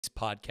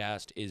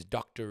podcast is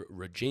Dr.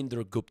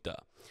 Rajendra Gupta.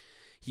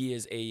 He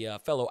is a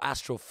fellow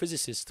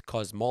astrophysicist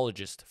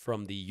cosmologist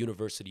from the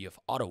University of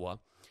Ottawa.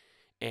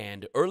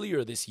 And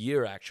earlier this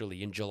year,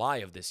 actually, in July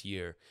of this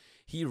year,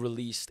 he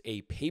released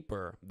a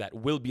paper that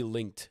will be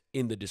linked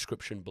in the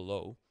description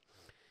below,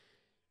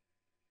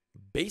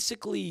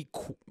 basically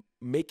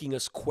making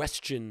us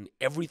question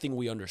everything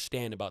we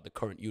understand about the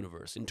current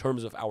universe in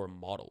terms of our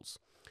models.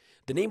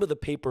 The name of the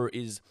paper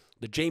is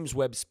The James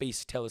Webb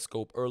Space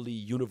Telescope Early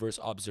Universe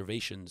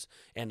Observations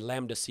and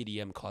Lambda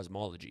CDM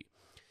Cosmology.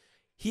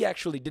 He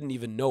actually didn't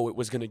even know it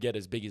was going to get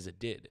as big as it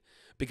did,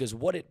 because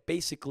what it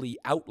basically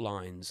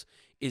outlines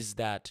is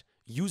that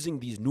using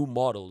these new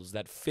models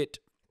that fit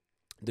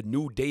the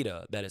new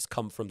data that has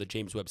come from the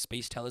James Webb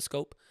Space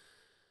Telescope,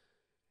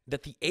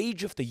 that the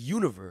age of the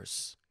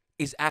universe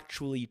is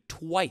actually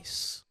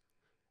twice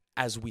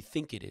as we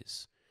think it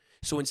is.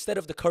 So instead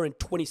of the current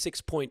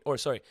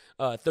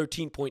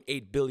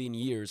 13.8 billion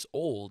years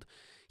old,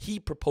 he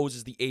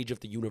proposes the age of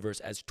the universe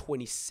as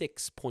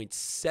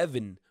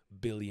 26.7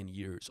 billion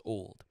years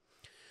old.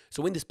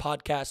 So in this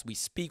podcast, we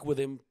speak with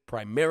him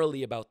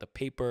primarily about the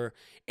paper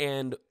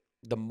and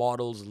the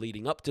models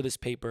leading up to this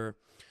paper.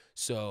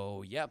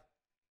 So yeah,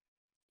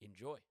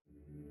 enjoy.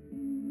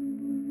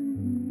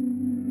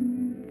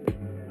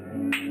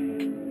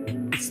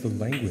 It's the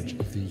language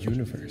of the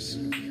universe.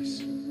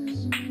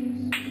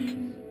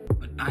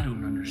 But I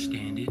don't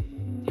understand it.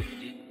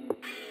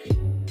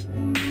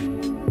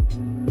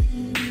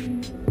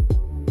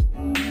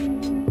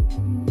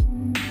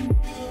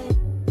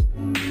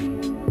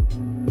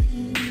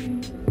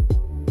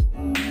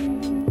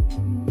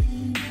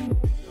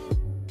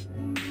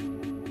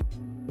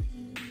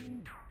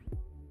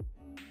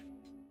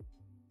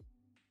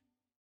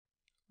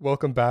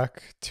 Welcome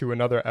back to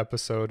another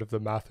episode of the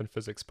Math and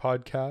Physics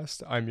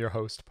Podcast. I'm your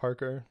host,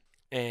 Parker.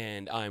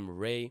 And I'm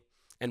Ray,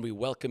 and we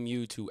welcome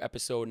you to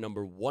episode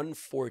number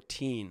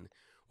 114,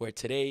 where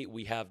today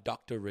we have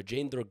Dr.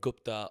 Rajendra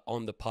Gupta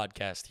on the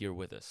podcast here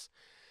with us.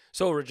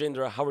 So,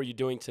 Rajendra, how are you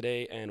doing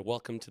today, and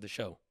welcome to the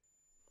show?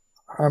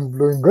 I'm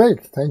doing great.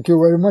 Thank you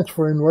very much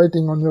for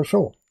inviting on your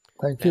show.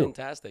 Thank you.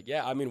 Fantastic.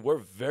 Yeah, I mean, we're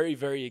very,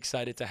 very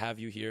excited to have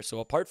you here.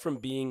 So apart from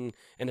being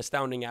an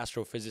astounding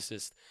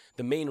astrophysicist,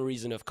 the main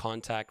reason of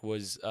contact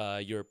was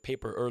your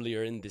paper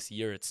earlier in this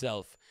year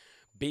itself.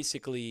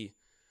 Basically,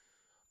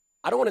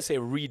 I don't want to say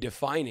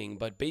redefining,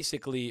 but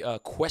basically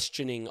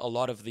questioning a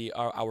lot of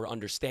our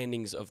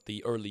understandings of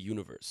the early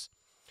universe.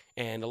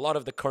 And a lot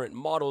of the current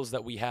models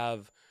that we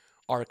have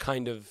are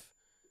kind of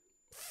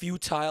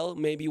futile,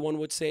 maybe one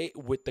would say,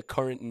 with the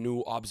current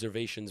new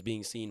observations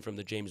being seen from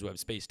the James Webb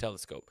Space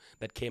Telescope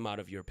that came out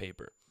of your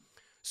paper.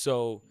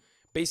 So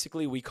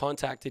basically, we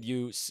contacted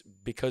you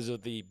because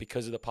of the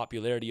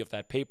popularity of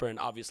that paper and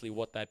obviously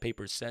what that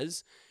paper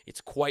says. It's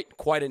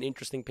quite an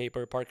interesting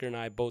paper. Parker and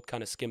I both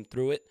kind of skimmed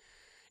through it,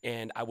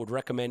 and I would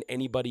recommend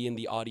anybody in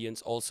the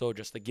audience also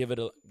just to give it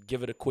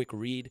a quick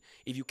read.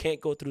 If you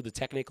can't go through the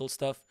technical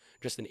stuff,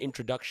 just an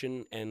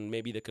introduction and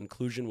maybe the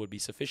conclusion would be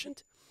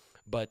sufficient.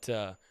 But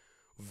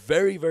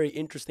very, very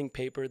interesting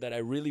paper that I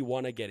really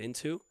want to get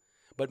into.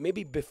 But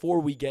maybe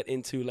before we get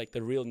into like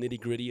the real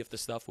nitty-gritty of the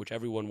stuff, which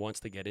everyone wants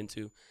to get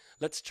into,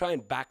 let's try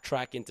and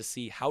backtrack into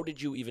see how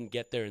did you even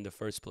get there in the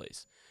first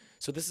place?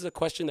 So this is a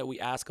question that we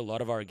ask a lot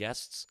of our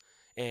guests,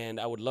 and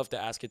I would love to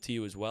ask it to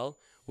you as well,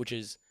 which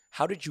is,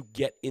 how did you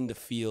get in the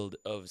field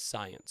of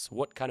science?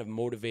 What kind of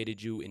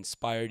motivated you,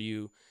 inspired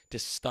you to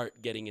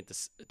start getting into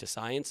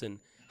science, and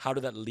how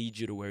did that lead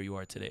you to where you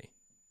are today?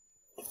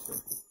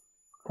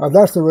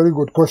 That's a very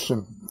good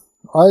question.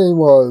 I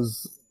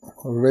was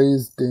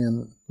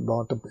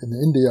brought up in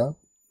India,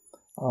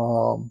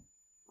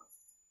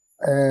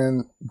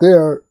 and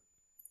there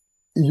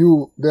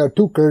are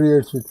two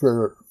careers which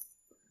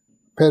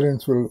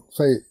parents will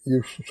say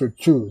you should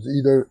choose,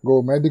 either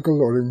go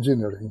medical or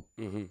engineering.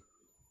 Mm-hmm.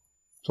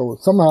 So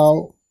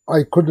somehow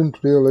I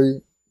couldn't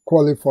really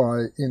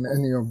qualify in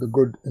any of the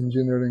good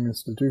engineering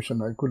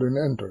institution. I couldn't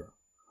enter.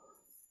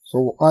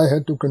 So I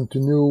had to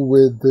continue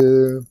with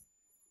the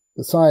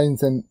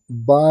science and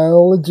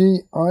biology.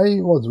 I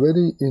was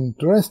very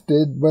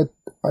interested, but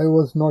I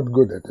was not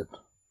good at it.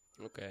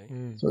 Okay.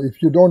 So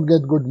if you don't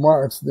get good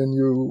marks, then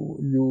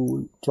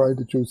you try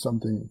to choose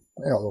something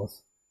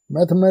else.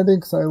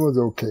 Mathematics, I was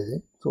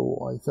okay. So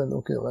I said,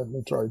 okay, let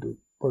me try to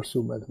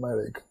pursue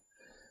mathematics.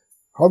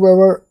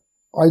 However,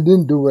 I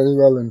didn't do very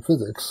well in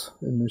physics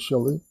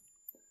initially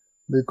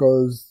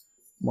because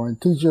my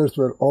teachers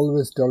were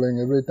always telling,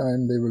 every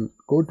time they will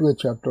go to a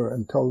chapter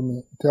and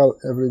tell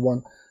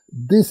everyone,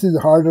 this is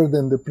harder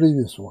than the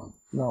previous one.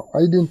 Now,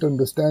 I didn't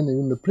understand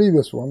even the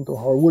previous one, so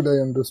how would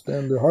I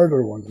understand the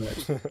harder one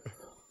next?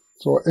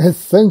 So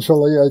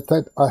essentially, I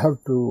thought I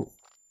have to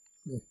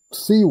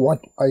see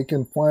what I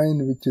can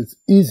find which is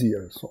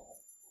easier. So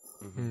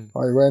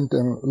I went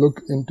and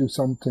looked into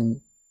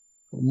something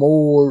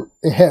more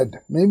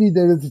ahead. Maybe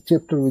there is a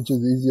chapter which is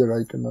easier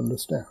I can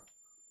understand.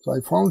 So I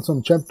found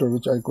some chapter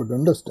which I could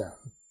understand.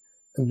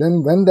 And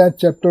then when that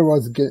chapter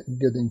was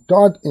getting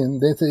taught in,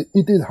 they say,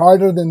 it is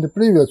harder than the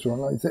previous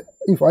one. I say,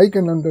 if I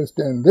can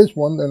understand this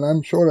one, then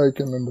I'm sure I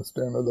can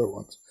understand other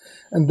ones.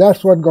 And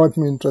that's what got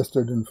me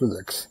interested in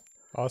physics.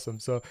 Awesome.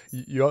 So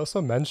you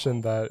also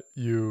mentioned that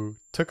you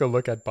took a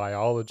look at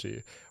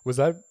biology. Was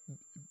that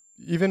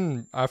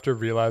even after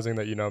realizing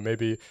that,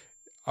 maybe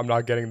I'm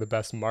not getting the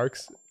best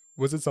marks,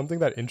 was it something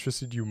that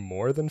interested you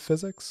more than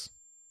physics?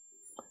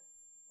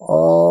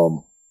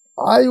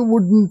 I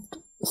wouldn't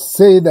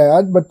say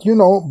that, but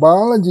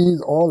biology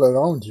is all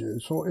around you,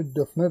 so it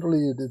is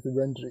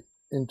very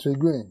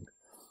intriguing.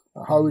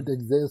 How it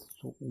exists,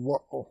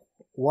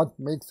 what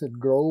makes it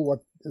grow, what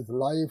is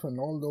life, and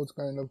all those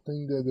kind of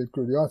things. There's a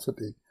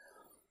curiosity,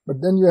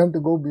 but then you have to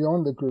go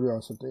beyond the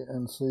curiosity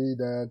and see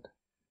that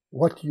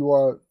what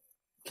you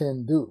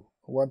can do,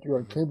 what you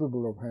are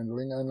capable of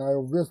handling. And I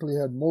obviously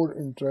had more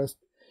interest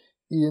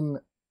in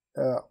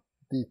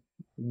the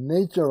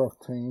nature of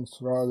things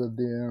rather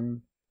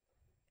than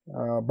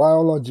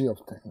biology of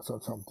things,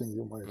 or something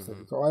you might say.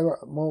 So I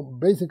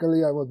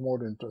was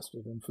more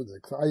interested in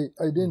physics.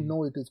 I didn't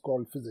know it is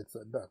called physics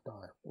at that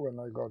time when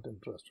I got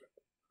interested.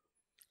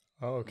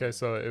 Oh, okay.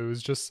 So it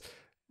was just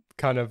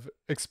kind of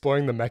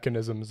exploring the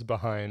mechanisms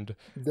behind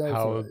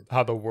how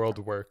the world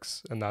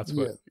works, and that's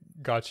what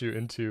got you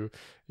into,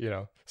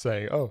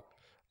 saying, oh,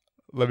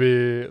 let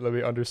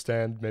me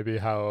understand maybe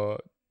how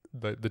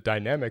the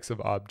dynamics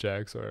of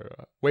objects, or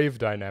wave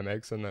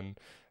dynamics, and then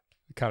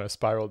kind of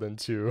spiraled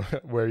into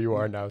where you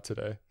are now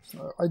today.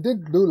 I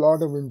did do a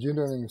lot of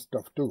engineering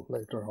stuff too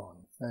later on.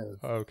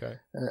 Okay.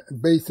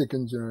 Basic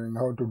engineering,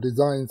 how to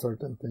design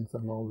certain things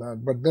and all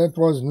that. But that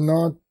was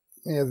not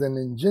as an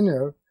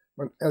engineer,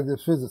 but as a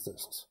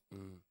physicist.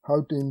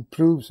 How to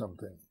improve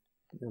something,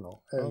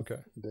 as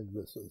it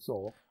exists.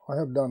 So I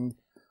have done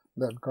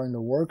that kind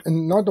of work.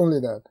 And not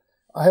only that,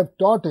 I have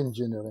taught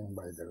engineering,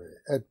 by the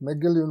way. At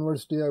McGill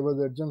University, I was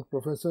adjunct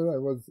professor. I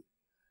was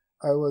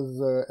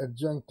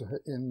adjunct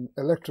in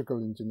electrical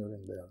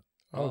engineering there.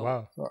 Oh,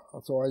 wow.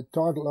 So I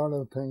taught a lot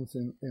of things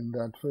in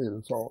that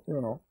field. So,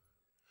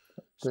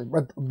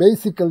 but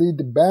basically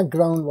the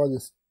background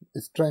was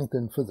a strength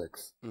in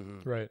physics.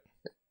 Right.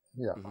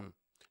 Yeah.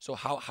 So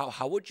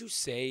how would you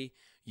say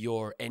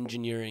your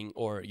engineering,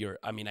 or your,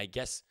 I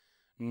guess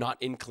not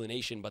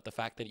inclination, but the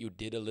fact that you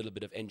did a little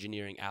bit of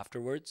engineering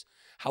afterwards,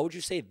 how would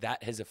you say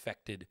that has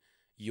affected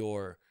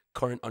your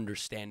current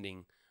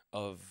understanding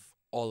of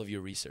all of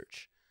your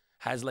research?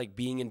 Has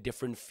being in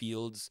different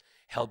fields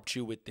helped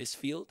you with this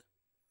field?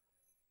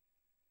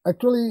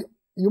 Actually,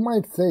 you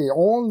might say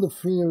all the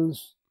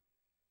fields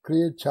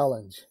create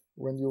challenge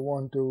when you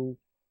want to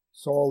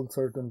solve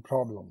certain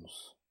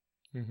problems.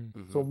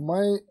 So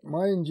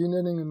my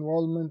engineering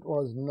involvement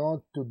was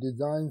not to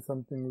design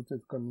something which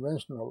is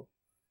conventional,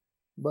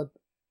 but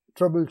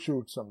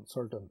troubleshoot some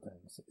certain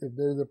things. If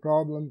there is a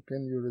problem,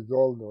 can you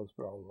resolve those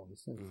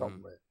problems in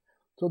some way?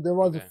 So there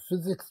was a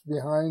physics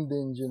behind the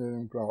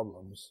engineering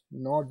problems,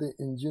 not the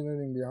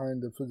engineering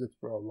behind the physics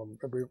problem.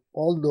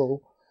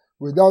 Although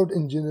without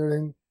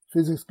engineering,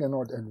 physics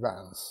cannot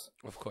advance.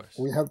 Of course.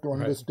 We have to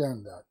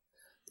understand that.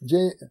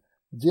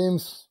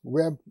 James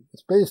Webb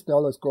Space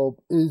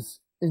Telescope is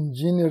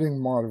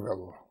engineering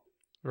marvel.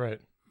 Right.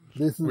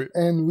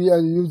 And we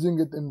are using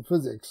it in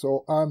physics.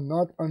 So I'm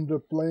not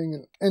underplaying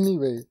in any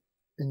way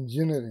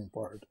engineering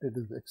part. It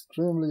is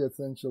extremely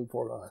essential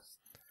for us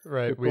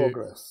to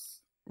progress.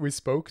 We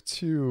spoke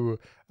to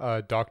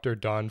Dr.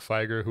 Don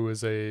Feiger, who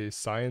is a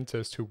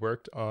scientist who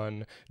worked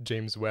on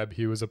James Webb.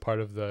 He was a part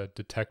of the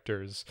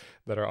detectors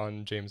that are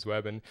on James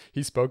Webb. And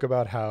he spoke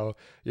about how,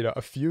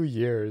 a few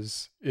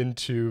years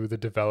into the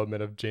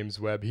development of James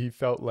Webb, he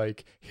felt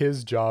like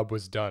his job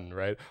was done,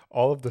 right?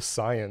 All of the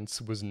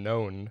science was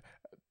known.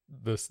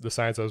 The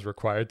science that was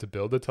required to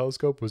build the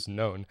telescope was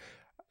known.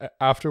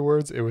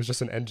 Afterwards, it was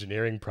just an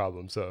engineering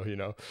problem. So,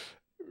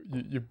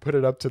 you put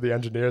it up to the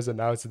engineers, and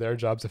now it's their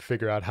job to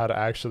figure out how to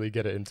actually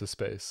get it into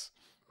space.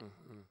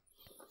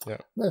 Yeah,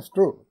 that's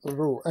true.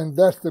 And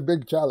that's the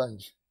big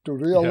challenge, to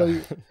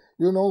really,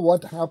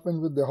 what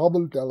happened with the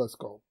Hubble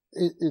telescope.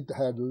 It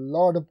had a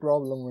lot of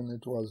problem when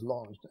it was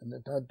launched, and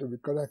it had to be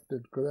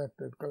corrected.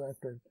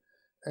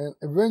 And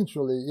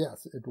eventually,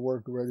 yes, it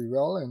worked very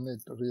well, and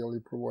it really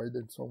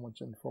provided so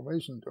much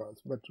information to us.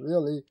 But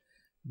really,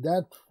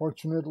 that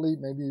fortunately,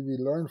 maybe we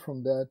learned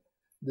from that,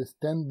 this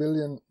 $10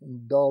 billion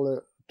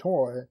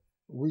toy,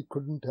 we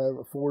couldn't have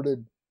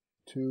afforded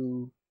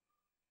to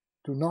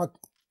not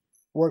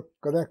work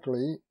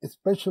correctly.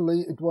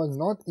 Especially, it was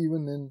not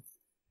even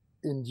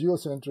in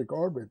geocentric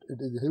orbit.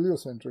 It is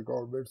heliocentric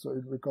orbit, so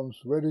it becomes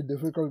very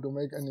difficult to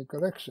make any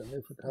correction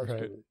if it has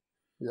to be.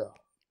 Yeah.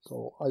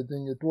 So I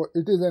think it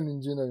is an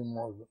engineering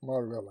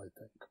marvel, I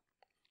think.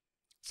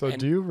 So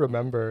do you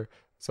remember?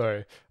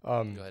 Sorry.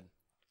 Go ahead.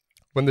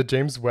 When the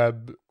James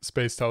Webb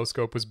Space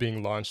Telescope was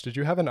being launched, did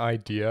you have an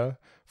idea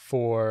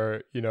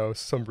for,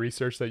 some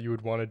research that you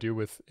would want to do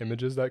with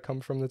images that come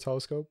from the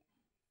telescope?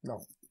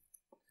 No.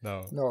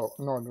 No. No,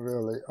 not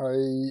really.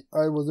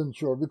 I wasn't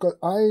sure, because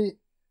I'm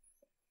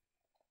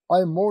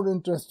more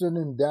interested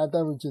in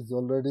data which is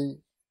already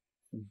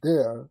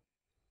there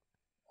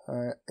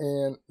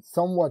and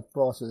somewhat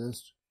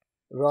processed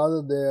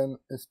rather than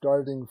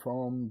starting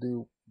from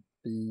the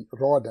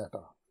raw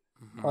data.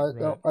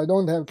 Right. I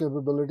don't have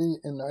capability,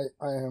 and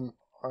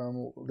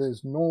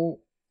there's no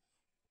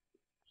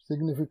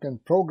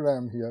significant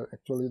program here.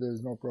 Actually, there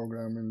is no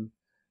program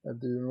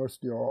at the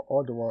University of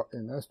Ottawa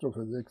in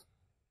astrophysics.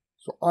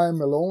 So I am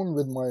alone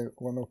with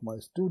one of my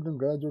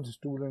graduate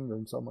students,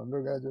 and some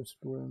undergraduate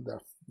students.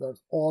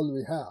 That's all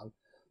we have.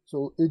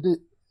 So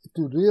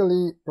to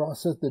really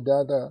process the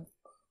data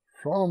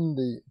from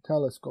the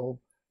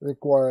telescope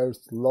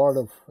requires a lot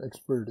of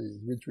expertise,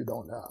 which we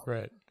don't have.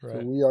 Right. So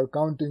we are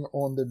counting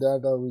on the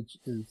data which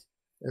is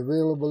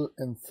available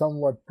and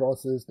somewhat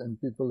processed, and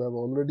people have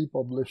already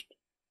published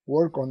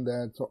work on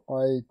that. So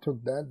I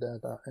took that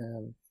data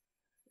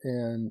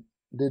and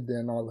did the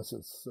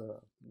analysis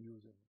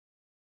using.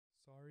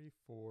 Sorry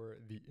for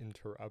the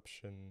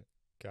interruption,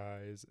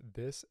 guys.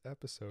 This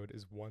episode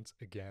is once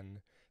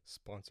again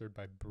sponsored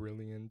by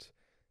Brilliant.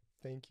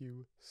 Thank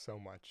you so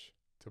much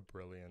to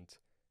Brilliant.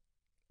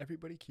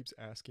 Everybody keeps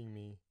asking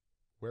me,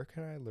 where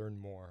can I learn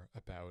more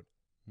about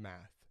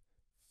math,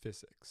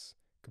 physics,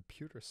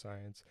 computer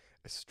science,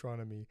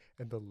 astronomy,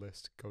 and the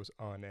list goes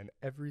on. And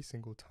every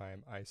single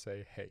time I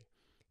say, hey,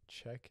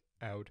 check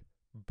out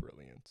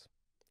Brilliant.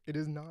 It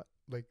is not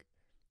like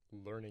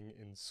learning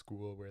in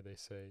school where they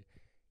say,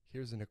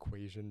 here's an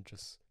equation,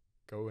 just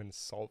go and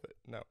solve it.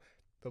 No,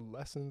 the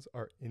lessons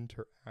are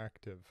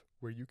interactive,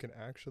 where you can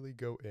actually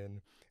go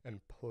in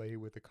and play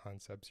with the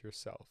concepts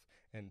yourself.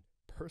 And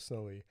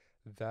personally,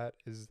 that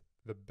is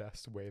the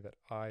best way that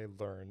I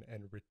learn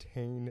and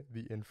retain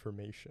the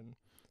information.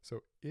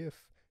 So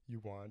if you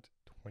want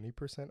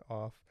 20%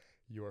 off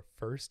your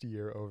first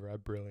year over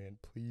at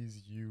Brilliant,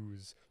 please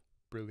use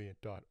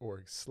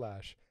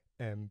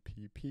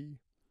brilliant.org/MPP.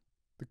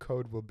 The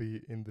code will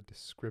be in the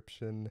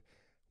description.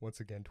 Once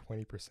again,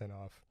 20%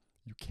 off.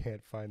 You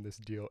can't find this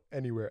deal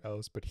anywhere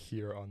else but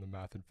here on the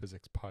Math and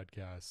Physics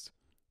podcast.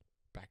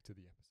 Back to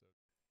the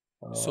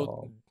episode.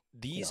 So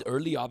these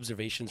early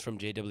observations from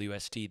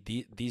JWST,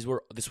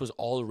 this was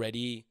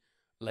already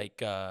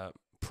like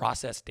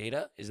processed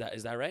data. Is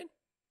that right?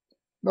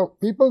 No,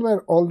 people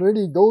were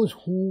already, those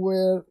who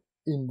were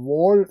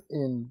involved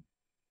in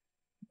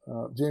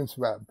James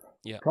Webb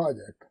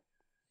project.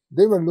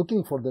 They were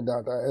looking for the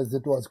data as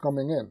it was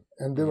coming in,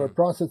 and they were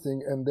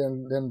processing, and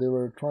then they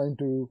were trying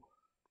to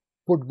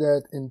put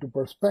that into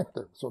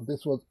perspective. So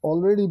this was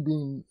already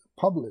being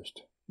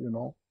published,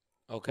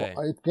 Okay.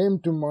 So it came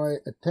to my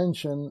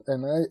attention,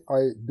 and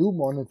I do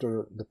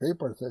monitor the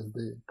papers as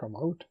they come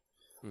out.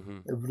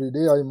 Every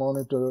day I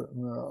monitor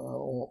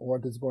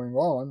what is going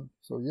on.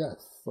 So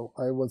yes, so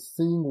I was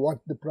seeing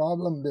what the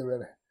problem they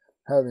were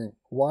having,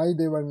 why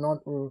they were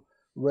not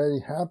very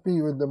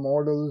happy with the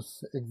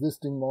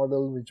existing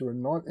models, which were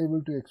not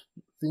able to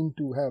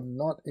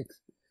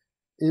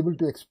able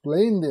to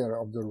explain their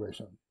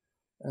observation.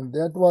 And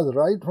that was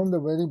right from the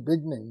very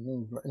beginning.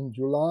 In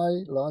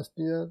July last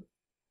year,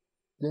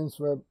 James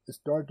Webb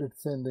started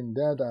sending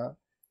data,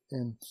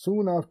 and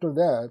soon after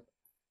that,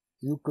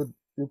 you could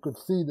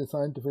see the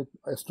scientific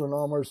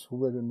astronomers who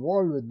were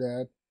involved with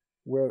that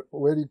were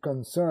very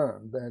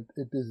concerned that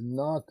it is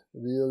not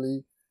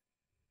really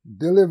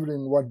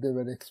delivering what they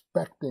were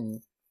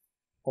expecting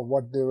or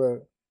what they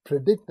were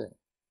predicting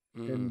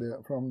from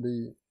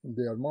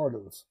their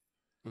models.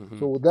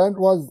 So that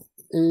was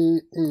a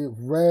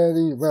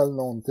very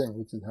well-known thing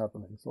which is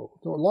happening. So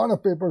a lot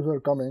of papers were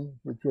coming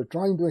which were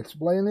trying to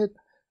explain it.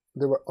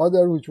 There were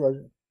others which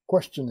were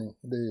questioning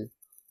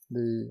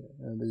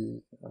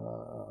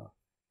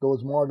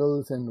those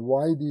models and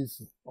why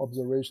these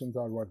observations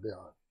are what they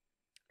are.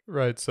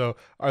 Right. So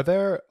are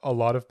there a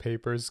lot of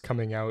papers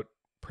coming out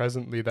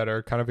presently that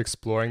are kind of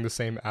exploring the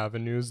same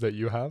avenues that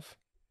you have?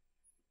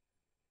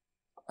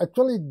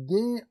 Actually,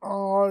 they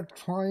are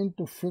trying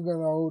to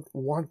figure out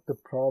what the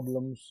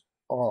problems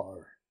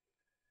are.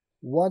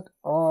 What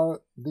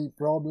are the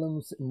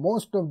problems?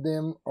 Most of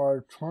them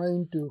are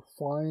trying to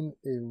find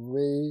a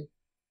way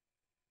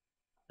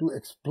to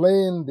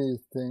explain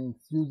these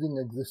things using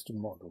existing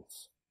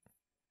models.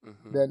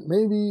 That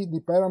maybe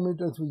the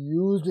parameters we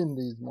used in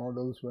these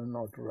models were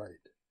not right.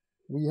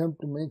 We have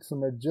to make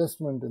some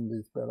adjustment in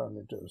these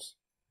parameters.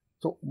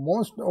 So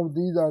most of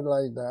these are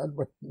like that,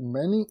 but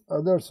many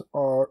others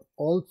are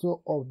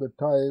also of the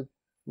type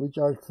which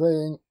are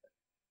saying,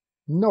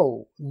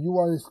 no, you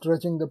are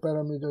stretching the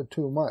parameter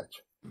too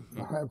much.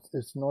 Perhaps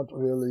it's not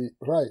really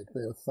right.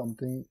 There's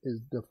something is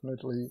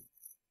definitely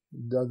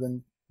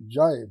doesn't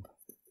jibe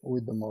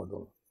with the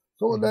model.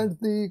 So that's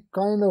the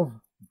kind of,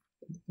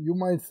 you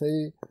might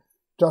say,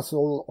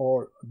 tussle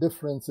or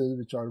differences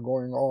which are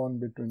going on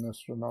between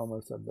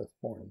astronomers at this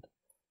point.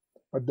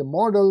 But the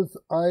models,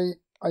 I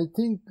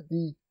think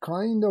the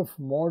kind of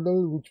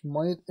model which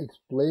might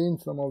explain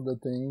some of the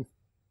things,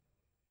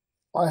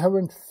 I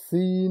haven't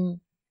seen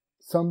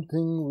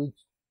something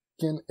which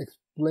can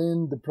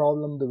explain the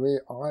problem the way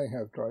I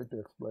have tried to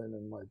explain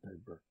in my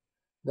paper.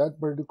 That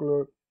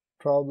particular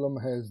problem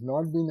has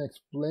not been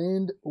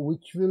explained,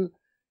 which will,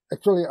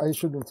 actually I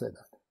shouldn't say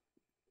that.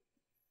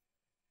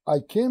 I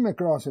came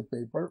across a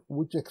paper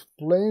which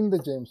explained the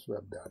James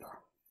Webb data.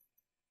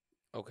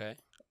 Okay.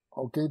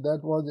 Okay,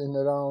 that was in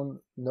around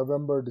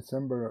November,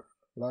 December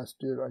last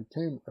year. I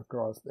came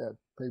across that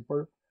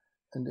paper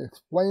and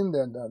explained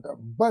that data.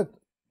 But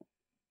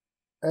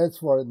as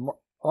far as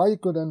I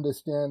could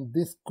understand,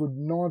 this could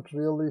not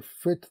really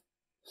fit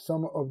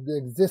some of the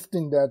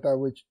existing data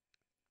which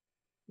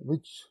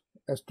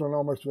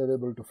astronomers were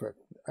able to fit.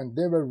 And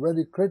they were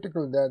very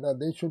critical data.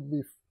 They should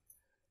be,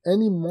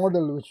 any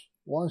model which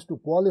wants to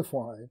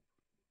qualify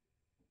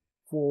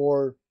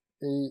for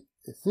a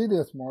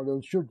serious model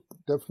should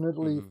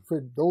definitely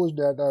fit those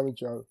data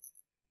which are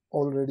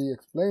already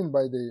explained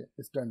by the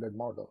standard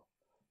model.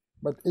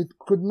 But it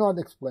could not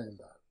explain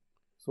that.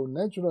 So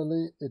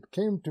naturally, it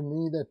came to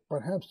me that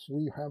perhaps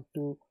we have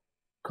to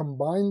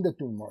combine the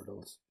two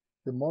models.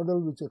 The model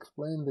which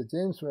explained the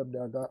James Webb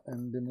data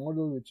and the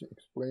model which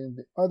explained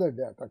the other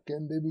data.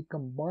 Can they be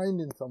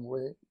combined in some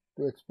way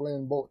to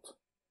explain both?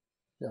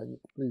 Yeah,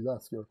 please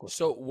ask your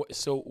question.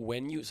 So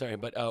when you, sorry,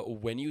 but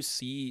when you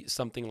see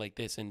something like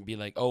this and be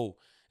like, oh,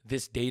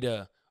 this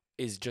data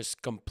is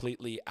just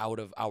completely out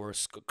of our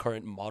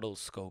current model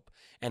scope,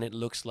 and it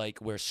looks like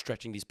we're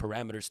stretching these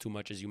parameters too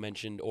much, as you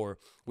mentioned, or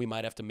we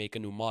might have to make a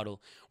new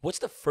model. What's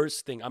the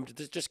first thing? I'm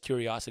just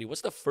curiosity.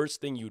 What's the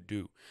first thing you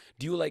do?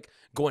 Do you like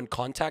go and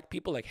contact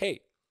people like,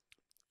 hey,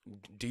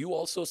 do you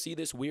also see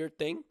this weird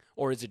thing,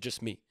 or is it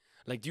just me?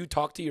 Like, do you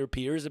talk to your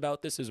peers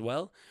about this as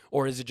well?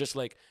 Or is it just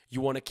like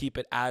you want to keep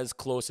it as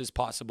close as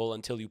possible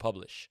until you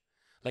publish?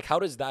 Like, how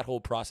does that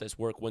whole process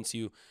work once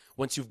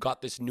you've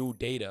got this new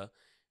data?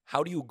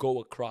 How do you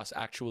go across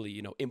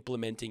actually,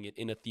 implementing it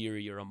in a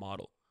theory or a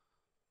model?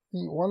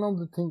 See, one of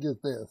the things is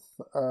this.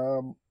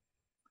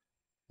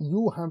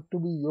 You have to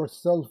be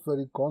yourself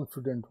very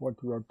confident what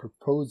you are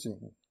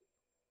proposing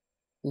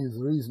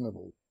is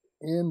reasonable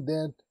and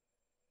that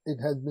it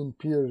has been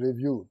peer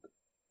reviewed.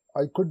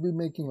 I could be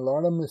making a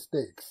lot of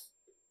mistakes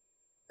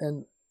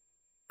and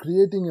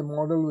creating a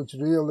model which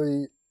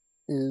really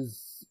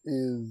is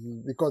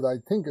because I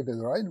think it is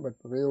right, but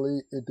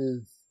really it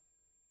is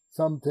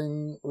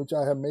something which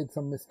I have made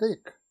some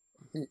mistake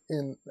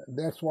in.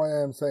 That's why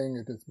I am saying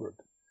it is good.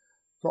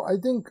 So I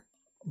think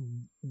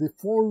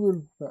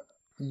before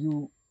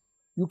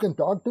you can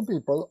talk to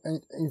people,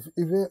 and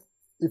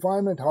if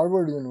I'm at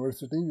Harvard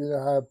University,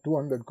 where I have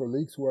 200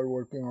 colleagues who are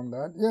working on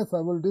that, yes, I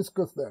will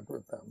discuss that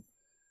with them.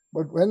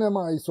 But when I'm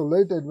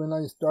isolated, when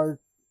I start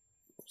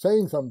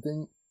saying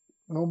something,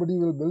 nobody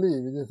will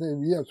believe. They say,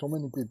 we have so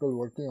many people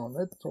working on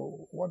it,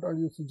 so what are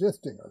you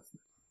suggesting us?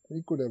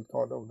 We could have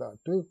thought of that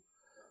too.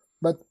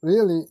 But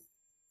really,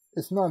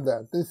 it's not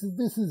that. This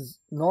is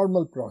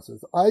normal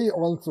process. I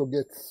also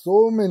get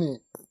so many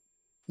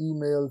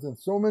emails and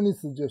so many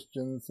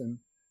suggestions and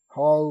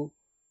how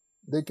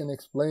they can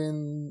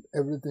explain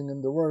everything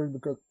in the world,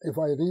 because if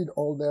I read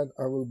all that,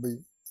 I will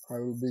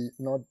be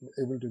not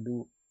able to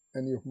do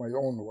any of my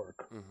own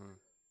work. Mm-hmm.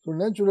 So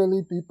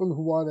naturally, people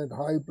who are at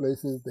high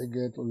places, they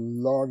get a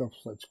lot of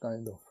such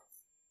kind of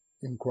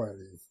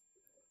inquiries.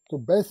 So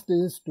best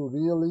is to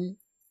really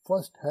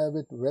first have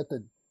it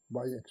vetted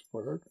by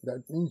expert.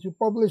 That means you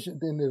publish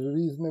it in a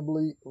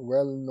reasonably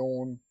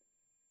well-known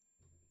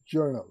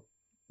journal.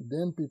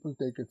 Then people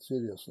take it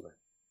seriously.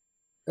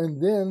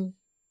 And then,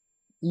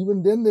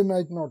 even then they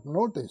might not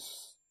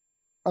notice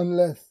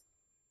unless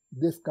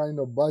this kind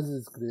of buzz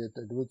is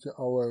created, which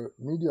our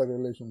media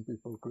relation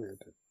people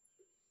created.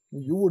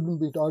 You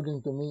wouldn't be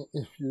talking to me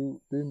if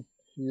you didn't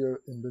hear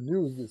in the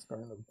news this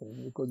kind of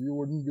thing, because you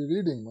wouldn't be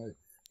reading my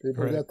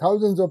paper. Right. There are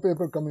thousands of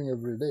papers coming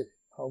every day.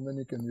 How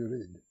many can you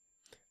read?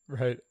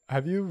 Right.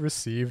 Have you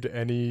received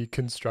any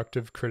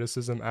constructive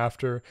criticism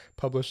after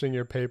publishing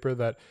your paper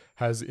that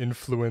has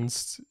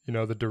influenced,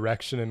 the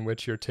direction in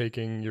which you're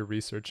taking your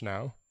research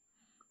now?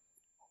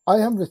 I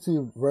have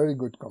received very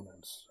good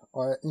comments.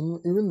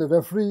 Even the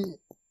referee,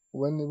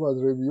 when he was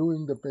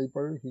reviewing the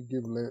paper, he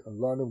gave a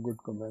lot of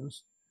good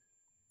comments.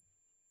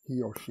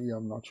 He or she,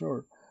 I'm not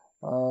sure,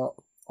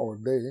 or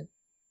they,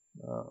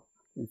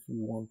 if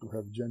you want to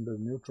have gender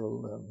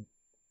neutral.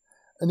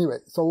 Anyway,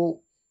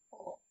 so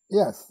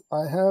yes,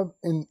 I have,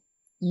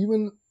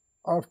 even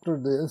after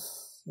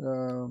this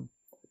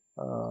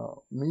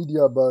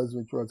media buzz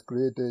which was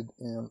created,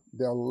 and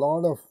there are a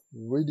lot of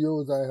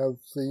videos I have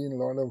seen, a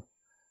lot of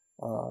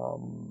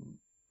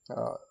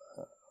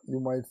you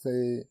might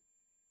say,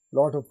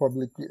 lot of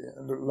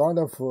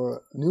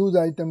news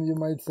items, you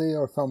might say,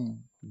 or some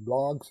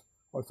blogs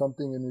or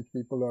something in which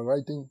people are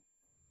writing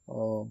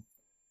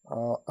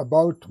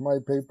about my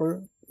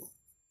paper.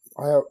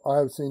 I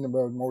have seen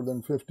about more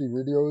than 50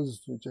 videos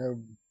which have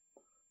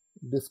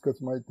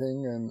discussed my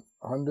thing, and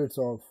hundreds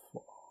of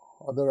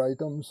other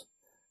items.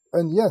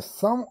 And yes,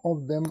 some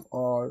of them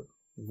are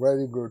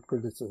very good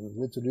criticisms,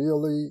 which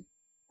really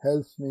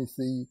helps me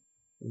see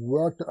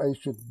what I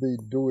should be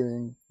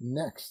doing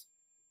next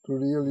to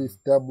really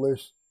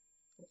establish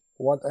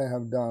what I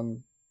have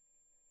done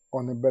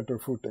on a better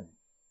footing.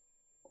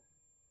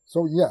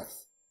 So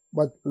yes,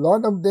 but a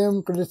lot of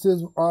them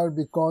criticisms are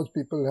because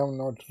people have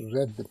not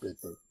read the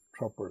paper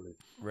properly.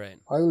 Right.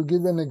 I will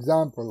give an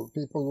example.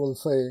 People will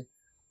say,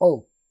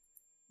 oh,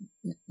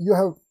 you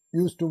have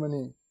used too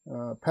many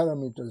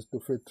parameters to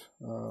fit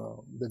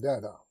the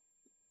data.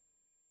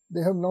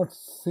 They have not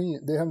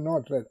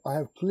read. I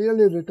have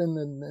clearly written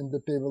in the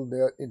table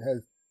there, it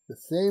has the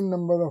same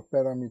number of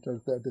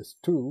parameters, that is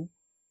 2,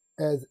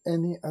 as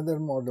any other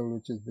model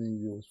which is being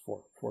used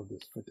for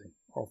this fitting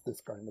of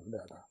this kind of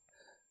data.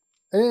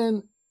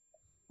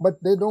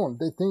 But they don't.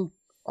 They think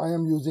I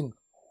am using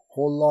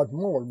whole lot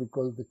more,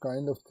 because the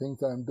kind of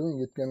things I am doing,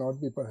 it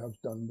cannot be perhaps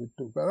done with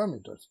 2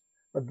 parameters.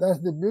 But that's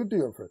the beauty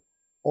of it.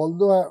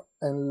 Although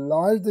I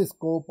enlarge the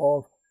scope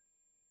of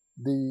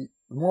the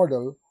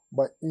model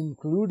by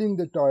including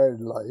the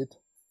tired light,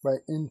 by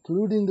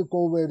including the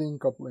covariant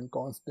coupling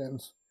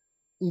constants,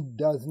 it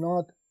does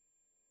not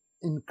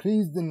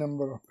increase the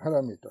number of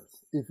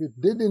parameters. If it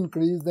did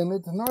increase, then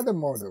it's not a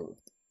model.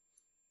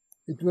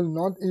 It will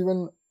not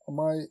even,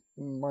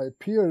 my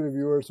peer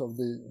reviewers of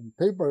the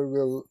paper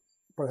will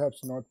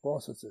perhaps not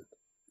process it.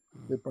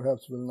 They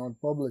perhaps will not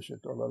publish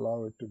it or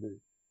allow it to be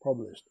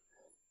published.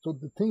 So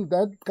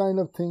that kind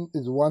of thing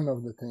is one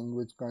of the things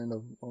which kind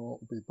of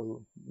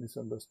people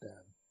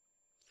misunderstand.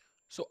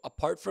 So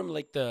apart from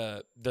like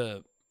the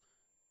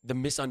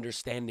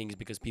misunderstandings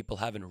because people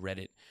haven't read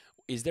it,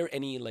 is there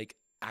any like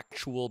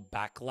actual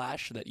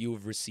backlash that you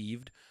have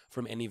received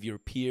from any of your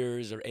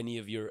peers or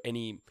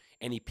any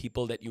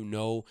people that you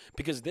know?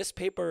 Because this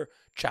paper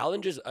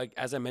challenges,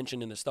 as I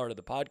mentioned in the start of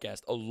the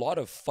podcast, a lot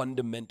of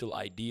fundamental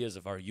ideas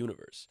of our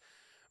universe,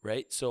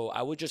 right? So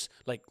I would just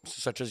like,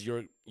 such as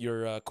your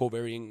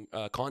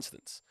covariant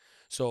constants.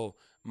 So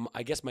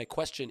I guess my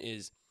question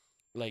is,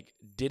 like,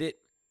 did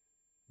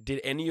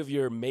any of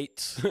your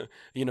mates,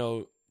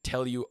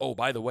 tell you, oh,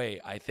 by the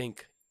way, I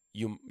think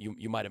you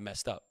might have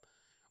messed up?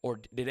 Or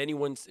did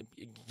anyone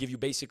give you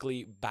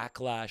basically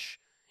backlash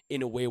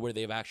in a way where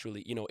they've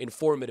actually,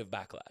 informative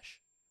backlash?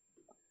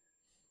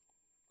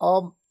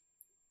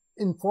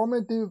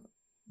 Informative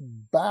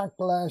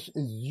backlash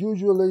is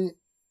usually,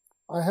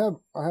 I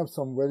have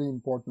some very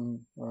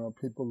important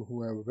people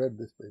who have read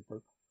this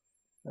paper.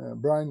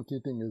 Brian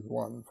Keating is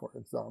one, for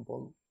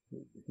example.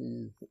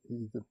 He's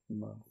a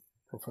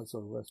professor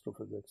of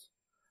astrophysics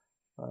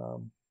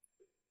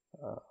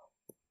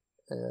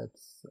at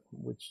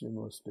which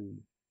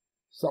university?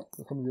 Some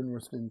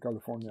university in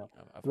California.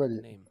 I've heard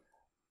the name.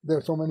 There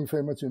are so many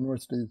famous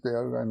universities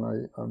there,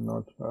 and I'm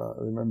not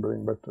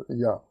remembering, but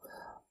yeah.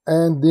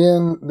 And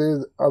then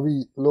there's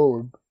Avi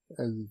Loeb,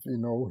 as you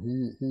know,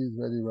 he's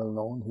very well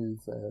known.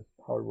 He's at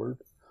Harvard.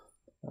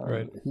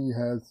 Right. He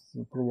has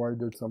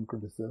provided some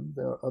criticism.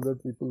 There are other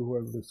people who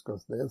have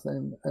discussed this,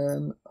 and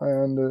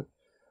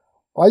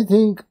I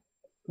think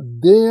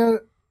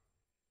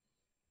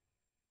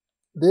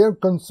their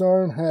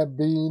concern have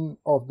been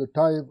of the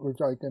type which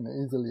I can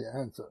easily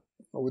answer.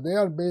 So they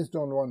are based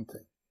on one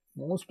thing.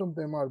 Most of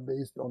them are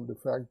based on the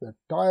fact that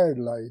tired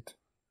light,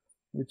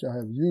 which I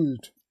have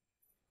used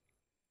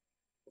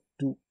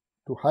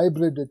to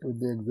hybrid it with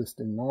the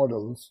existing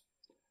models,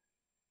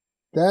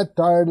 that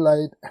tired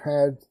light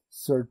had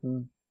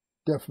certain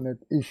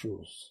definite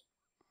issues.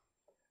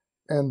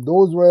 And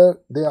those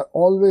they are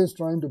always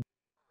trying to,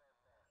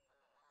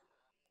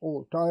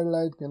 tired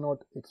light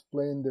cannot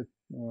explain the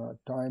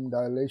time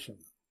dilation.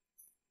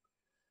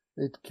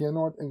 It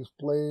cannot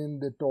explain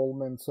the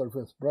Tolman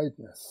surface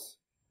brightness.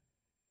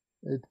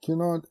 It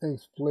cannot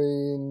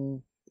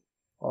explain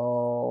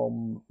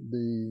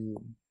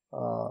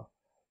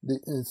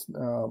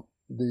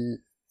the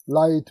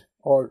light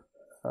or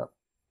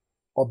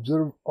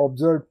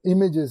observed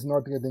images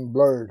not getting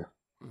blurred,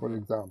 for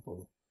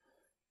example.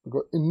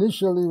 Because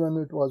initially when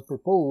it was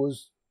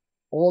proposed,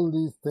 all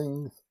these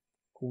things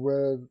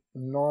were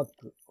not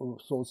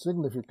so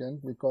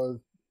significant because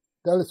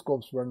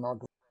telescopes were not.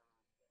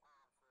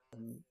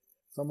 And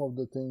some of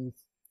the things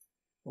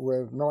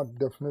were not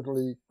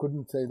definitely,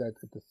 couldn't say that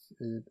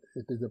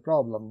it is a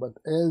problem. But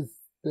as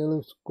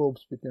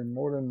telescopes became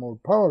more and more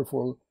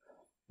powerful,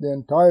 the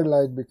entire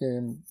light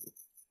became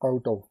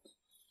out of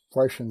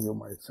fashion, you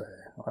might say,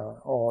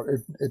 or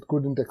it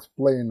couldn't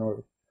explain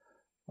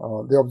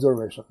the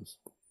observations.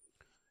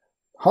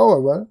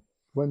 However,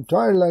 when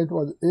tired light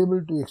was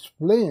able to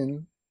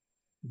explain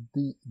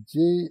the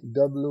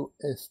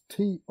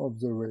JWST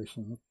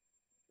observation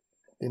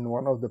in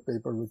one of the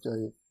papers which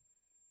I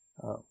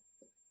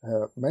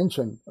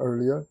mentioned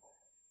earlier,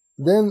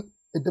 then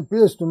it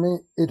appears to me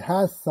it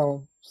has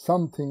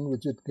something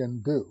which it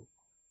can do.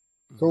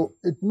 So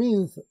it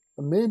means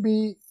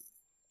maybe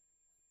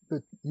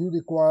that you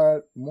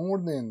require more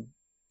than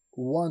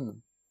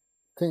one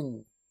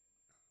thing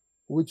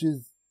which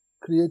is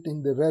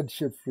creating the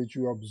redshift which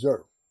you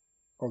observe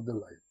of the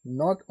light.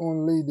 Not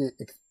only the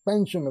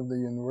expansion of the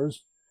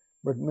universe,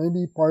 but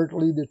maybe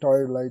partly the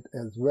tired light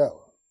as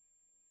well.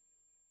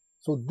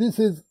 So this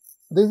is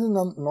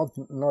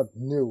not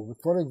new.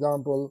 For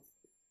example,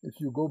 if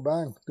you go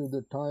back to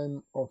the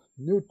time of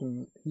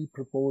Newton, he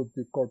proposed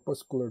the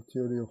corpuscular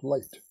theory of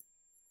light.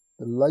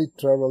 The light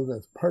travels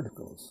as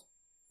particles,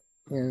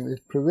 and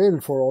it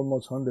prevailed for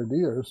almost 100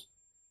 years.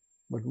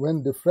 But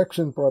when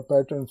diffraction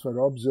patterns were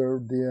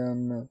observed,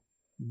 then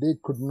they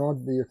could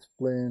not be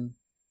explained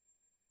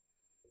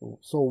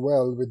so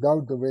well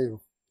without the wave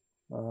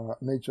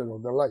nature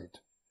of the light.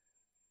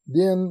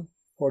 Then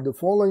for the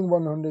following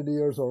 100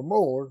 years or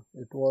more,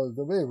 it was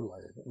the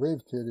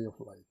wave theory of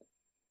light.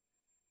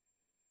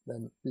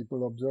 Then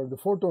people observed the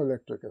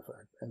photoelectric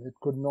effect, and it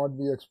could not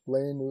be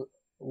explained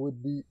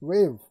with the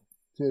wave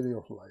theory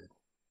of light,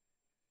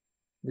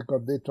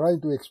 because they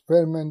tried to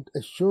experiment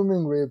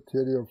assuming wave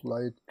theory of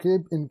light,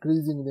 keep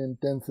increasing the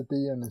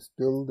intensity, and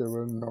still there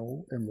were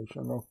no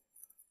emission of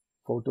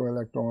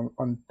photoelectron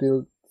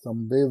until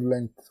some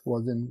wavelength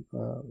was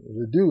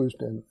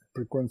reduced and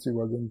frequency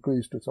was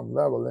increased to some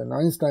level. And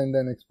Einstein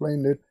then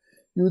explained it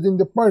using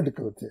the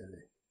particle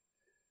theory.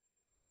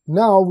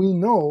 Now we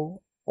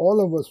know,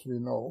 all of us we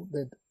know,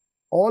 that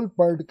all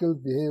particles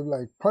behave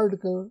like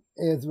particles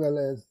as well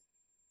as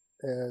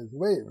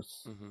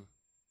waves.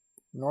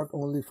 Not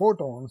only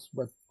photons,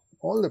 but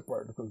all the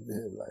particles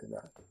behave like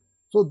that.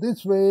 So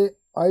this way,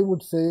 I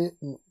would say,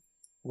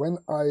 when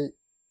I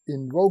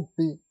invoked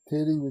the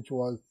theory which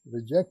was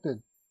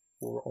rejected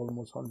for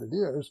almost 100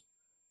 years,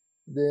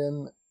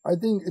 then I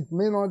think it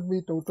may not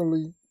be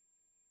totally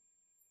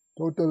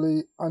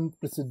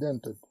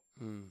unprecedented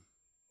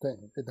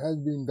thing. It has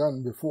been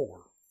done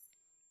before.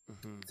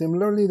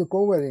 Similarly, the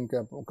covariant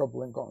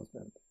coupling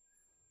constant.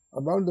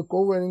 About the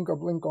covariant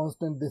coupling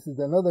constant, this is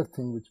another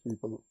thing which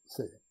people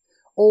say.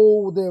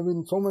 Oh, there have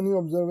been so many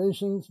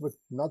observations, but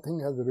nothing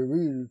has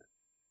revealed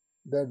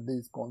that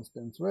these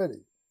constants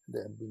vary.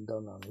 They have been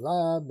done on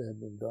lab, they have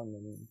been done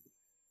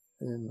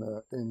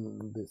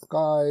in the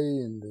sky,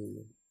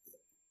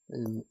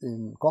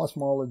 in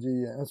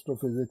cosmology,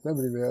 astrophysics,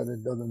 everywhere.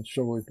 It doesn't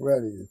show it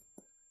varies.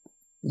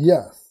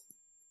 Yes,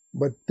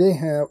 but they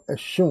have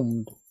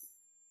assumed.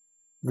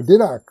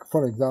 Dirac,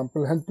 for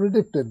example, had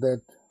predicted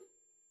that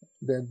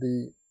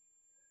the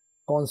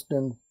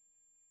constants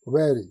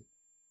vary.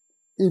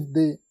 If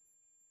the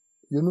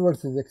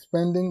universe is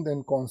expanding,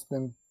 then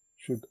constant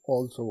should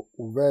also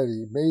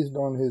vary based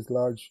on his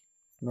large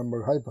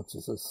number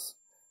hypothesis.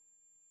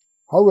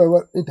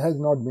 However, it has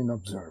not been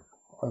observed,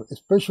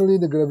 especially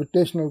the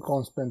gravitational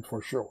constant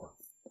for sure.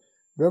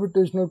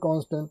 Gravitational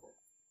constant,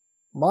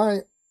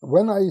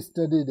 when I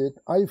studied it,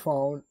 I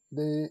found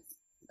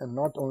and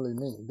not only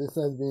me, this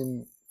has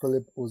been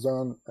Philippe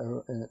Auzin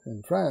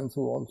in France,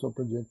 who also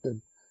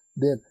projected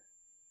that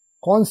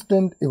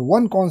constant, if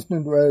one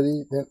constant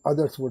vary, then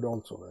others would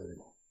also vary.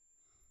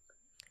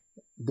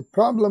 The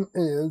problem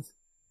is,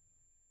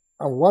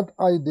 what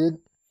I did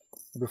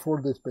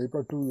before this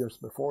paper, 2 years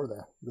before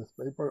this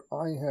paper,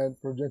 I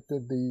had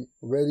projected the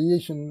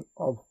variation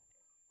of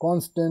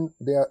constant.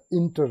 They are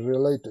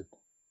interrelated,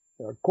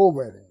 they are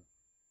covariant.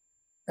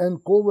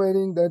 And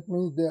covariant, that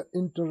means they are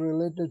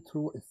interrelated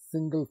through a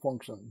single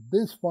function.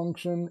 This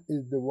function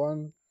is the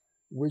one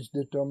which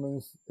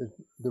determines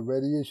the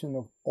variation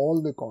of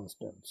all the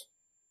constants.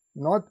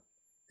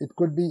 It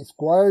could be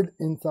squared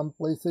in some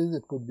places,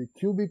 it could be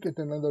cubic at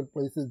another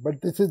places, but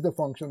this is the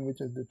function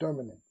which is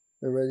determining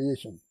the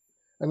variation.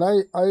 And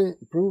I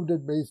proved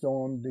it based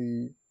on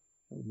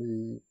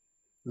the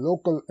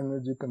local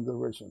energy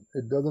conservation.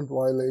 It doesn't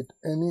violate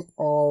any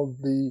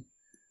of the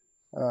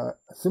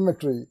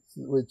symmetry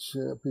which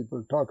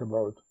people talk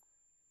about.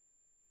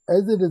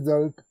 As a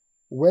result,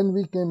 when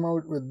we came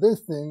out with this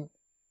thing,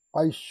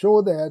 I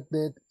show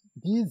that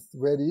these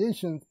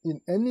variations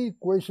in any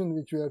equation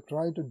which we are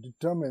trying to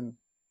determine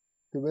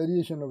the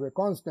variation of a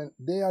constant,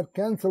 they are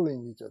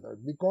cancelling each other.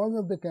 Because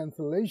of the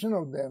cancellation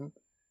of them,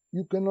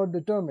 you cannot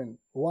determine.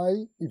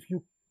 Why? If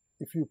you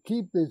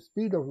keep the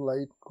speed of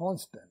light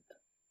constant,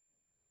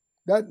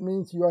 that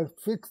means you are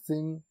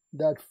fixing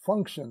that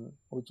function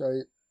which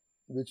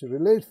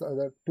relates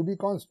other to be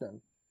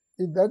constant.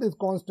 If that is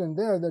constant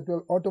there, that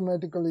will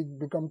automatically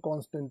become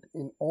constant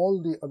in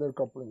all the other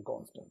coupling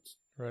constants.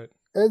 Right.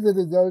 As a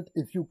result,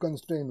 if you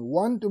constrain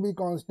one to be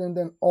constant,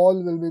 then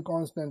all will be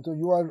constant. So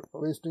you are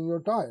wasting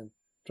your time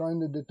trying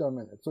to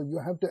determine it. So you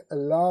have to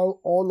allow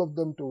all of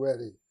them to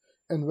vary.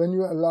 And when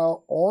you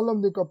allow all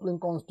of the coupling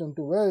constant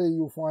to vary,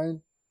 you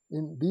find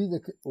in these,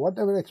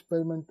 whatever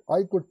experiment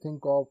I could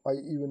think of, I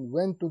even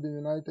went to the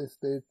United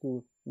States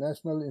to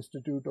National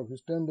Institute of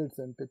Standards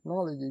and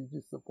Technology,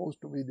 which is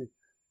supposed to be the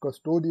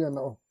custodian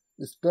of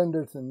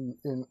standards in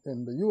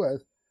the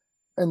US,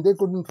 and they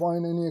couldn't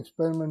find any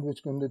experiment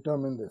which can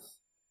determine this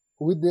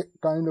with the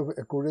kind of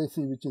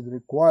accuracy which is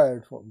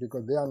required for,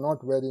 because they are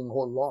not varying a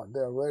whole lot, they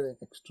are varying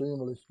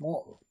extremely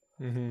small.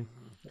 Mm-hmm.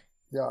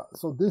 Yeah,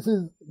 so this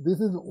is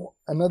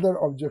another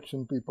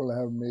objection people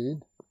have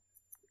made,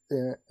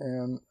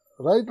 and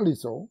rightly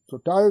so. So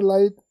tired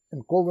light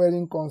and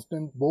covariant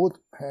constant both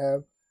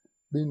have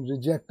been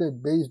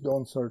rejected based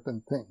on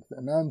certain things,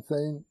 and I'm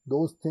saying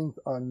those things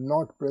are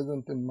not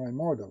present in my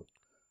model.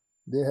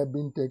 They have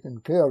been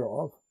taken care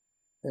of,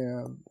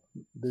 and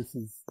this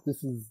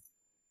is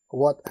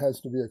what has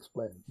to be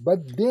explained.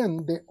 But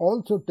then they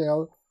also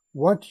tell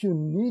what you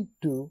need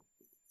to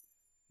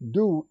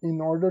do in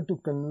order to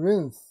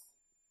convince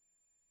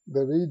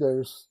the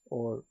readers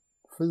or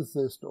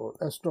physicists or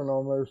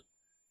astronomers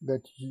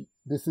that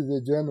this is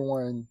a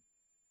genuine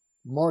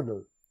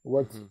model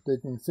worth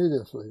taking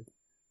seriously.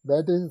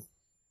 That is,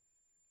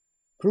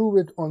 prove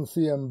it on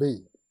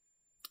CMB,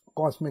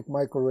 cosmic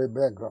microwave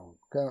background.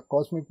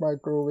 Cosmic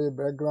microwave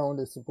background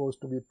is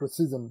supposed to be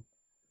precision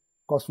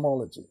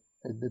cosmology.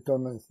 It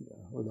determines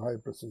with high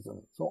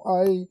precision. So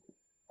I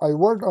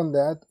worked on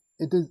that.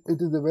 It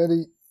is a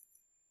very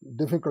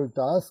difficult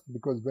task,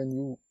 because when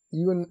you,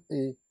 even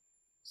a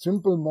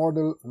simple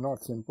model,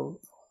 not simple,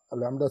 a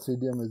lambda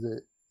CDM is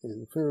a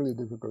fairly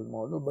difficult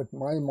model, but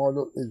my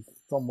model is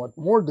somewhat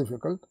more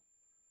difficult.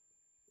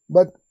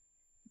 But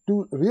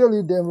to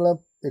really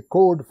develop a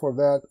code for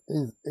that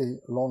is a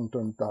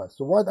long-term task.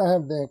 So what I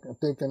have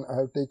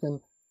taken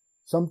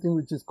something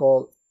which is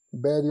called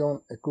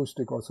baryon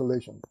acoustic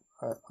oscillation.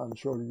 I'm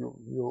sure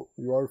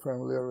you are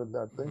familiar with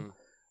that thing.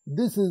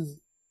 This is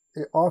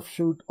an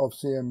offshoot of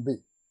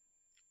CMB.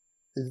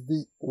 Is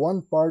the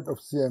one part of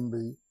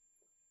CMB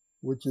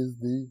which is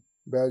the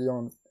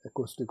baryon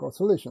acoustic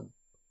oscillation.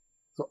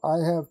 So I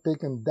have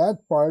taken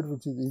that part,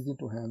 which is easy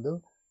to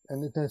handle,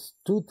 and it has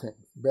two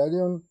things.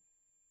 Baryon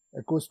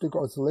acoustic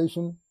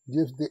oscillation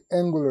gives the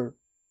angular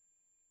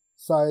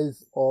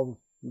size of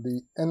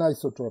the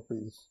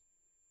anisotropies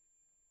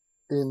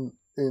in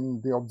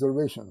the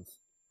observations.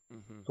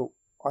 So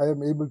I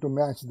am able to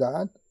match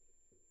that,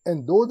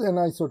 and those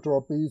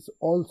anisotropies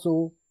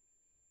also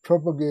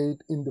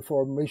propagate in the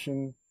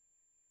formation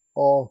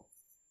of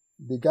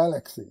the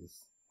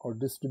galaxies or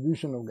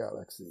distribution of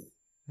galaxies.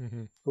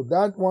 So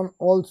that one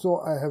also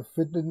I have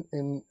fitted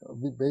in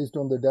based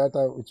on the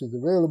data which is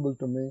available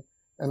to me,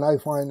 and I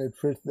find it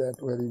fits that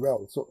very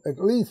well. So at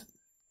least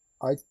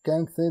I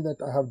can't say that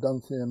I have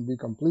done CMB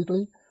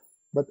completely,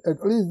 but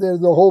at least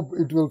there's a hope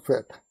it will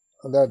fit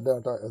that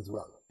data as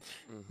well.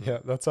 Yeah,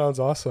 that sounds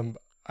awesome.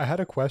 I had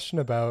a question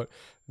about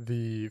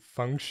the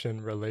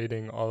function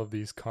relating all of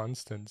these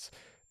constants.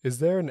 Is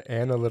there an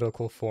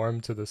analytical form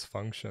to this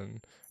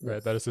function? Right,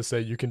 yes. That is to say,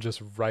 you can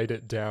just write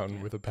it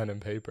down with a pen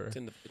and paper. It's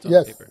on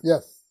yes, the paper.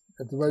 Yes,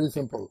 it's very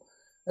simple.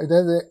 It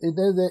has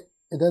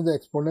an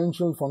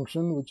exponential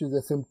function which is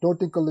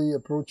asymptotically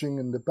approaching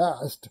in the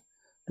past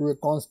to a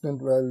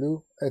constant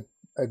value.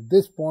 At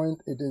this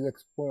point, it is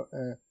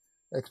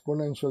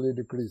exponentially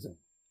decreasing.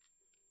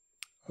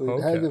 So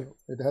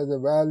it has a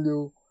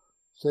value.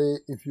 Say,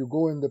 if you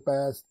go in the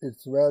past,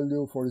 its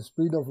value for the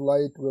speed of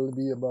light will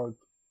be about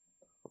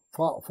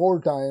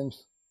 4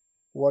 times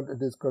what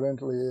it is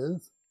currently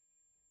is,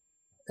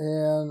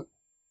 and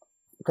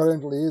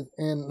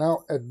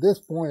now at this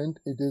point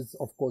it is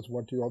of course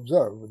what you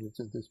observe, which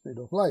is the speed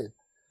of light.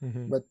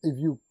 But if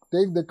you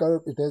take the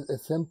curve, it is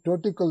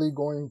asymptotically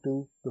going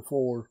to the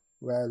 4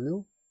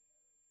 value,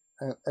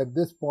 and at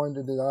this point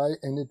it is high,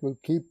 and it will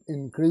keep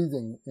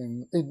increasing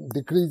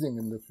decreasing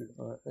in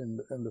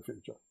the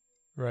future.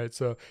 Right.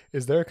 So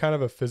is there kind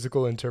of a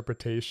physical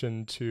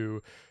interpretation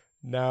to,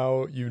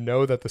 now you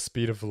know that the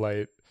speed of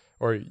light,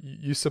 or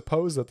you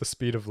suppose that the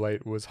speed of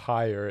light was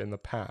higher in the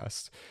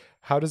past.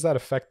 How does that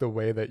affect the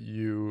way that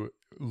you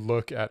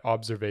look at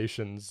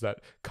observations that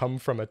come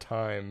from a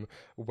time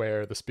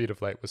where the speed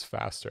of light was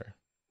faster?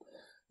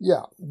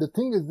 Yeah, the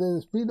thing is,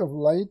 the speed of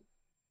light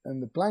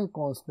and the Planck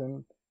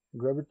constant,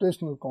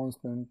 gravitational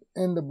constant,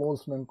 and the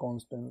Boltzmann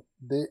constant,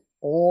 they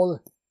all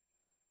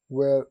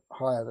were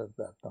higher at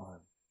that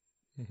time.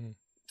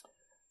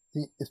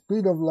 The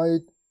speed of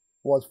light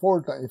was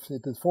 4 times. If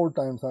it is 4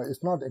 times high,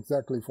 it's not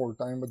exactly 4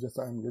 times, but just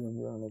I'm giving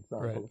you an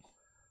example.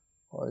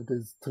 Right. It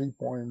is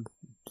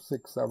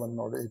 3.67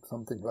 or 8,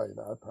 something like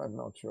that. I'm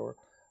not sure,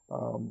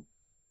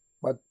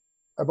 but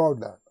about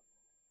that.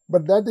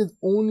 But that is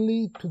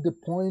only to the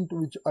point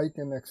which I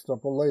can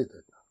extrapolate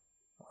it,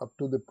 up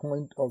to the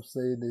point of,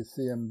 say, the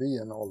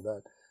CMB and all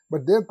that.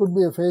 But there could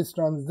be a phase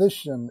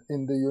transition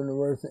in the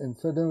universe, and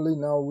suddenly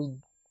now we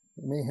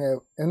may have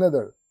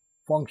another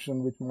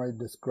function which might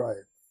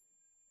describe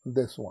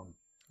this one.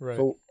 Right.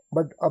 So,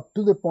 but up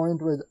to the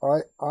point where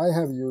I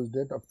have used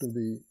it, up to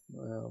the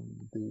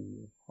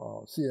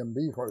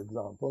CMB, for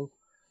example,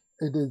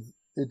 it is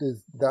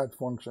that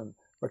function.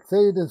 But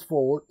say it is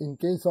 4. In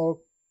case of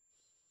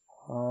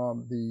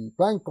the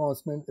Planck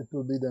constant, it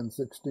will be then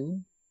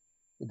 16.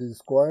 It is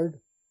squared.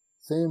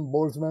 Same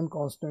Boltzmann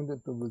constant,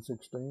 it will be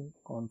 16.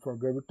 And for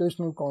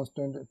gravitational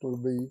constant, it will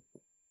be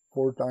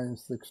 4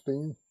 times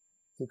 16,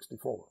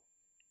 64.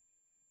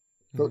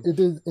 So it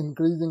is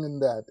increasing in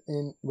that.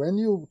 And when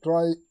you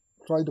try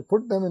to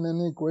put them in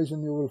any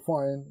equation, you will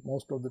find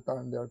most of the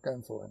time they are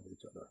canceling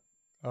each other.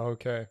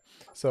 Okay.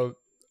 So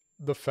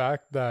the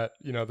fact that,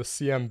 the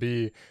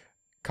CMB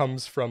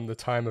comes from the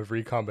time of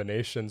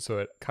recombination, so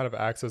it kind of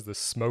acts as the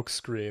smoke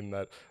screen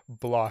that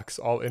blocks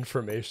all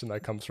information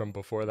that comes from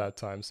before that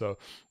time. So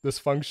this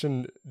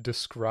function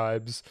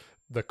describes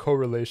the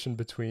correlation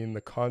between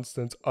the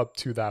constants up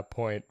to that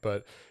point,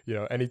 but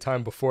any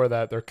time before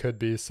that, there could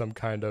be some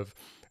kind of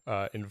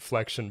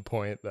inflection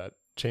point that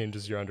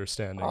changes your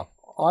understanding.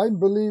 I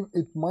believe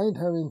it might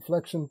have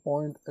inflection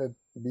point at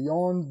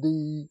beyond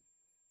the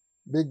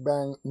Big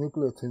Bang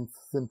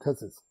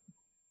nucleosynthesis.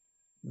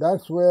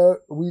 That's where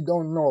we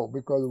don't know,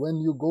 because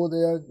when you go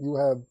there, you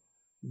have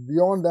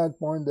Beyond that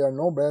point, there are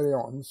no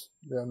baryons.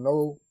 There are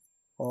no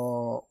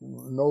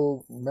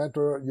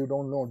matter. You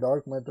don't know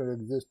dark matter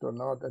exists or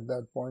not at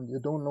that point. You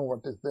don't know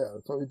what is there.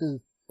 So it is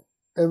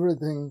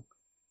everything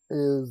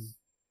is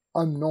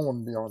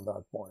unknown beyond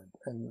that point.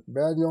 And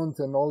baryons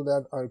and all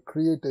that are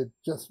created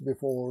just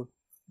before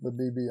the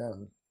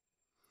BBN,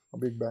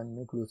 Big Bang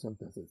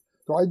nucleosynthesis.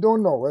 So I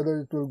don't know whether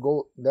it will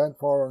go that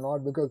far or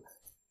not, because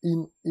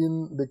in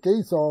the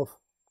case of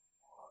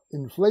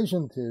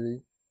inflation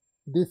theory,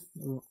 this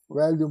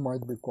value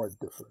might be quite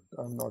different.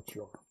 I'm not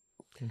sure.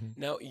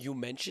 Now, you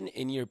mentioned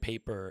in your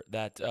paper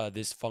that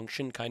this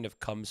function kind of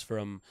comes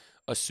from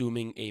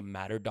assuming a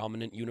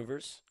matter-dominant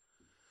universe.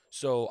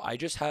 So I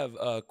just have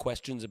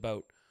questions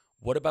about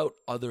what about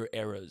other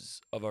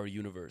eras of our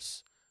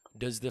universe?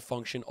 Does the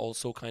function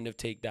also kind of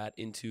take that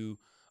into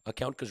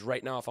account? Because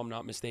right now, if I'm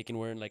not mistaken,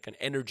 we're in like an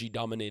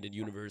energy-dominated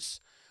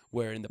universe,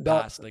 where in the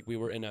past, like we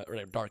were in a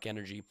dark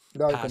energy.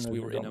 We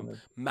were in a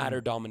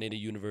matter-dominated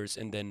universe,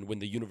 and then when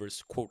the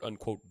universe quote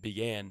unquote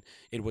began,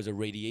 it was a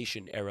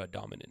radiation era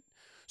dominant.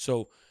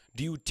 So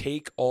do you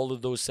take all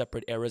of those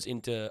separate eras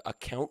into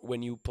account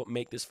when you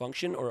make this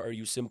function, or are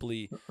you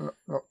simply...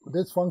 No,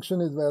 this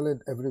function is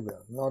valid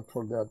everywhere, not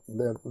for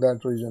that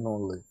region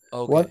only.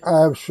 Okay. What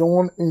I have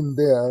shown in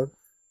there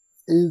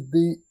is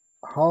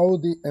how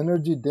the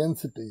energy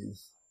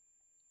densities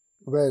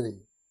vary.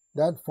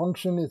 That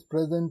function is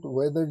present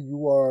whether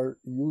you are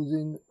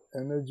using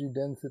energy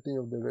density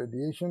of the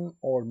radiation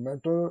or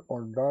matter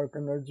or dark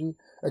energy.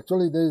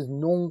 Actually, there is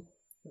no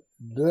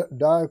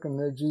dark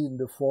energy in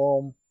the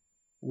form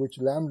which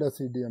lambda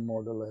CDM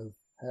model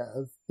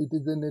has. It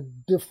is in a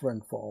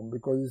different form,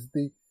 because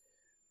it's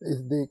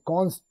the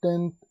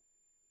constant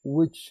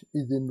which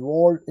is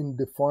involved in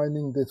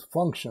defining this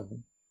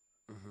function.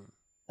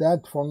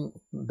 That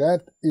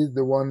is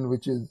the one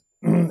which is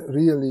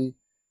really,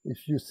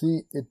 if you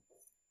see, it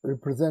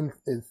represents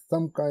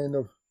some kind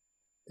of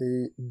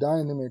a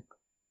dynamic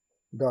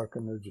dark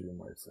energy, you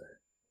might say.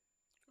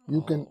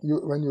 When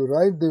you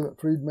write the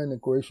Friedman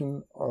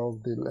equation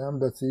of the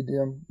lambda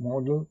CDM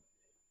model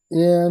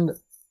and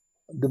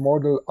the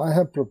model I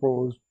have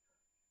proposed,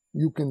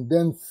 you can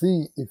then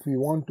see, if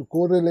you want to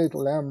correlate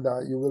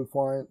lambda, you will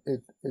find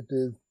it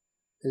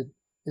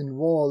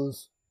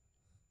involves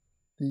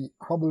the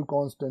Hubble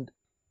constant,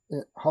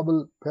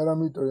 Hubble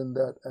parameter in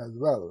that as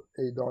well,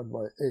 A dot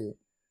by A.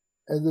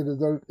 As a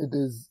result,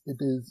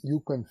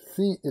 you can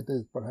see it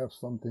is perhaps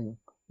something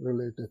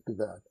related to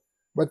that,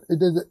 but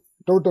it is a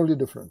totally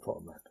different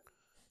format.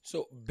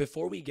 So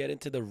before we get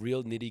into the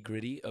real nitty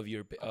gritty of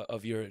your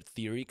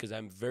theory, because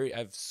I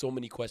have so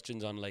many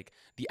questions on like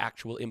the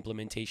actual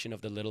implementation of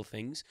the little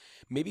things,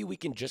 maybe we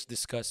can just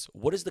discuss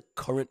what is the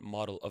current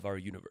model of our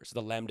universe,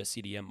 the lambda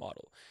CDM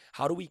model.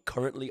 How do we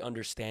currently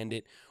understand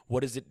it? What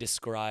does it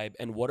describe?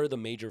 And what are the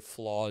major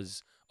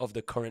flaws of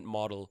the current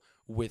model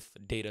with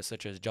data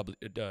such as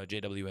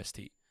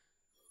JWST?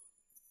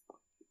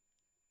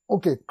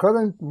 Okay,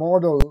 current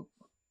model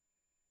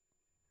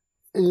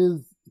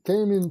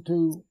came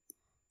into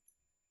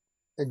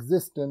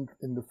existence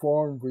in the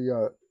form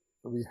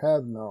we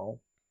have now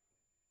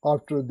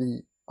after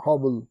the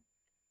Hubble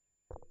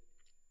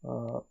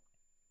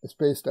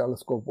Space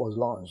Telescope was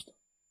launched,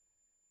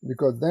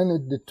 because then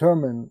it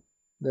determined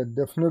that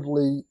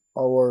definitely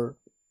our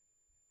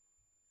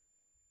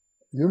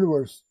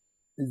universe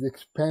is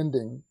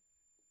expanding,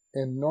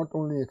 and not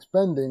only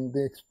expanding,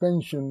 the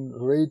expansion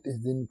rate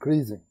is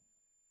increasing.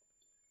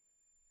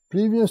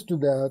 Previous to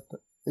that,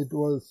 it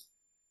was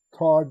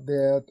thought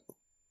that,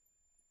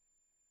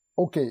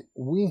 okay,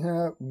 we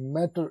have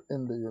matter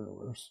in the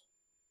universe,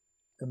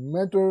 and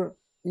matter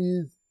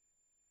has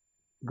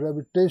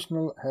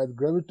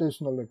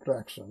gravitational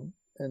attraction,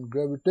 and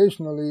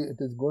gravitationally it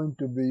is going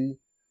to be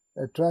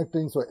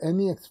attracting, so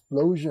any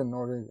explosion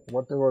or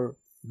whatever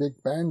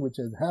Big Bang which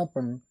has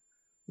happened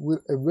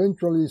will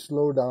eventually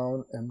slow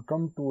down and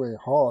come to a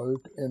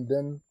halt, and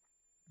then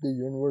the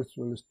universe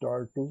will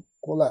start to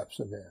collapse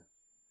again.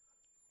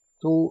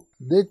 So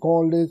they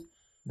called it,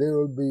 there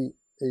will be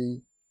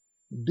a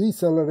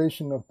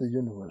deceleration of the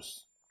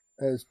universe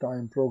as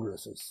time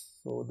progresses.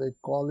 So they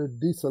call it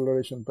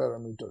deceleration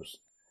parameters.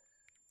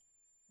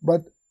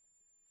 But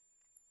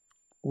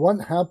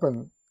what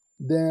happened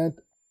that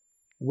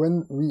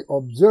when we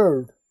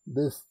observed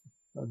this,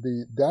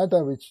 the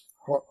data which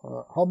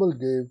Hubble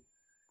gave,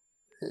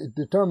 it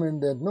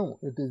determined that no,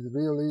 it is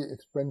really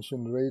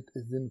expansion rate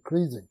is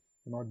increasing,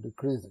 not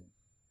decreasing.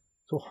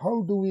 So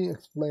how do we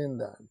explain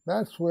that?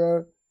 That's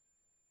where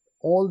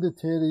all the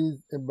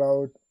theories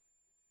about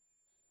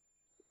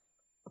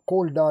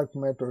cold dark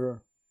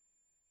matter,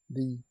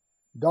 the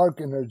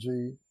dark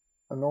energy,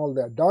 and all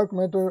that. Dark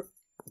matter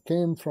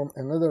came from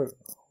another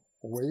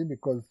way,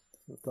 because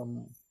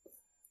some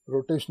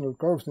rotational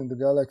curves in the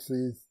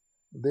galaxies,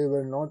 they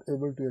were not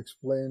able to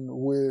explain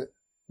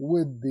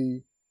with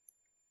the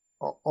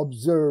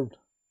observed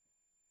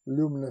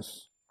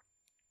luminous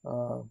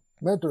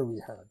matter we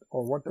had,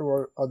 or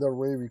whatever other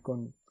way we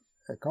can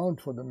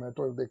account for the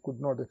matter. They could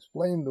not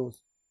explain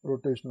those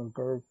rotational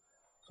curves.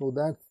 So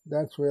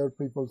that's where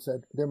people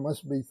said there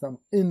must be some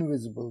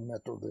invisible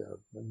matter there,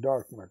 the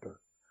dark matter.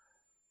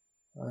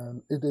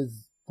 And it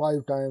is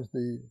 4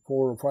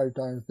 or 5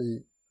 times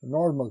the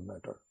normal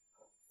matter.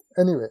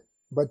 Anyway,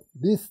 but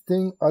this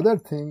thing, other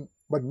thing,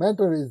 but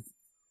matter is,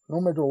 no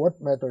matter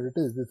what matter it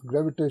is, it's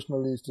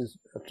gravitationally it is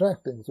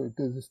attracting. So it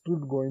is still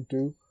going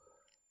to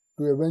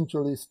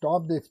eventually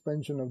stop the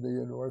expansion of the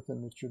universe,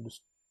 and it should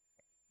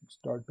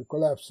start to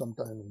collapse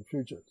sometime in the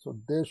future. So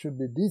there should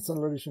be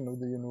deceleration of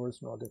the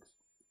universe, not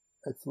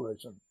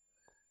acceleration.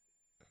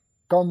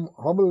 Come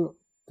Hubble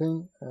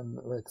thing, and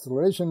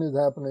acceleration is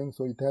happening,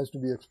 so it has to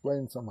be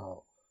explained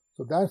somehow.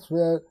 So that's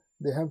where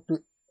they have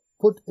to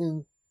put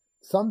in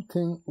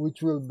something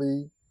which will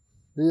be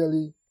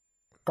really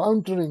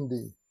countering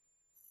the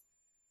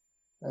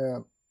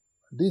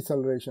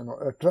deceleration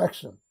or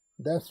attraction.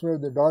 That's where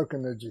the dark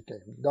energy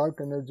came. Dark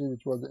energy,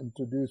 which was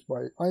introduced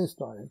by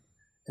Einstein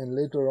and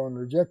later on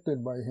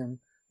rejected by him,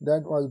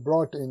 that was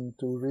brought in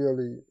to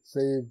really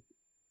save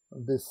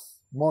this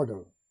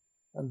model.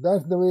 And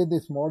that's the way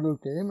this model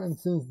came. And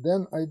since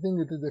then, I think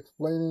it is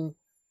explaining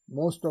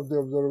most of the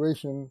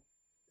observation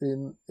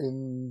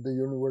in the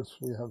universe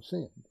we have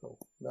seen. So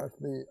that's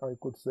I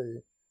could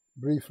say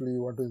briefly,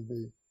 what is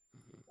the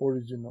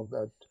origin of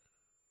that.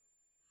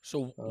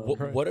 So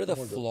what are the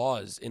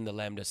flaws in the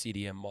lambda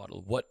CDM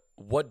model?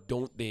 What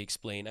don't they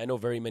explain? I know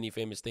very many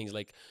famous things,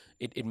 like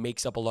it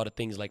makes up a lot of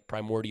things like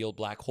primordial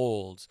black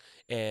holes,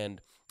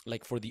 and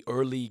like for the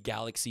early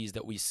galaxies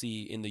that we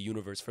see in the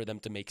universe, for them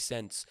to make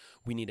sense,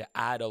 we need to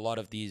add a lot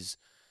of these,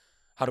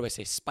 how do I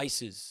say,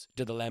 spices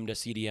to the lambda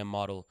CDM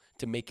model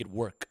to make it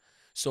work.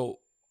 So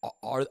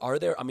are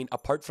there, I mean,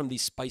 apart from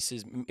these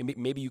spices,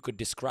 maybe you could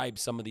describe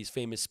some of these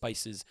famous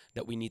spices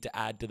that we need to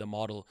add to the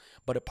model,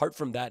 but apart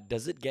from that,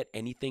 does it get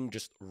anything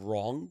just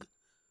wrong?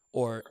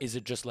 Or is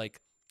it just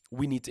like,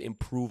 we need to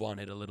improve on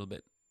it a little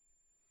bit?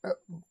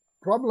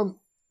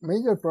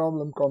 Major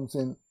problem comes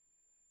in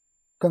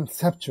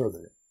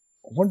conceptually.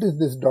 What is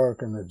this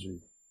dark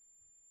energy?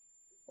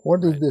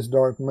 What is this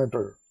dark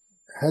matter?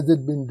 Has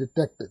it been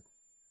detected?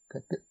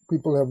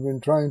 People have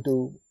been trying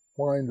to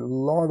find a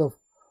lot of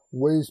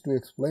ways to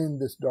explain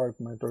this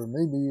dark matter.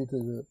 Maybe it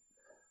is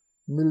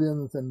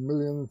millions and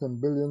millions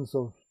and billions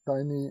of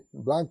tiny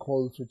black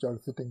holes which are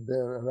sitting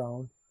there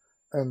around,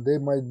 and they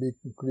might be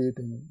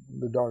creating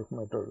the dark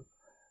matter.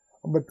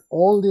 But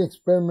all the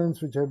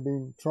experiments which have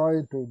been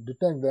tried to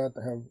detect that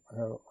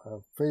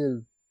have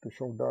failed to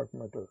show dark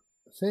matter.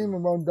 Same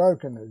about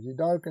dark energy.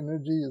 Dark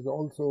energy is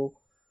also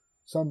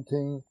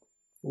something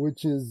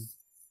which is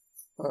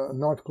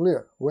not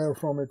clear where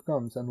from it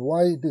comes and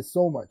why it is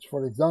so much.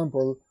 For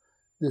example,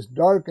 this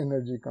dark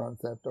energy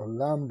concept, or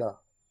lambda,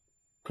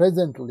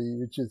 presently,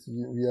 which is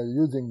we are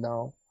using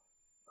now,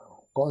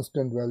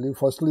 constant value.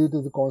 Firstly, it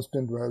is a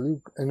constant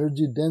value.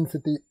 Energy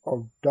density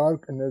of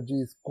dark energy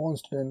is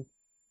constant.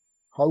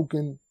 How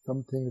can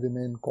something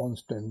remain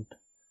constant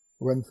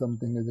when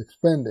something is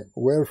expanding?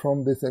 Where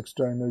from this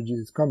extra energy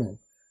is coming?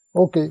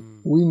 Okay,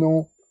 we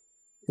know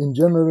in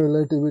general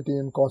relativity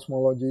and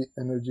cosmology,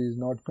 energy is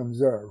not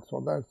conserved, so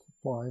that's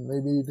fine.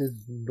 Maybe it is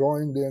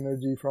drawing the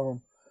energy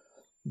from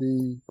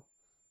the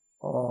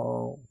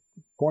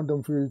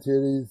quantum field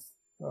theory's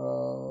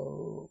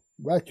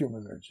vacuum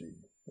energy,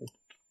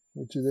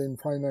 which is an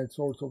infinite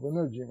source of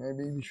energy.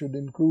 Maybe we should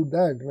include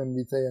that when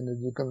we say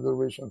energy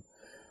conservation.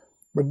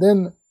 But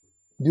then,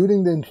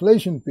 during the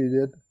inflation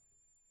period,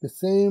 the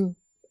same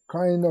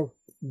kind of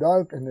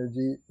dark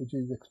energy, which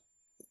is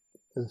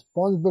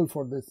responsible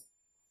for this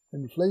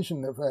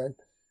inflation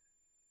effect,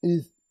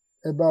 is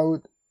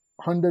about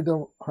 100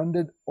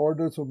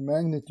 orders of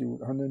magnitude,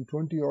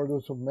 120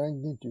 orders of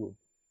magnitude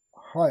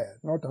higher,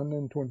 not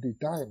 120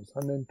 times,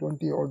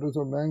 120 orders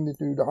of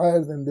magnitude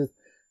higher than this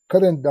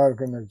current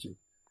dark energy.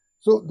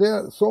 So there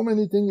are so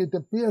many things. It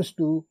appears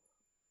to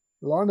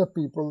a lot of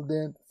people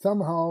that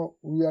somehow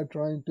we are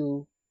trying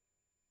to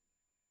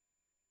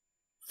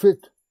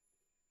fit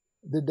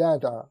the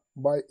data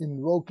by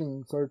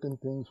invoking certain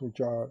things which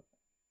are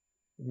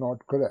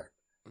not correct.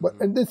 But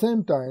at the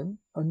same time,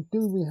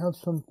 until we have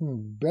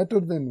something better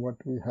than what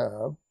we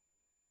have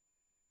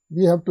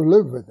to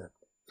live with it.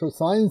 So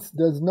science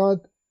does not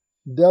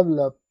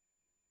develop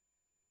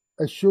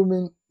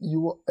assuming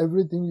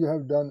everything you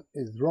have done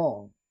is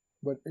wrong,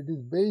 but it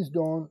is based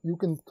on, you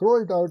can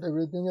throw it out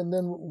everything, and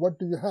then what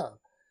do you have?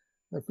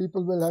 Now,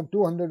 people will have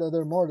 200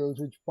 other models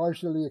which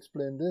partially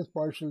explain this,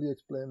 partially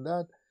explain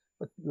that,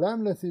 but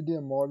lambda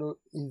CDM model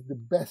is the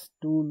best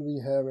tool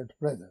we have at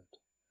present.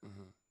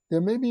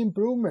 There may be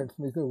improvements,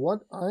 because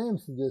what I am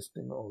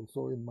suggesting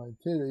also in my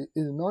theory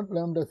is not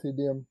lambda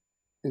CDM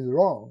is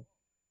wrong,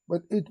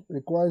 but it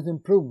requires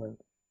improvement.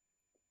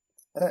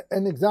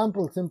 An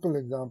example, simple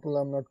example,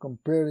 I'm not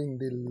comparing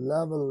the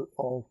level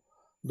of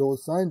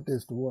those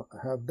scientists who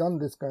have done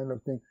this kind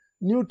of thing.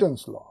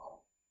 Newton's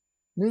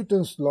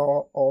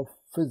law of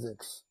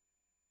physics,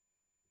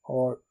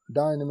 or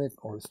dynamic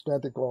or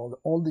static law,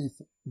 all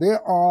these, they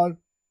are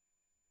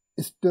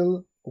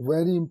still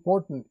very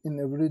important in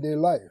everyday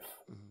life.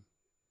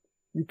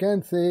 You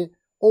can't say,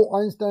 oh,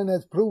 Einstein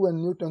has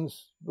proven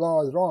Newton's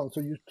law is wrong,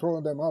 so you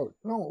throw them out.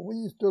 No,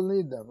 we still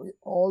need them. We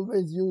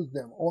always use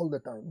them all the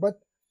time. But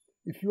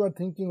if you are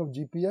thinking of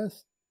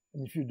GPS,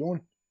 and if you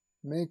don't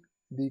make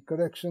the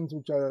corrections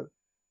which are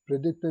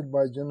predicted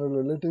by general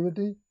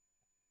relativity,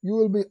 you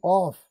will be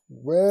off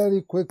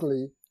very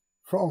quickly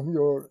from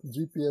your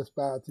GPS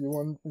path.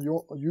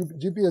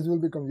 GPS will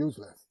become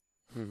useless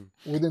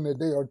within a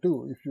day or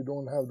two if you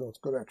don't have those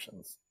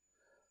corrections.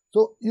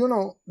 So,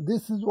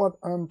 this is what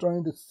I'm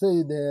trying to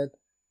say, that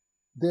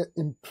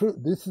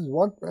this is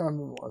what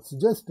I'm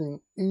suggesting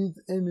is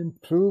an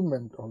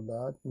improvement on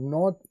that,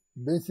 not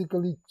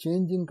basically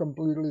changing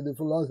completely the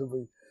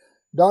philosophy.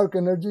 Dark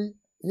energy,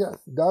 yes,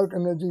 dark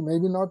energy,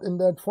 maybe not in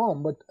that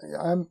form, but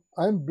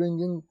I'm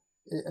bringing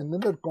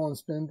another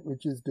constant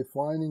which is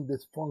defining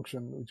this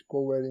function, which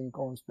covariant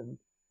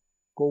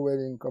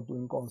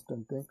coupling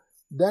constant thing.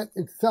 That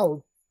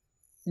itself,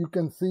 you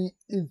can see,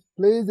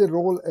 plays a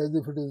role as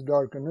if it is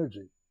dark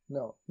energy.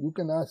 Now, you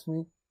can ask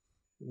me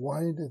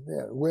why it is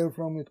there, where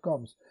from it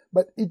comes.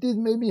 But it is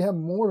maybe have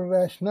more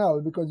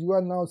rationale, because you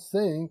are now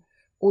saying,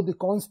 oh, the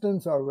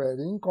constants are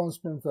varying,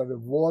 constants are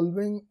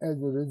evolving.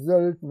 As a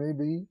result,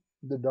 maybe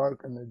the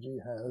dark energy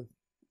has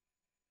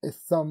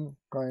some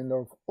kind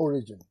of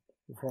origin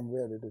from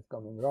where it is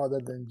coming, rather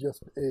than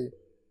just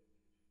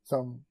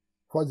some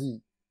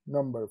fuzzy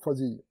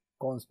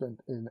constant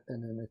in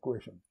an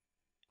equation.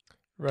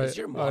 Right. Does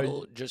your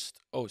model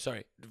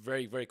sorry,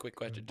 very, very quick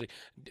question.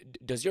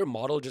 Does your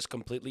model just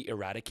completely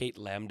eradicate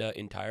lambda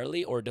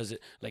entirely, or does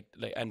it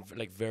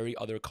like vary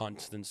other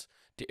constants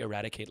to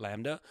eradicate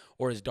lambda,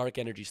 or is dark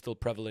energy still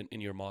prevalent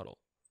in your model?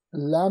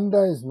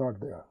 Lambda is not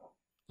there.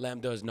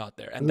 Lambda is not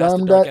there, and that's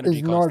the dark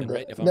energy constant,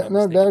 right? If I'm not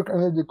mistaken. Dark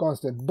energy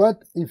constant.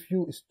 But if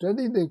you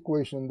study the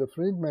equation, the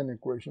Friedman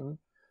equation,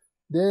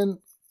 then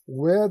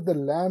where the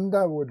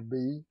lambda would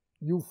be,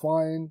 you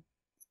find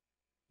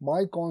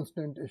my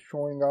constant is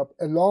showing up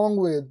along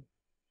with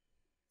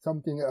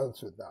something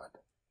else with that.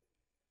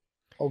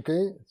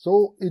 Okay,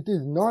 so it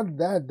is not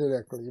that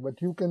directly,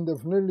 but you can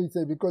definitely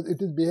say, because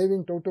it is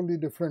behaving totally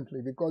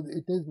differently, because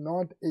it is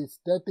not a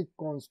static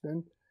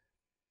constant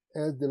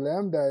as the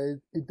lambda is.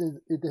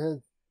 It has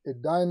a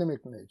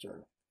dynamic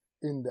nature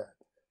in that.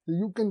 So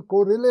you can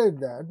correlate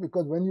that,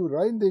 because when you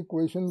write the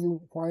equation,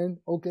 you find,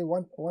 okay,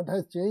 what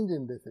has changed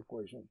in this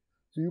equation?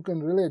 So you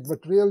can relate, but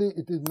really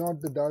it is not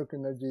the dark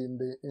energy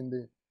in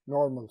the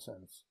normal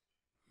sense.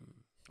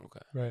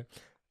 Okay. Right.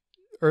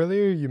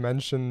 Earlier you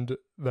mentioned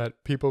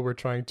that people were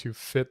trying to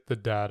fit the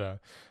data.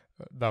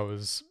 That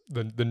was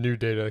the new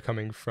data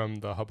coming from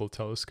the Hubble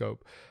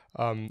telescope.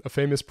 A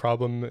famous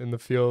problem in the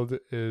field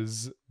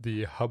is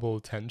the Hubble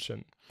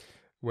tension,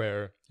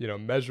 where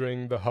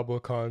measuring the Hubble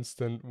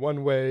constant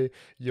one way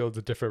yields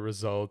a different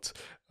result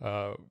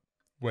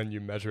when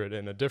you measure it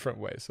in a different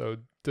way. So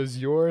does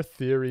your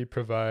theory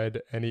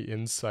provide any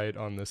insight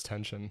on this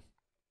tension?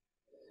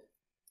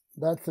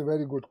 That's a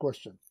very good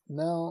question.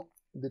 Now,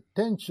 the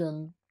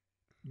tension,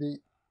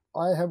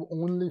 I have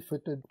only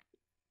fitted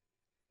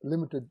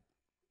limited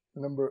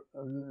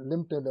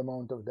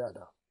amount of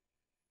data.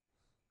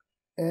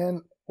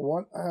 And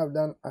what I have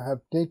done, I have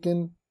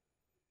taken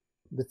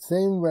the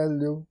same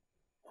value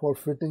for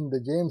fitting the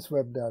James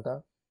Webb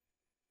data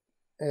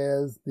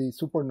as the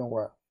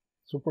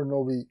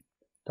supernovae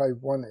type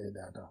 1a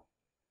data.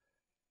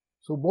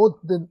 So both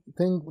the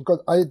thing,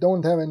 because I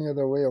don't have any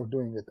other way of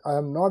doing it. I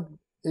am not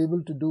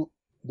able to do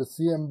the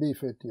CMB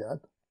fit yet,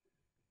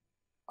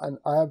 and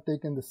I have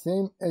taken the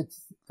same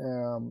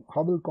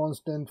Hubble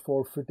constant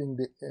for fitting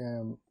the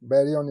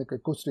baryonic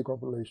acoustic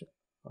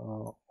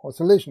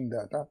oscillation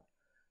data,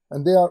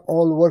 and they are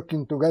all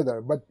working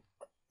together. But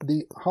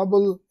the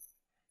Hubble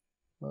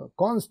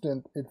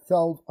constant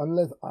itself,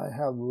 unless I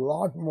have a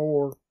lot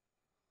more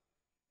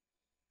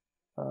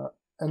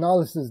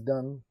analysis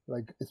done,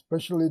 like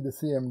especially the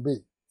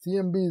CMB.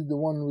 CMB is the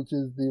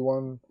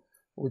one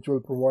which will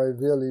provide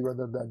really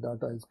whether that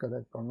data is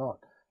correct or not.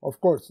 Of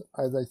course,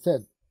 as I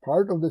said,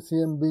 part of the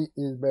CMB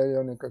is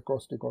baryonic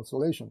acoustic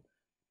oscillation.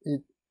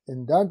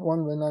 In that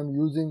one, when I'm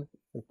using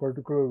a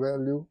particular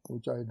value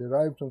which I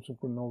derived from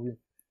supernovae,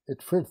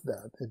 it fits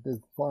that. It is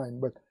fine,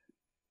 but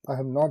I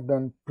have not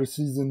done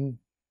precision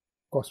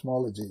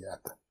cosmology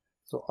yet.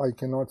 So I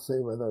cannot say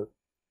whether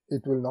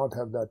it will not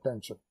have that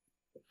tension.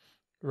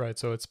 Right,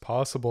 so it's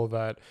possible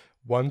that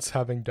once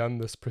having done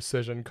this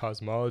precision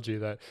cosmology,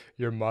 that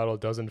your model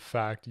does in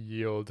fact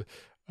yield,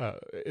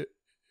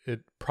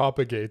 it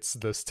propagates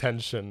this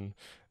tension.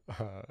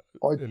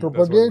 Or it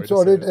propagates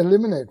or it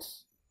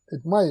eliminates.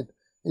 It might.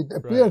 It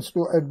appears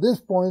right. at this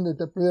point,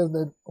 it appears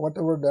that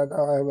whatever data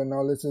I have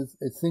analysis,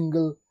 a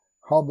single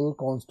Hubble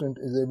constant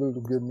is able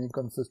to give me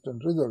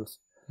consistent results.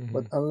 Mm-hmm.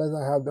 But unless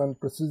I have done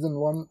precision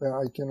one,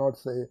 I cannot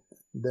say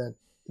that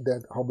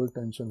Hubble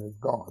tension is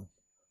gone.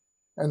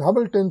 And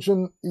Hubble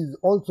tension is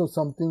also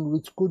something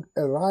which could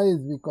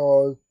arise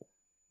because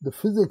the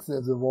physics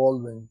is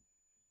evolving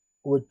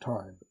with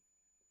time.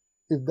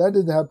 If that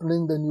is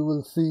happening, then you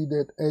will see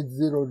that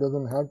H0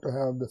 doesn't have to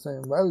have the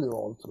same value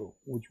also,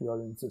 which we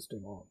are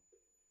insisting on.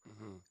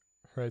 Mm-hmm.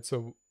 Right.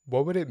 So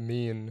what would it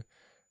mean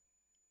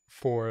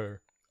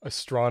for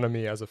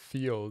astronomy as a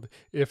field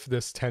if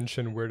this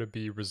tension were to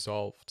be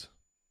resolved?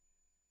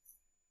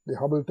 The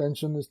Hubble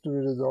tension is to be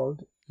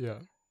resolved. Yeah.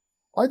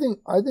 I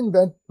think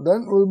that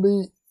will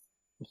be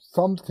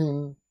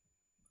something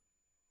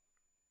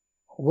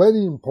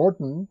very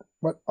important,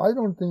 but I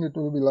don't think it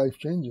will be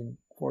life-changing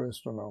for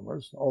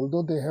astronomers,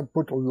 although they have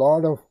put a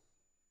lot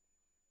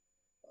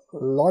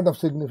of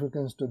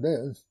significance to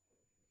this.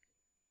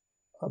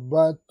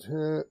 But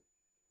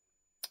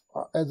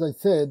as I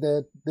say,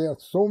 that there are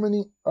so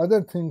many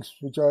other things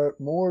which are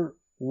more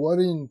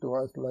worrying to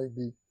us, like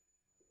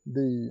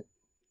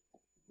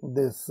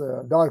this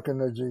dark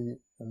energy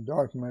and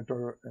dark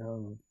matter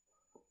and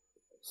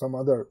some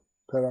other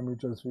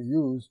parameters we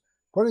use.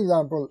 For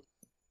example,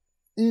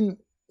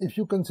 if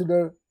you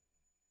consider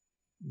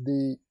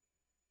the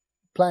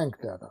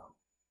Planck data,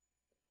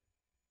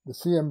 the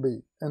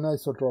CMB,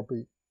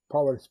 anisotropy,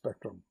 power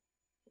spectrum,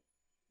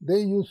 they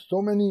use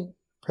so many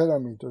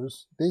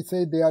parameters. They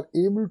say they are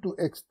able to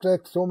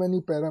extract so many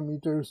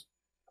parameters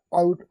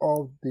out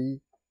of the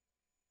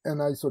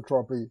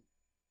anisotropy,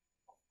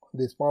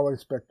 this power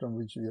spectrum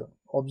which we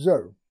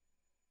observe.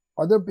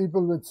 Other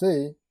people would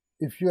say,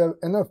 if you have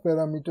enough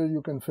parameter,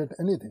 you can fit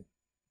anything.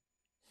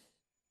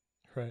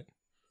 Right.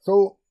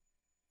 So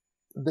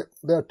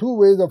there are two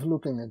ways of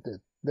looking at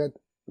it. That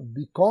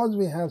because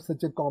we have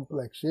such a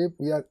complex shape,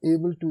 we are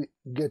able to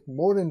get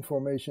more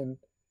information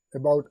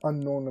about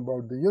unknown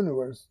about the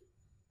universe.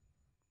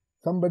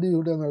 Somebody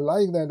who doesn't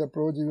like that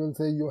approach, he will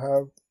say you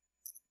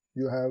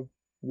have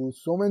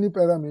used so many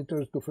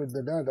parameters to fit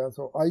the data,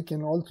 so I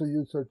can also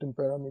use certain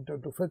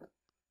parameter to fit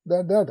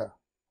that data,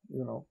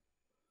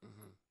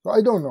 So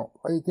I don't know.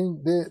 I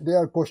think there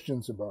are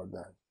questions about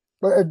that.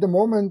 But at the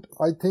moment,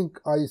 I think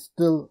I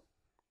still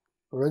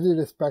very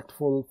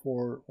respectful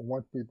for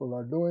what people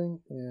are doing,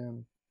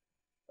 and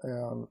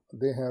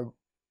they have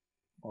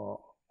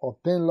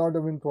obtained a lot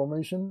of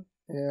information,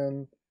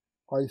 and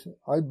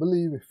I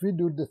believe if we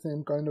do the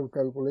same kind of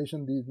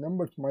calculation, these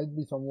numbers might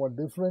be somewhat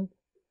different,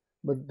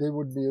 but they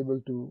would be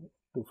able to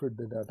fit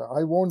the data.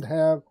 I won't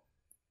have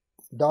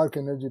dark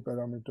energy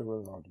parameter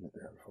will not be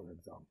there, for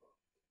example.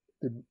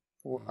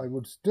 I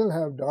would still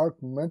have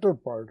dark matter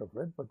part of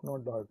it, but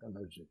not dark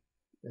energy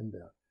in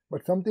there.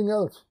 But something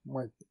else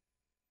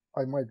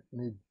I might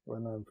need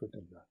when I'm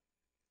fitting that.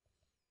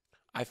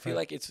 I feel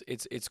like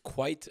it's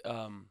quite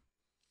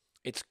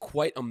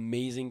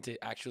amazing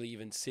to actually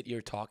even sit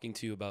here talking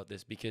to you about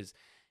this, because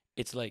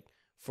it's like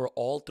for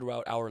all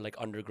throughout our like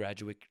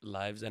undergraduate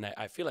lives, and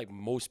I feel like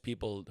most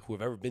people who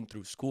have ever been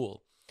through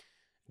school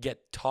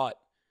get taught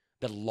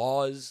that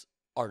laws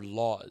are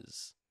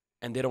laws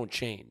and they don't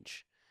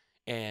change,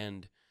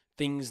 and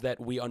things that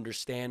we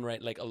understand,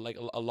 right, like a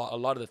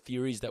lot of the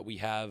theories that we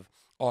have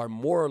are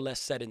more or less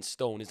set in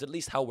stone, is at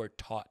least how we're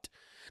taught.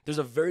 There's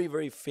a very,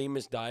 very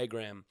famous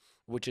diagram,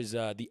 which is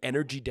the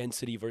energy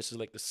density versus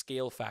like the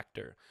scale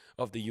factor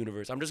of the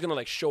universe. I'm just going to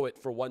like show it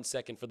for 1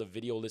 second for the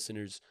video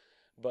listeners.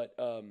 But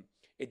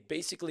it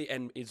basically,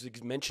 and is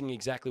mentioning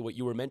exactly what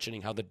you were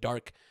mentioning, how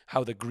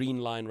the green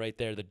line right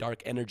there, the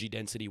dark energy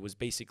density was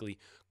basically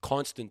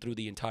constant through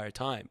the entire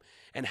time.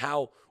 And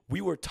how we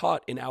were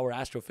taught in our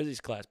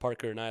astrophysics class,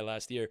 Parker and I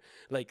last year,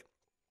 like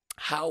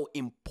how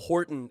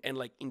important and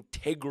like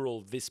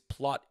integral this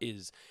plot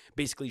is,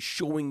 basically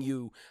showing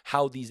you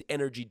how these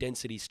energy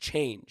densities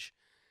change.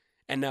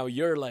 And now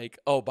you're like,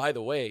 oh, by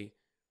the way,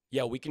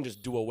 yeah, we can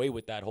just do away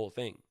with that whole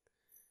thing,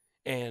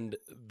 and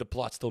the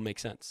plot still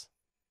makes sense.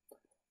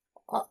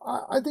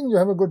 I think you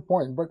have a good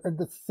point, but at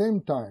the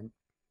same time,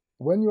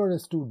 when you are a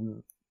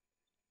student,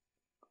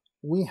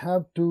 we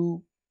have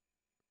to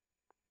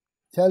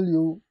tell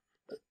you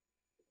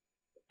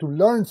to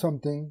learn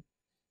something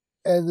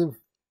as if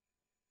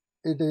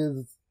it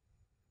is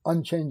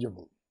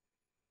unchangeable.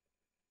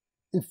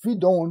 If we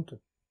don't,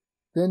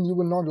 then you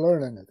will not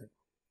learn anything.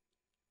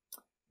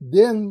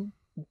 Then,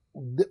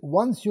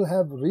 once you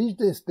have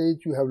reached a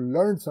stage, you have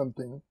learned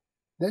something,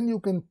 then you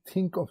can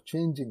think of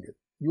changing it.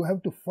 You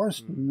have to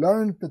first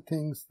learn the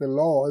things, the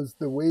laws,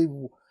 the way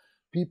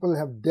people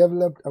have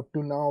developed up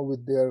to now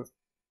with their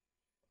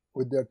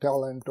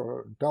talent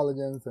or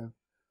intelligence and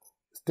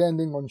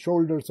standing on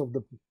shoulders of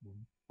the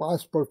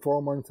past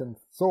performance and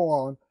so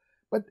on.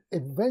 But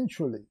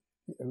eventually,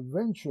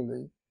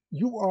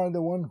 you are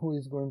the one who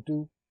is going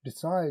to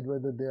decide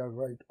whether they are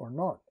right or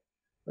not.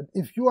 But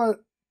if you are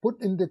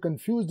put in the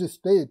confused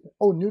state,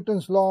 oh,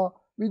 Newton's law,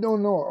 we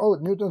don't know. Oh,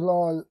 Newton's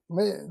law,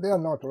 they are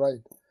not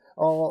right.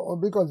 Or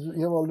because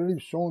you have already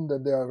shown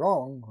that they are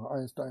wrong.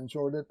 Einstein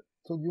showed it.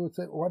 So you would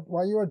say,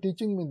 why you are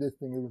teaching me this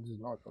thing if it is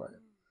not right?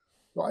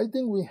 So I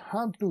think we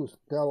have to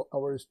tell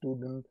our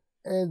students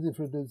as if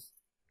it is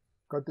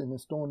cut in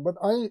stone. But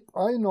I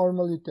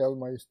normally tell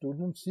my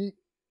students, see,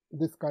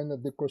 this kind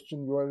of the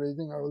question you are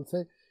raising, I will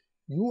say,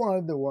 you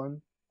are the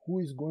one who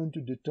is going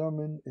to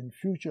determine in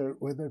future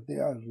whether they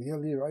are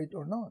really right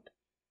or not.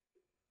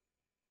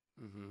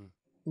 Mm-hmm.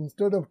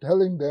 Instead of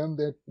telling them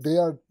that they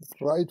are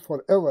right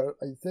forever,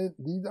 I say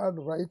these are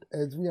right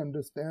as we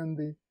understand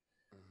the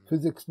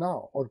physics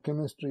now, or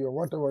chemistry, or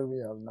whatever we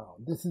have now.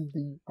 This is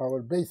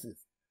our basis.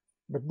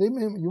 But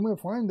you may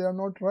find they are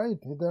not right.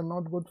 They are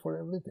not good for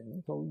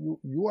everything. So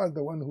you are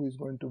the one who is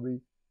going to be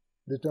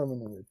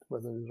determining it,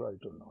 whether it's right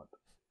or not.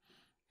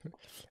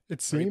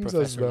 It Very seems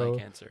as though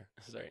professor-like answer.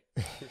 Sorry.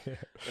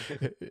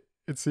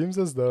 it seems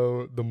as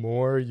though the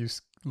more you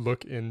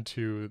look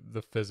into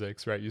the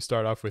physics, right? You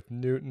start off with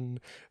Newton,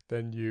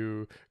 then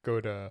you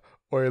go to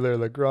Euler,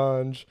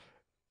 Lagrange,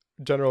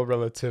 general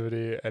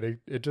relativity, and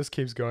it just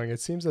keeps going. It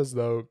seems as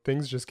though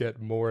things just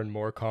get more and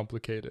more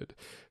complicated.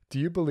 Do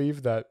you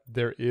believe that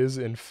there is,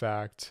 in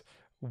fact,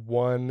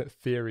 one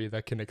theory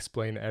that can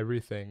explain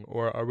everything,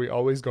 or are we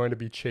always going to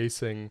be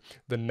chasing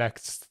the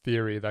next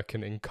theory that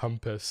can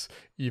encompass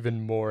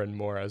even more and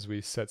more as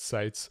we set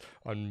sights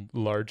on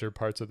larger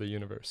parts of the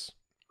universe?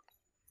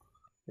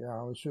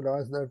 Yeah, we should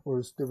ask that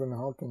for Stephen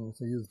Hawking.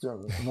 He is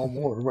just no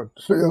more, but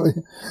really,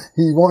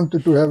 he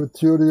wanted to have a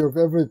theory of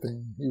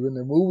everything. Even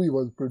a movie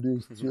was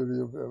produced, theory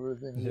of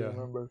everything. You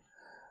remember?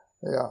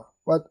 Yeah,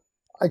 but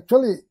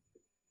actually,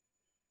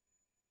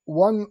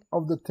 one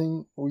of the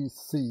things we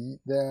see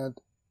that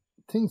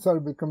things are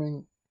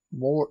becoming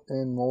more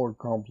and more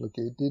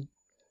complicated.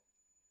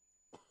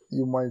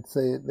 You might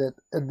say that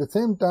at the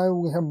same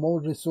time we have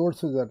more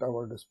resources at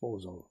our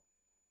disposal,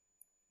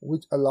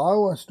 which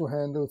allow us to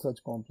handle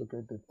such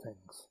complicated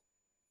things.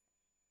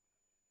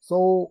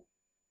 So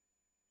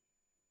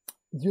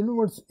the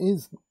universe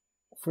is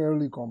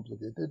fairly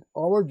complicated.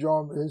 Our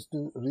job is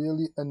to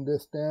really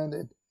understand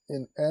it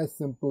in as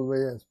simple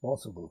way as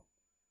possible.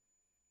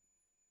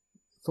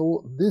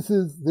 So this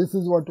is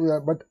what we are,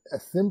 but a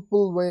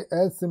simple way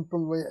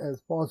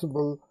as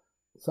possible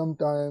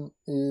sometimes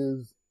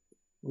is,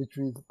 which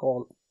we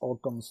call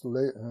Occam's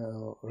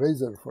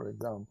razor, for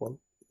example.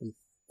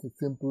 The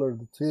simpler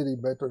the theory,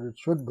 better it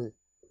should be.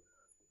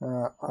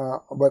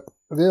 But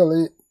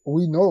really,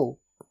 we know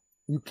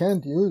you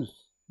can't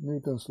use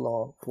Newton's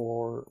law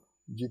for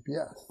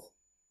GPS.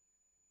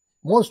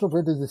 Most of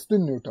it is still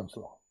Newton's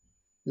law.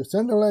 Your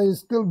center line is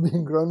still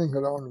being running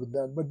around with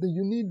that, but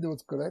you need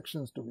those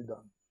corrections to be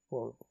done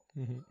for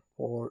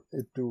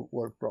it to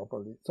work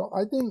properly. So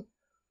I think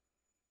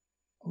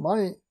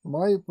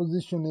my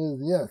position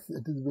is, yes,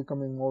 it is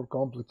becoming more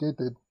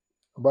complicated,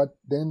 but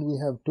then we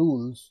have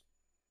tools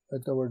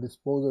at our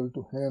disposal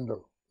to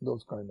handle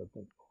those kind of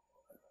things.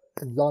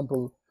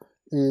 Example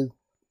is,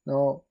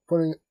 now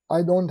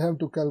I don't have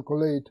to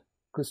calculate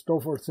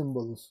Christopher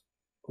symbols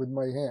with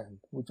my hand,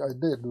 which I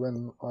did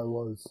when I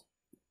was,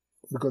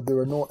 because there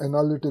were no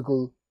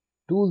analytical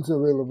tools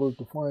available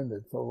to find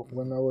it. So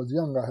when I was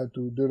young, I had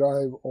to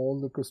derive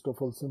all the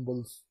Christopher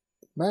symbols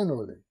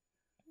manually.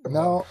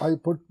 Now I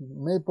put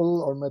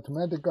Maple or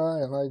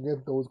Mathematica and I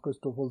get those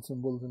Christopher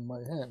symbols in my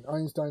hand.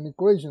 Einstein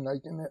equation, I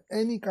can have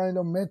any kind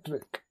of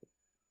metric.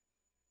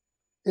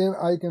 And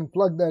I can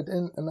plug that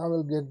in and I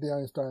will get the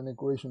Einstein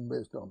equation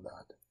based on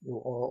that,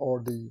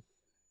 or the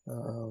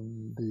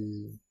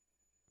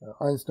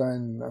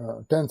Einstein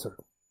tensor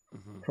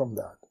from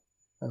that,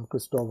 and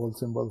Christopher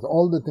symbols,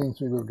 all the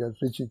things we will get,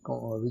 Ricci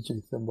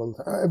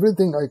symbols,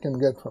 everything I can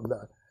get from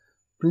that.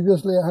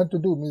 Previously I had to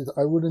do, means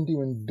I wouldn't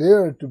even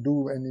dare to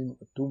do any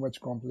too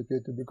much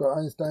complicated, because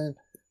Einstein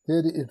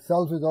theory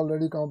itself is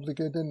already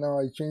complicated. Now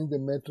I change the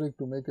metric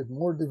to make it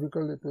more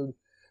difficult.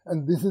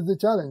 And this is the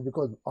challenge,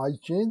 because I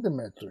change the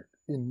metric.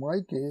 In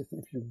my case,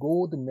 if you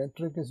go, the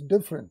metric is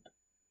different.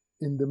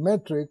 In the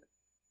metric,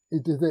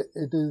 the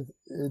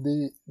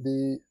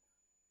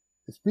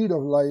speed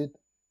of light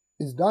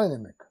is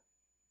dynamic.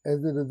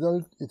 As a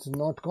result, it's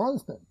not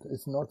constant.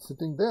 It's not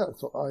sitting there.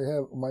 So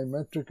my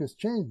metric is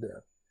changed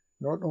there.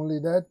 Not only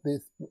that,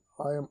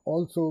 I am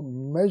also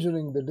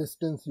measuring the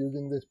distance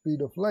using the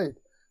speed of light.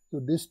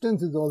 So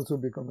distance is also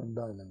becoming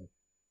dynamic.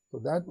 So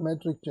that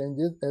metric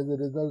changes. As a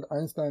result,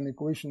 Einstein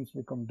equations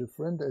become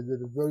different. As a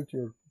result,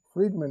 your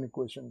Friedman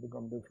equation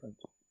become different.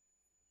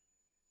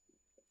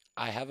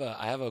 I have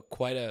a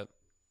quite a,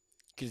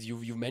 because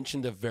you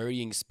mentioned the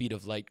varying speed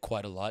of light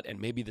quite a lot,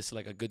 and maybe this is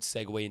like a good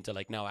segue into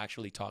like now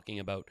actually talking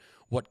about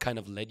what kind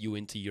of led you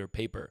into your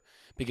paper,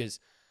 because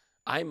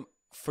I'm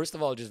first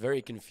of all just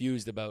very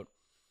confused about.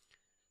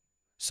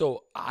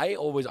 So I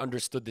always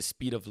understood the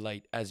speed of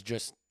light as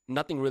just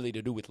nothing really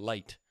to do with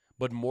light,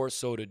 but more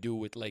so to do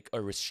with like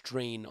a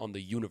restraint on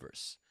the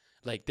universe.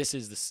 Like this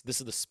is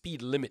the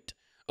speed limit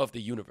of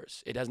the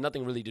universe. It has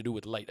nothing really to do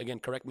with light. Again,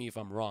 correct me if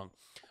I'm wrong,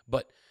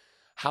 but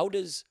how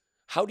do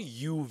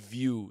you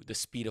view the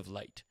speed of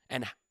light,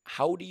 and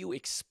how do you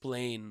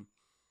explain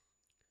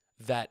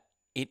that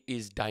it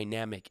is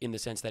dynamic in the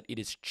sense that it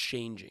is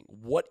changing?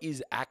 What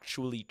is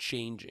actually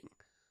changing?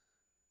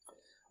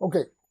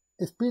 Okay.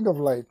 Speed of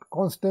light,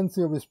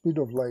 constancy of speed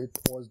of light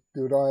was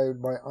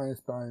derived by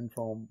Einstein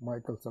from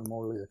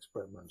Michelson-Morley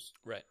experiments.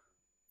 Right.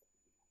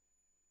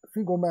 If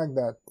we go back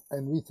that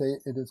and we say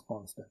it is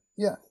constant,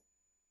 yes.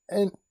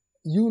 And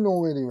you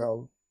know very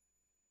well,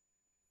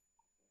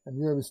 and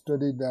you have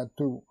studied that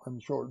too, I'm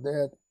sure,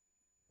 that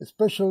a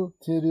special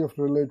theory of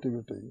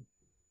relativity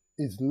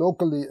is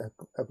locally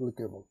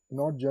applicable,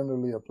 not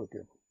generally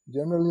applicable.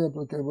 Generally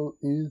applicable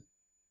is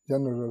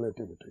general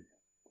relativity.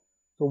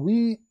 So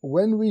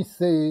when we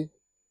say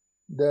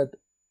that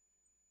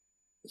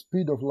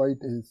speed of light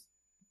is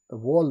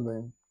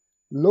evolving,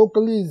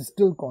 locally is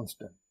still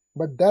constant.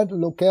 But that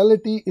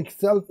locality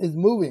itself is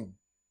moving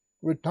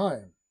with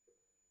time.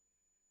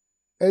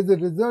 As a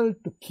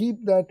result, to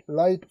keep that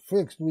light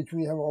fixed, which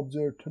we have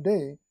observed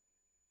today,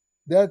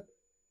 that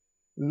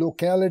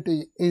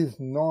locality is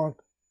not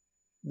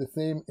the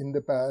same in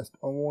the past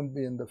or won't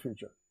be in the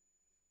future.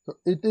 So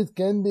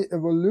can be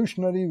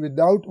evolutionary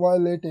without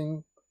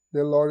violating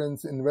the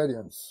Lorentz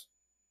invariance.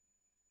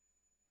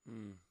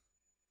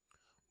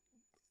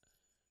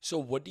 So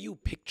what do you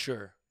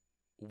picture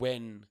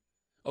when...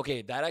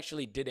 Okay, that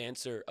actually did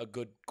answer a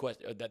good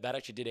question. That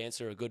actually did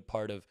answer a good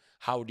part of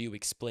how do you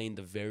explain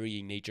the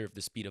varying nature of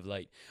the speed of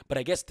light. But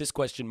I guess this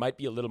question might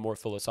be a little more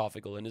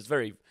philosophical and is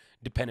very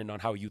dependent on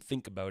how you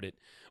think about it.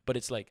 But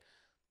it's like,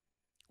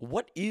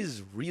 what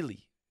is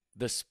really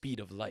the speed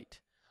of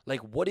light? Like,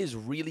 what is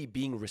really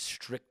being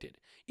restricted?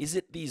 Is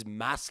it these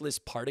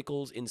massless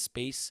particles in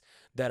space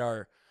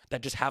that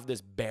just have this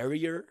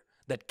barrier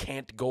that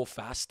can't go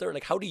faster?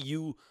 Like, how do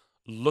you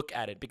look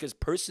at it? Because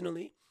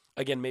personally,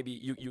 again, maybe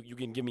you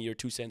can give me your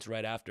 2 cents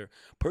right after.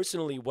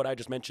 Personally, what I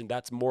just mentioned,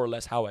 that's more or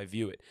less how I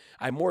view it.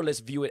 I more or less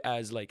view it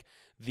as like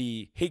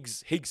the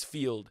Higgs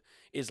field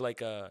is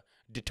like a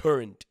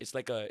deterrent. It's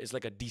like a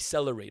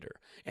decelerator,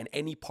 and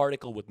any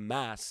particle with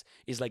mass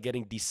is like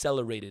getting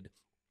decelerated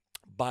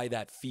by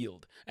that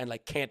field and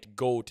like can't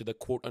go to the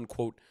quote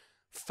unquote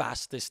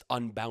fastest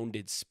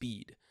unbounded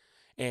speed.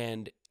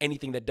 And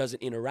anything that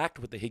doesn't interact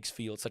with the Higgs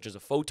field, such as a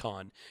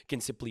photon, can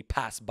simply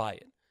pass by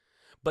it.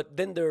 But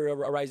then there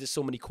arises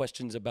so many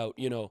questions about,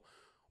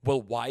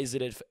 well, why is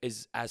it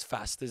as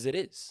fast as it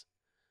is?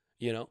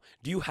 Do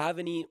you have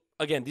any,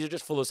 again, these are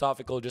just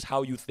philosophical, just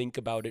how you think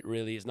about it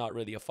really is not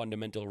really a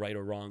fundamental right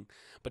or wrong.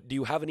 But do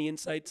you have any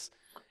insights,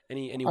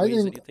 any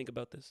ways that you think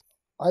about this?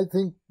 I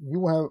think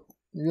you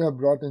have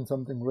brought in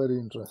something very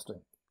interesting.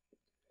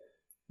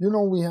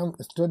 We have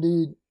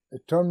studied a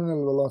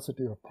terminal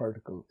velocity of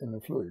particle in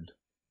a fluid.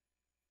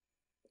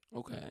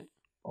 Okay.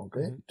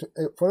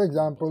 Mm-hmm. For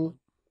example,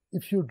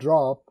 if you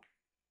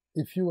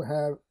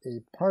have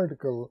a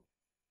particle,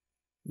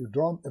 you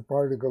drop a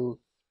particle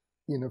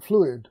in a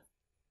fluid,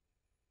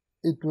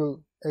 it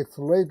will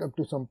accelerate up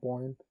to some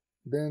point,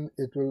 then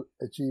it will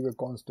achieve a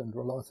constant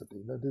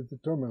velocity. That is the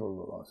terminal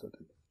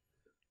velocity.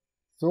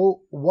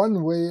 So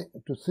one way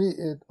to see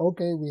it,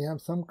 okay, we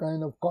have some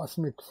kind of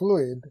cosmic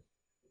fluid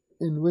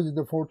in which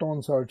the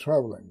photons are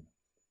traveling.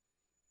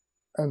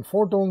 And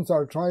photons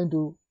are trying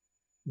to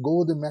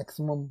go the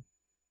maximum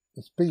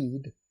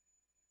speed,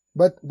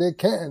 but they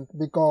can't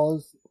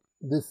because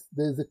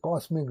there's a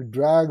cosmic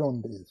drag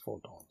on these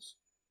photons.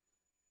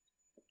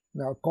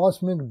 Now,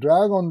 cosmic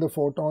drag on the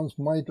photons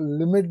might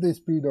limit the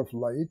speed of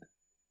light.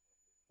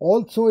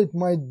 Also, it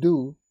might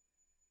do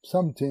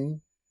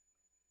something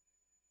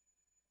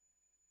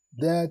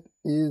that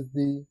is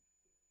the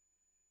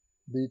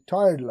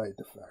tired light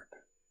effect,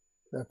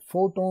 that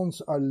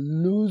photons are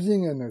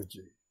losing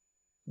energy.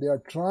 They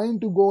are trying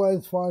to go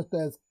as fast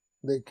as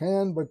they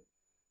can, but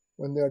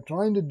when they are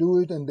trying to do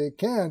it and they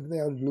can't, they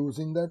are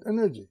losing that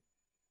energy,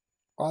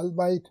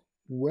 albeit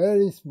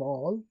very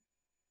small.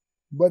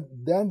 But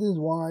that is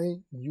why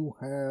you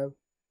have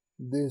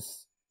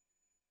this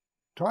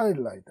tired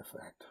light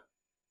effect.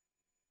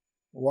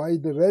 Why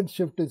the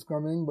redshift is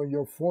coming, but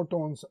your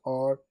photons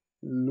are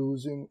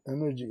losing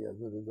energy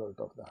as a result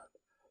of that.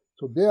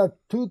 So there are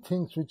two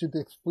things which it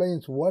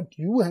explains what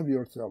you have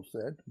yourself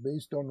said,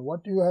 based on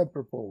what you have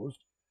proposed,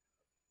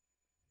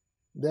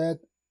 that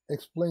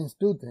explains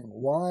two things.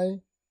 Why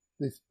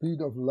the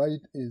speed of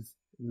light is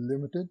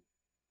limited,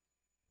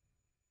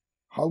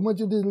 how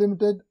much it is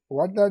limited,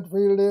 what that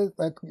field is,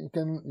 that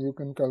you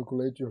can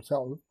calculate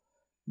yourself,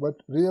 but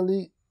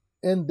really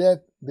in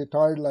that the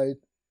tired light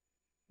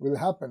will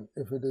happen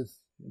if it is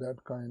that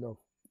kind of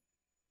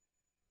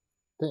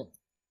thing.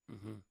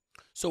 Mm-hmm.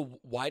 So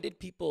why did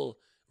people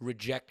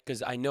reject,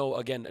 because I know,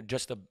 again,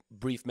 just a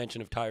brief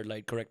mention of tired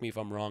light, correct me if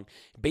I'm wrong,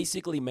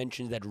 basically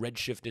mentions that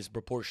redshift is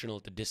proportional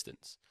to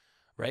distance,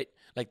 right?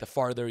 Like the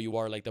farther you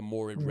are, like the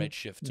more it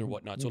redshifts or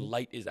whatnot. So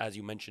light is, as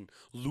you mentioned,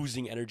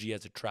 losing energy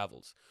as it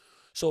travels.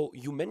 So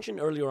you mentioned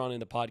earlier on in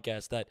the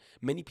podcast that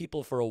many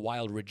people for a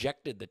while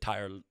rejected the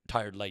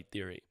tired light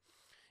theory.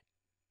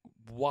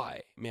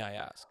 Why, may I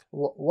ask?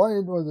 Why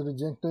it was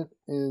rejected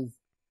is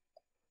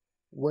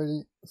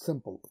very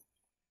simple.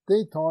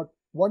 They thought,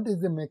 what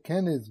is the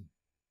mechanism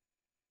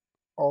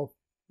of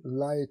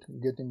light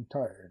getting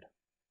tired?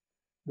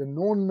 The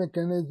known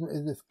mechanism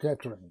is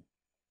scattering,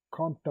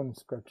 Compton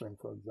scattering,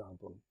 for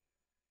example.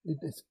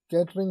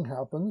 Scattering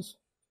happens.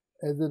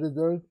 As a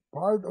result,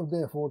 part of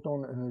the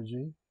photon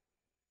energy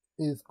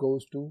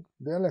goes to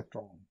the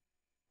electron,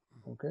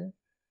 okay,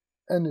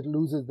 and it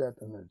loses that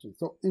energy.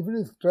 So if it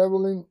is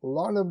traveling a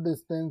lot of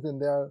distance,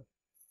 and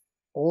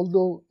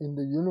although in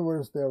the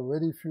universe there are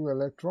very few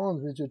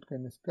electrons which it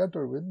can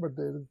scatter with, but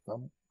there is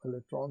some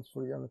electrons,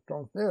 free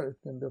electrons there, it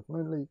can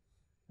definitely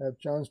have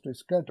chance to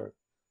scatter.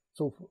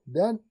 So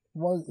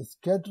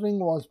scattering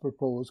was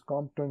proposed,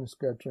 Compton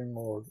scattering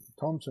or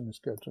Thomson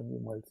scattering, you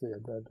might say,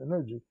 at that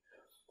energy.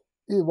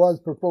 it was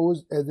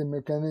proposed as a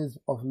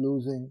mechanism of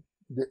losing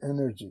the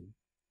energy.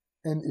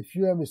 And if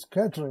you have a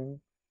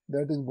scattering,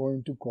 that is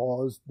going to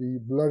cause the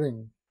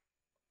blurring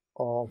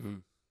of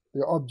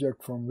the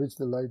object from which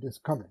the light is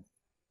coming.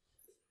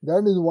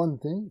 That is one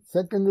thing.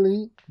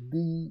 Secondly,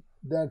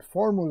 that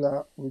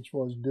formula which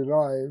was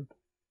derived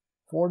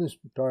for this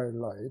tired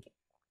light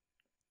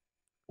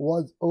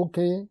was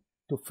okay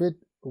to fit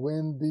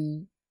when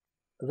the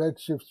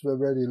redshifts were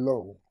very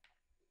low,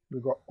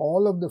 because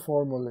all of the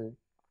formulae,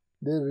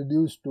 they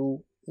reduced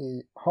to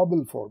a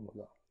Hubble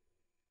formula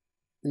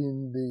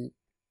in the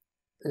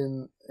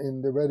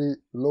very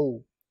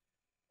low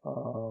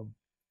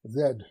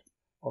Z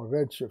or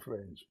redshift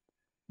range.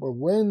 But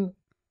when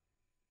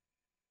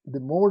the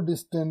more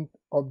distant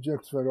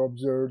objects were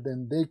observed,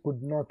 then they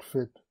could not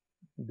fit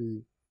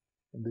the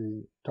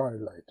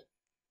tired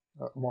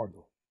light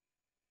model.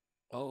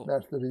 Oh,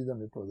 That's the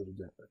reason it was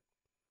rejected.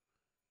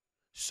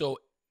 so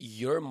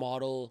your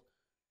model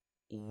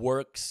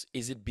works,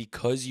 is it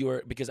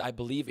because I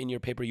believe in your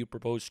paper you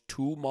proposed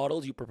two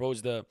models. You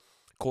proposed the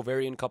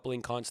covariant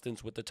coupling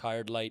constants with the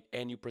tired light,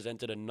 and you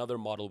presented another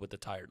model with the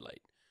tired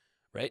light,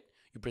 right?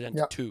 You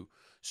presented two.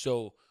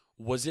 So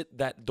was it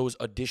that those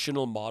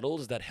additional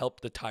models that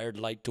helped the tired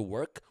light to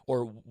work,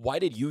 or why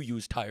did you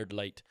use tired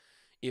light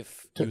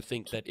if you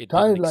think that it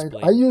tired didn't light,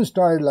 explain? I used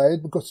tired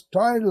light because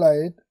tired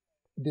light,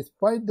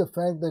 despite the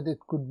fact that it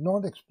could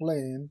not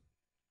explain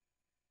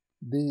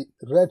the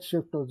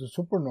redshift of the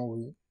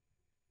supernovae,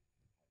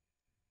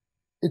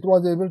 it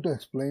was able to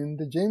explain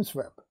the James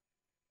Webb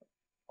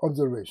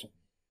observation.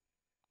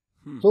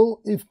 So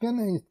if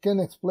it can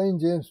explain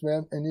James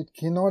Webb and it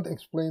cannot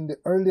explain the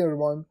earlier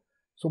one,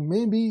 so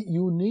maybe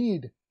you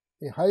need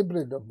a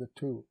hybrid of the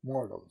two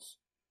models.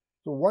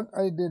 So what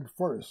I did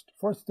first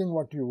thing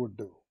what you would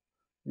do,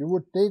 you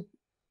would take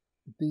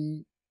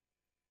the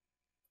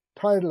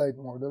tired light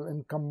model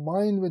and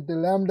combine with the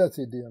lambda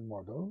CDM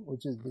model,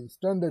 which is the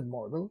standard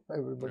model,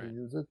 everybody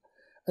uses,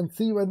 and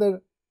see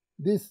whether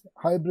this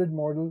hybrid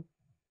model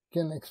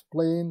can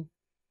explain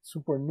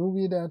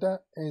supernovae data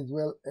as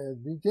well as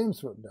the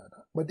James Webb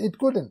data. But it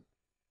couldn't.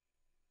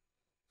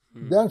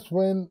 That's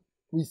when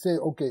we say,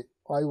 okay,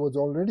 I was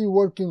already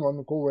working on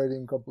the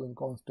covariant coupling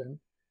constant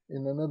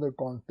in another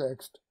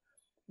context,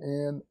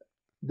 and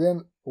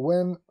then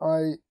when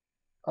I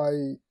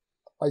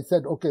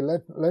said, okay,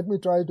 let me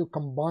try to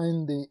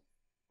combine the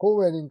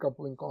covariant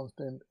coupling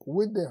constant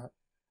with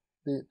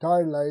the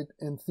tired light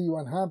and see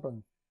what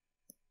happens.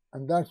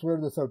 And that's where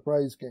the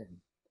surprise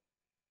came.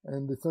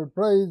 And the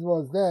surprise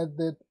was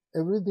that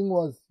everything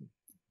was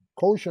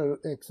kosher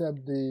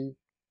except the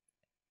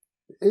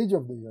age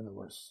of the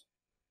universe.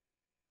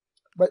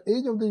 But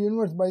age of the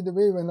universe, by the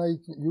way, when I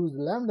used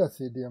lambda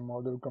CDM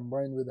model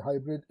combined with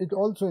hybrid, it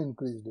also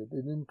increased it.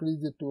 It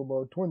increased it to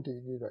about 20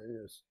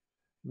 gigayears,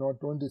 not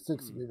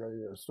 26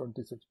 gigayears,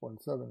 26.7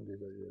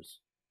 gigayears.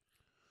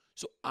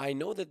 So I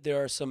know that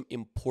there are some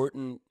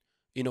important,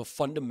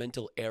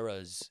 fundamental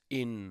eras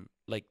in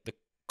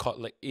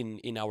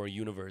in our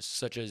universe,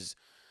 such as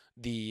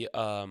the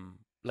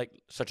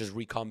such as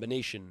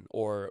recombination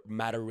or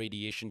matter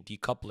radiation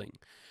decoupling.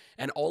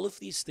 And all of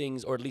these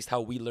things, or at least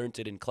how we learned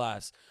it in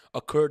class,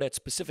 occurred at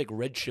specific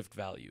redshift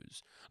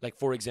values. Like,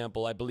 for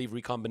example, I believe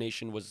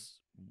recombination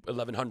was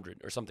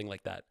 1100 or something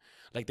like that.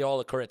 Like, they all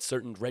occur at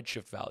certain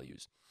redshift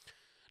values.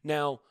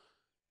 Now,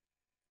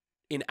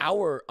 in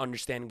our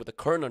understanding, with the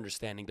current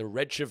understanding, the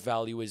redshift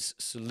value is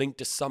linked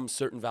to some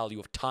certain value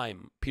of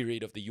time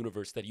period of the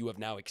universe that you have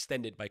now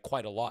extended by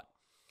quite a lot.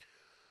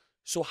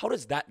 So how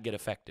does that get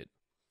affected?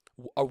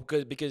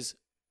 Because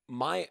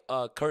my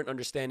current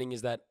understanding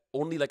is that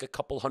only like a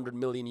couple 100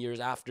 million years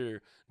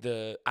after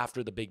the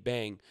Big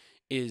Bang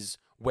is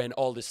when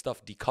all this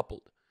stuff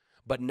decoupled.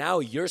 But now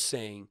you're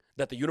saying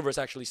that the universe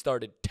actually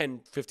started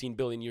 10, 15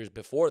 billion years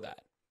before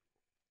that.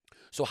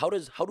 So how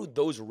do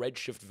those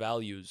redshift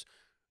values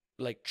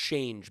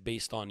change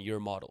based on your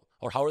model,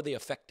 or how are they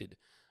affected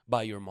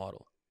by your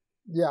model?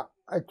 Yeah,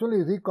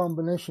 actually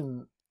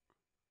recombination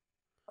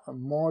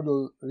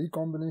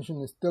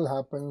still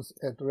happens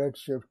at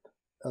redshift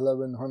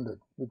 1100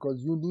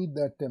 because you need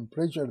that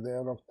temperature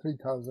there of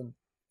 3000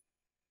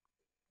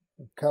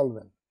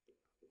 Kelvin.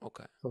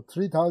 Okay. So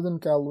 3000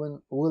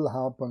 Kelvin will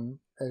happen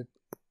at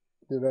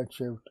the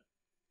redshift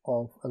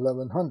of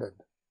 1100.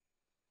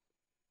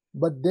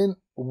 But then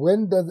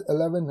when does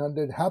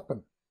 1100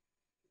 happen?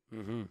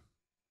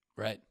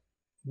 Right.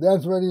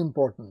 That's very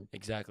important.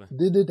 Exactly.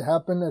 Did it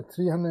happen at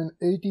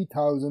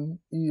 380,000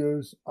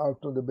 years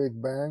after the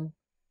Big Bang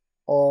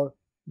or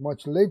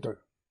much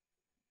later?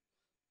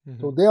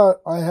 So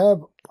I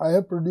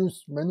have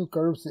produced many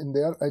curves in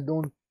there. I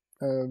don't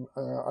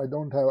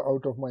have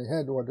out of my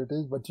head what it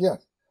is, but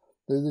yes,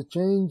 there's a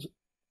change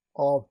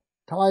of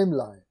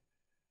timeline.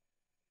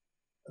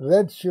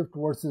 Redshift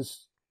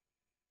versus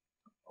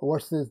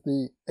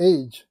the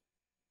age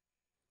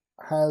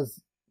has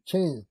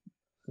changed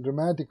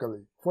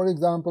dramatically. For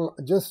example,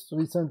 just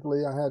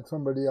recently I had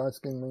somebody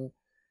asking me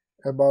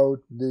about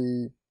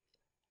the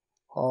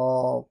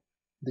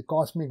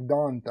cosmic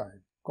dawn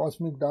time.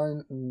 Cosmic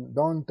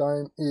dawn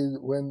time is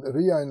when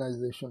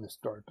reionization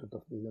started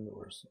of the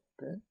universe.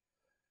 Okay.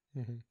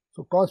 Mm-hmm.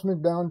 So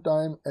cosmic dawn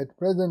time at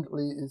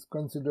presently is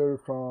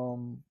considered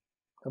from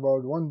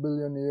about 1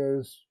 billion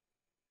years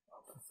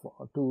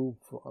to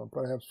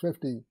perhaps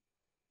 50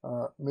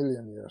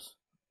 million years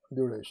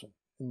duration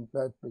in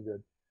that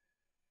period.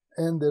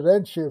 And the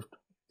redshift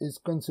is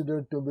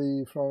considered to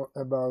be from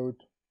about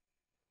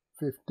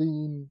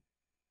 15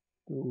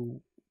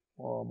 to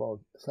about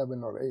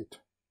 7 or 8.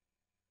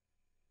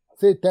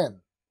 Say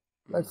 10.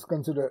 Let's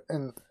consider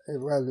a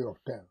value of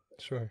 10.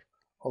 Sure.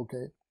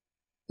 Okay.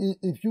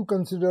 If you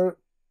consider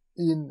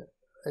in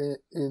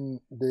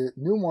the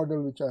new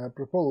model which I have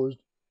proposed,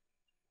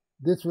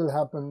 this will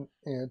happen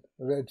at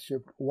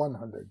redshift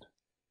 100.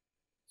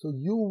 So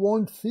you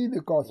won't see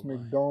the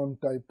cosmic dawn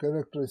type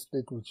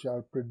characteristic which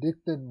are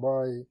predicted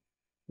by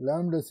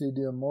lambda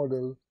CDM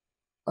model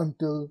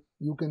until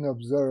you can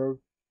observe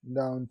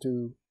down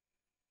to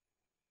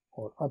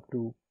or up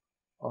to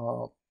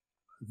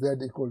z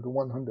equal to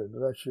 100,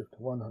 redshift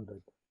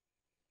 100.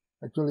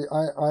 Actually,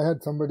 I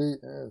had somebody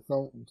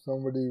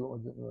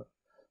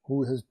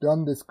who has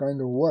done this kind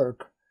of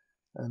work,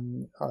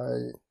 and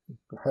I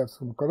have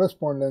some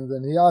correspondence,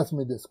 and he asked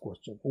me this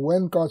question: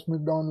 when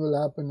cosmic dawn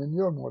will happen in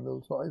your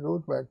model? So I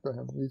wrote back to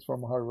him. He's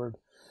from Harvard,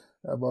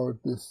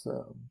 about this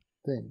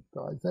thing.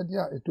 So I said,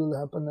 yeah, it will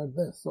happen at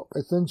this. So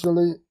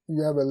essentially,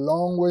 you have a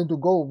long way to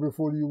go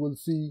before you will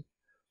see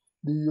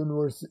the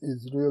universe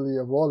is really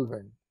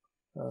evolving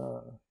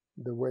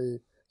the way.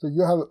 So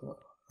you have a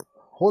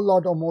whole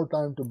lot of more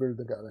time to build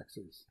the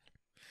galaxies.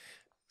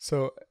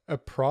 So a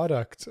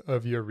product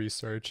of your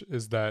research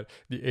is that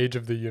the age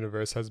of the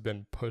universe has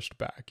been pushed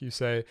back. You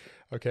say,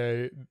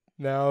 okay,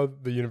 now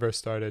the universe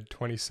started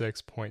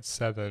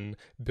 26.7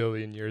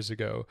 billion years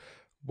ago.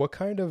 What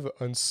kind of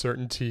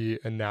uncertainty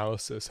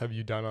analysis have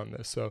you done on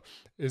this? So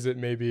is it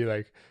maybe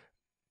like,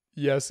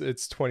 yes,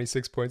 it's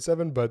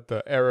 26.7, but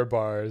the error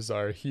bars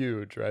are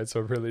huge, right? So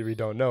really we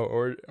don't know.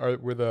 Or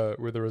were the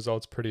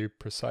results pretty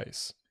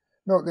precise?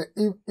 No,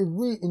 if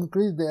we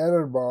increase the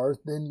error bars,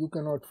 then you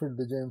cannot fit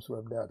the James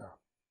Webb data.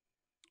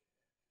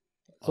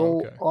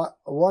 So okay.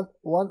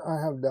 What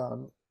I have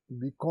done,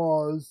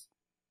 because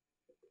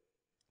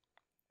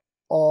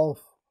of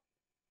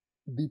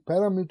the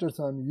parameters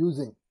I'm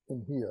using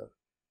in here,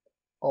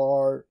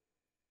 are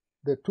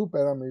the two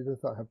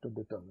parameters I have to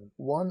determine.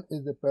 One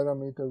is the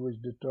parameter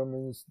which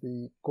determines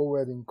the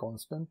covariance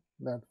constant,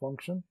 that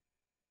function,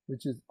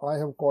 which is I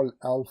have called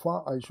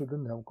alpha. I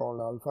shouldn't have called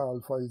alpha.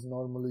 Alpha is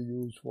normally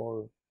used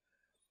for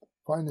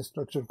fine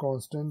structure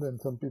constant, and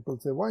some people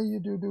say, why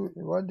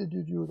did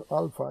you use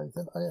alpha? I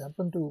said, I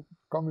happened to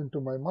come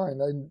into my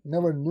mind. I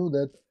never knew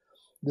that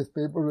this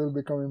paper will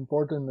become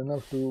important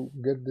enough to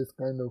get this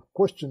kind of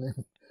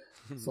questioning.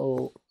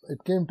 So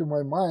it came to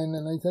my mind,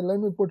 and I said, let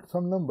me put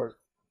some number,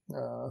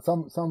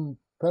 some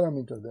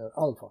parameter there,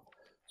 alpha.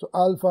 So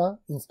alpha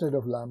instead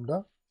of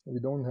lambda. We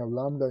don't have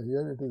lambda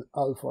here. It is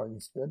alpha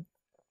instead.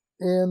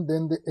 And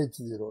then the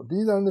H0.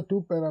 These are the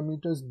two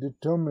parameters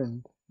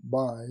determined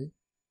by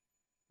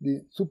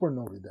the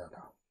supernovae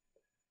data.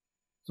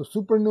 So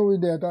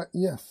supernovae data,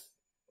 yes,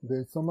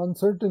 there's some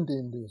uncertainty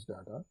in these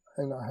data,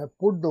 and I have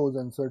put those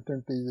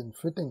uncertainties in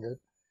fitting it,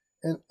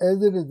 and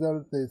as a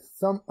result, there's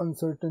some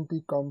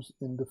uncertainty comes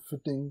in the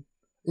fitting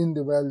in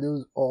the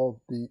values of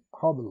the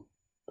Hubble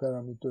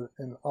parameter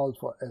and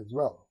alpha as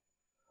well.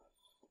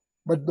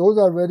 But those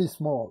are very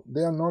small.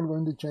 They are not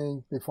going to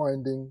change the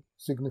finding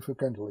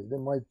significantly. They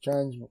might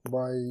change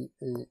by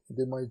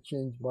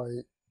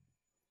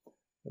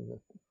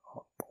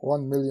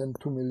 1 million,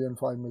 2 million,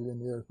 5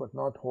 million years, but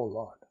not a whole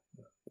lot.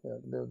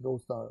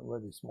 Those are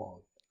very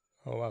small.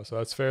 Oh, wow. So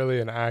that's fairly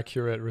an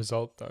accurate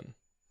result then.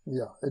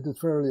 Yeah, it is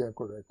fairly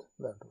accurate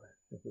that way,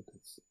 if it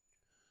is.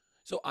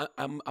 So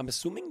I'm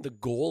assuming the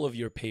goal of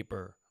your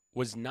paper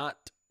was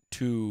not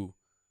to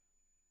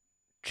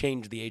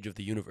change the age of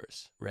the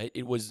universe, right?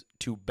 It was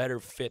to better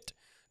fit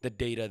the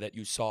data that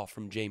you saw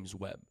from James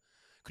Webb.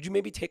 Could you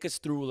maybe take us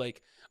through,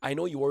 like, I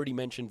know you already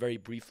mentioned very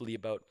briefly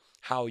about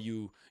how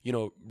you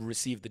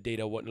received the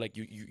data,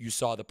 you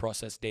saw the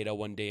process data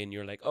one day and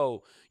you're like,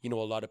 oh, a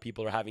lot of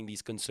people are having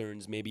these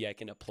concerns, maybe I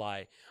can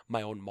apply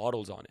my own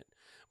models on it.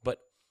 But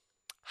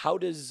how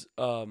does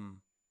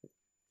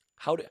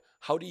how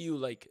do you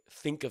like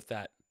think of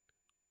that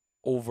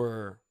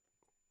over,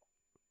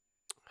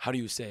 how do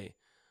you say,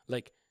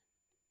 like,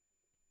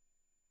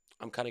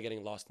 I'm kind of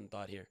getting lost in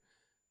thought here.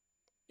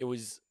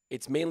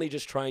 It's mainly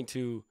just trying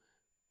to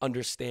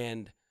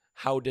understand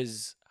how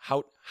does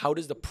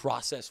the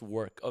process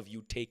work of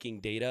you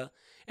taking data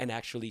and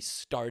actually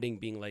starting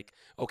being like,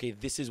 okay,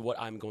 this is what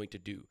I'm going to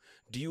do.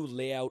 Do you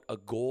lay out a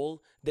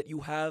goal that you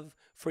have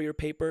for your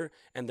paper,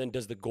 and then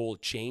does the goal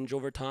change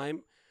over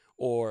time?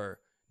 Or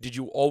did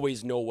you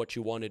always know what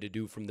you wanted to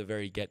do from the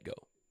very get-go?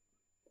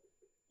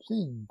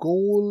 See,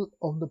 goal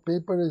of the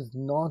paper is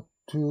not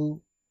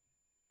to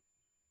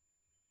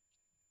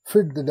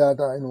fit the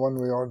data in one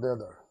way or the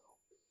other.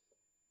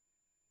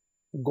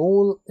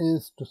 Goal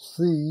is to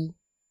see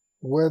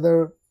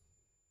whether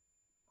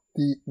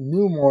the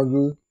new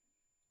model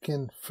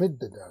can fit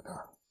the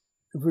data.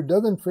 If it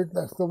doesn't fit,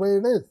 that's the way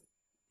it is.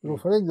 So,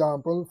 for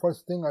example,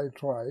 first thing I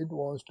tried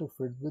was to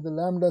fit with the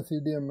lambda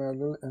CDM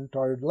model and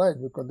tired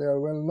light because they are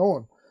well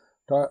known.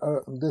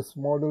 This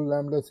model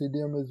lambda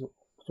CDM is,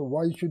 so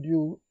why should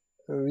you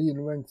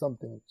reinvent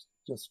something?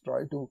 Just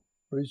try to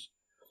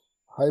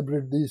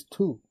hybrid these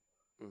two.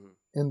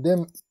 And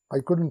then I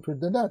couldn't fit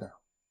the data.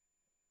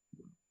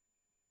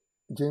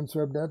 James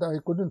Webb data I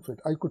couldn't fit.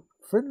 I could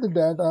fit the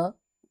data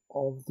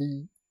of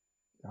the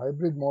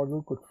hybrid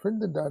model, could fit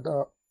the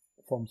data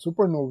from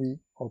supernovae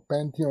or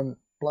Pantheon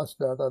plus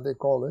data they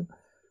call it.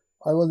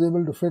 I was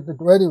able to fit it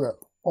very well.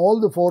 All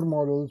the 4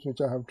 models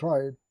which I have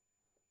tried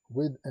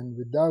with and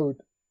without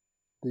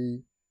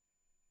the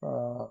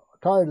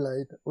tired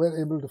light were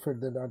able to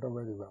fit the data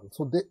very well.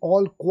 So they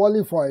all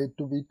qualified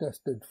to be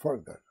tested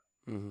further.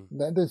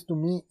 That is, to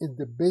me, is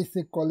the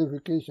basic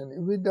qualification.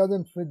 If it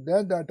doesn't fit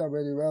that data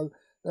very well,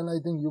 then I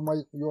think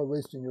you are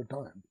wasting your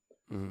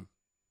time.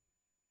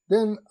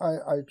 Then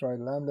I tried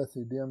lambda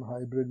CDM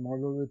hybrid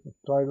model with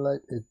tired light.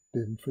 It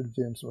didn't fit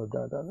James Webb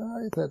data. And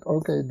I said,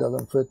 okay, it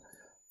doesn't fit.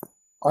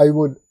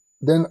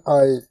 Then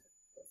I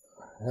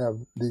have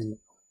the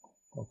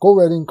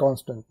covariant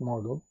constant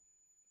model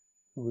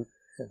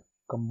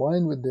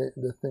combined with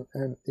the thing,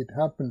 and it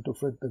happened to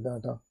fit the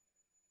data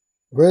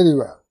very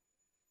well.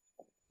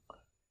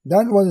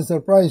 That was a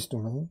surprise to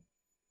me.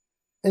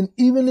 And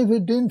even if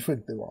it didn't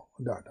fit the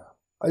data,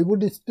 I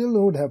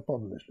still would have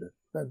published it.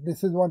 That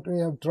this is what we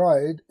have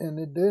tried and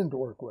it didn't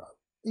work well.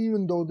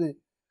 Even though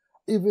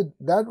if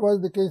that was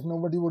the case,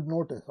 nobody would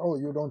notice. Oh,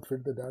 you don't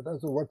fit the data,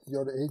 so what's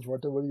your age?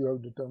 Whatever you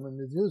have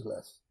determined is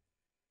useless.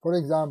 For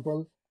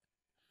example,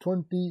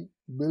 20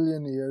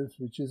 billion years,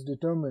 which is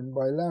determined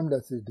by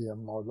lambda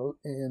CDM model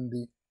and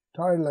the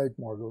tired light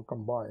model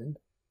combined,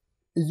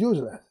 is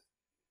useless.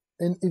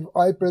 And if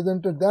I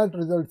presented that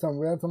result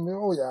somewhere,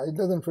 oh yeah, it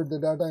doesn't fit the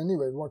data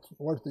anyway.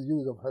 What's the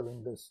use of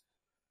having this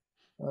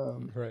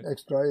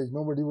extra age?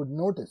 Nobody would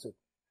notice it.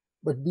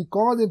 But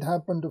because it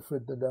happened to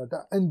fit the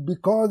data, and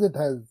because it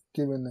has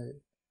given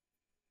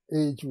a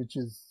age which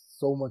is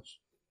so much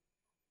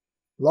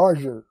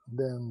larger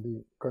than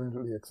the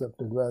currently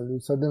accepted value,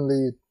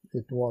 suddenly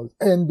it was.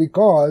 And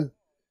because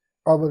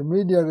our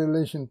media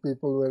relation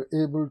people were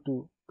able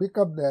to pick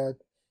up that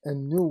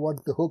and knew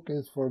what the hook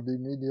is for the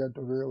media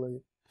to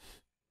really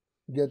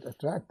get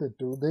attracted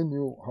to, they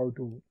knew how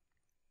to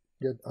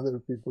get other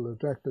people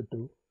attracted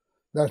to.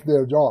 That's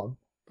their job.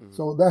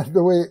 So that's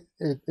the way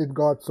it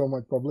got so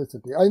much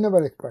publicity. I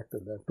never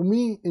expected that. To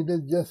me, it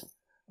is just,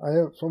 I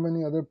have so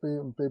many other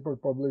papers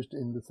published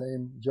in the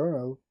same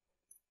journal,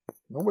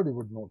 nobody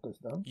would notice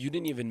them. You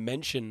didn't even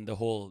mention the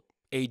whole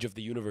age of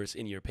the universe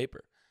in your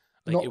paper.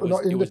 Like in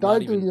the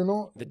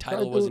title, the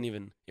title wasn't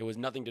even, it was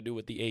nothing to do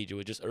with the age. It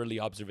was just early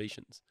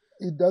observations.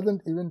 It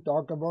doesn't even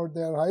talk about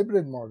their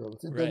hybrid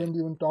models. It doesn't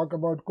even talk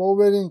about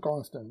covariant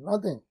constant,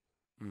 nothing.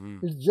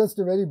 It's just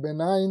a very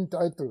benign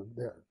title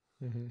there.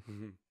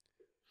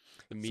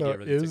 The media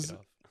really took it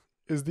off.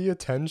 Is the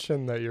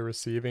attention that you're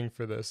receiving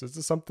for this, is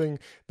this something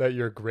that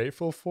you're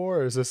grateful for,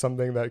 or is this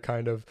something that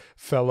kind of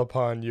fell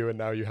upon you and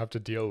now you have to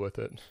deal with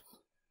it?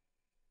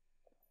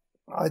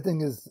 I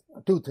think it's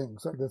two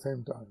things at the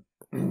same time.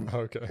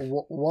 Okay.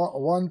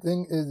 One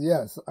thing is,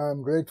 yes,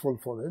 I'm grateful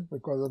for it,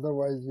 because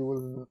otherwise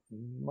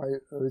my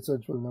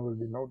research will never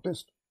be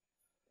noticed.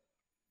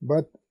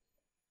 But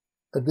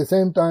at the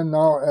same time,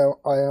 now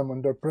I am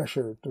under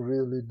pressure to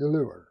really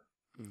deliver.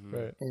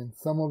 Right. And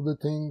some of the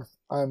things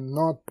I'm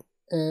not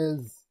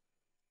as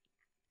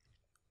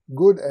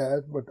good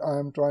at, but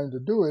I'm trying to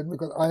do it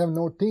because I have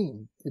no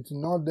team. It's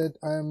not that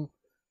I'm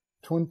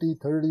 20,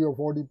 30 or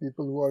 40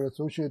 people who are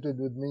associated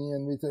with me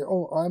and we say,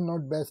 oh, I'm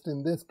not best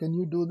in this. Can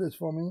you do this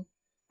for me?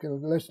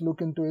 Let's look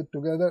into it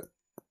together.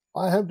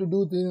 I have to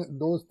do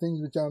those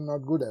things which I'm not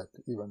good at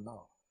even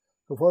now.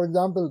 So for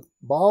example,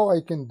 bow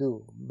I can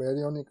do,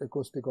 baryonic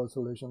acoustic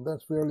oscillation.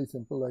 That's fairly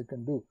simple, I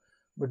can do.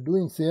 But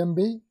doing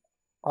CMB,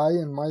 I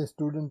and my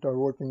student are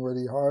working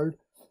very hard.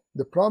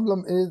 The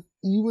problem is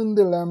even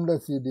the lambda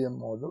CDM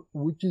model,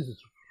 which is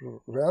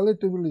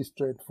relatively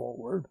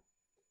straightforward,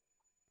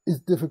 is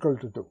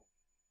difficult to do.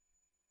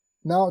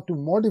 Now to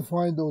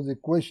modify those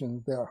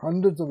equations, there are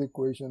hundreds of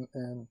equations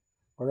and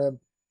perhaps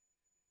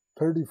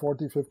 30,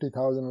 40,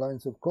 50,000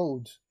 lines of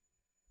codes.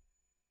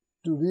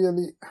 To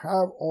really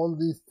have all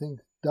these things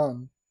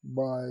done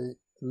by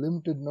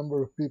limited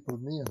number of people,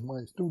 me and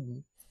my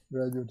student,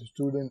 graduate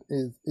student,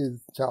 is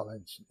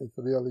challenge. It's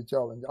really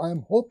challenge.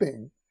 I'm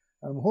hoping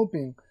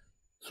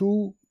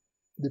through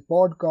the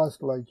podcast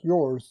like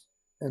yours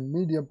and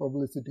media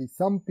publicity,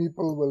 some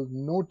people will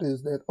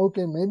notice that,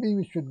 okay, maybe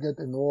we should get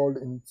involved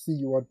and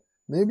see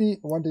maybe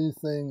what he's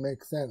saying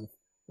makes sense.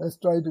 Let's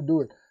try to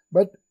do it.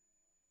 But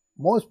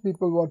most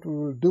people, what we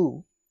will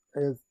do,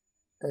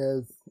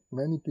 as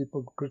many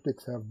people,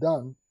 critics have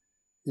done,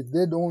 if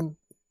they don't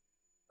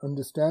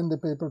understand the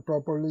paper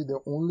properly, they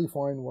only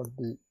find what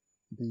they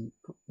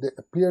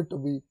appear to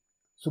be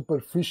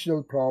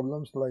superficial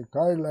problems, like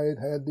tired light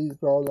had these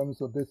problems,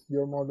 so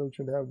your model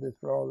should have this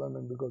problem,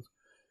 and because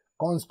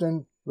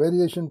constant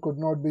variation could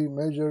not be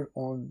measured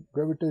on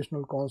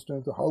gravitational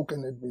constants, so how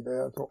can it be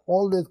there? So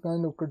all this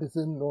kind of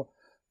criticism,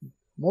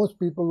 most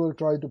people will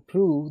try to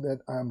prove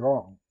that I am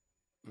wrong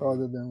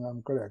rather than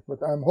I'm correct.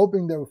 But I'm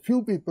hoping that a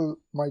few people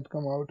might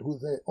come out who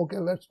say, okay,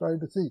 let's try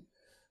to see.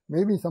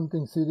 Maybe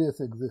something serious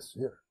exists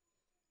here.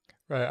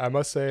 Right. I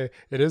must say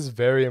it is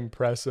very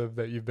impressive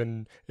that you've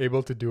been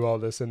able to do all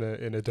this in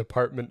a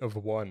department of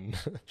one.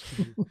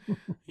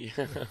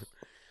 Yeah.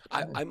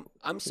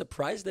 I'm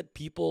surprised that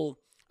people,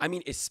 I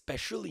mean,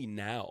 especially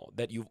now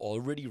that you've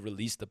already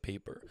released the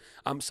paper,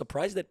 I'm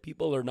surprised that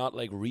people are not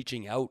like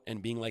reaching out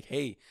and being like,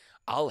 hey,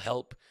 I'll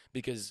help,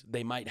 because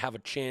they might have a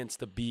chance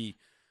to be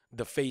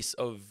the face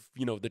of,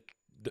 you know,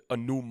 a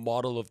new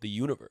model of the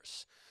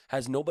universe.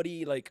 Has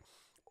nobody like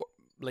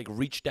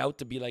reached out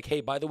to be like, hey,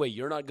 by the way,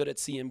 you're not good at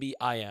CMB,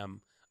 I am.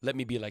 Let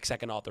me be like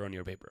second author on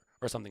your paper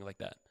or something like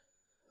that.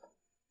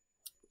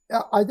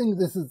 Yeah, I think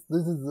this is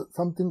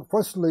something.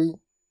 Firstly,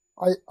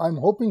 I'm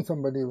hoping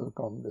somebody will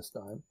come this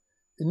time.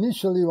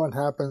 Initially, what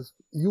happens,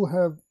 you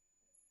have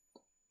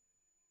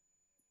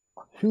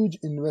a huge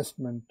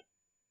investment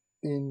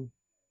in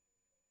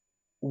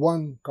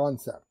one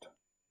concept,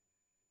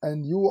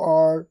 and you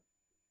are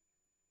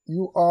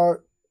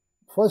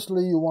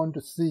firstly, you want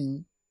to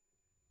see,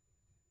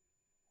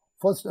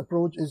 first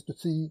approach is to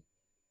see,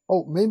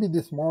 oh, maybe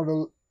this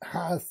model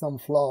has some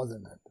flaws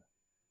in it.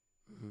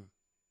 Mm-hmm.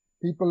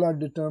 People are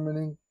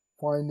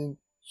finding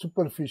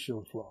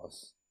superficial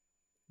flaws.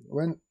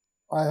 When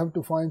I have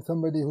to find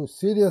somebody who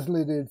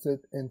seriously reads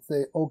it and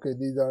say, okay,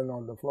 these are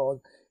not the flaws,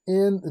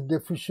 and the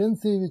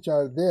deficiency which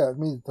are there,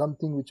 means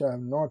something which I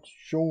have not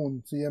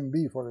shown,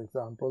 CMB, for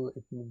example,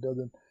 if it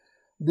doesn't,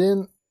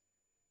 then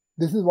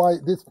this is why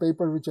this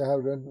paper which I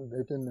have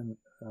written in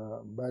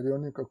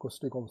baryonic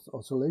acoustic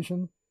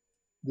oscillation,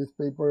 this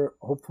paper,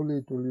 hopefully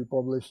it will be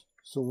published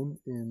soon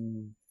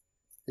in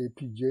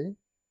APJ,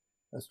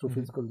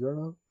 Astrophysical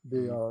Journal.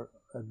 They are,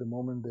 at the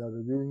moment, they are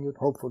reviewing it.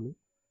 Hopefully,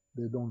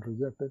 they don't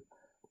reject it.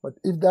 But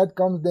if that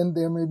comes, then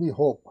there may be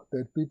hope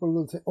that people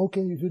will say,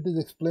 okay, if it is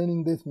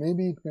explaining this,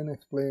 maybe it can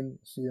explain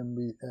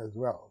CMB as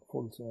well,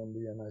 full CMB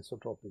and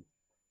isotropic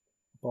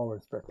power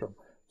spectrum.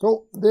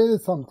 So there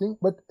is something,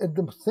 but at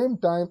the same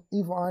time,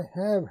 if I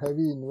have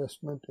heavy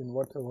investment in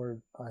whatever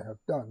I have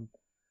done,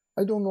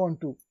 I don't want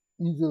to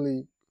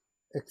easily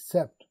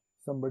accept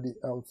somebody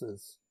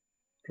else's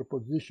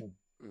proposition.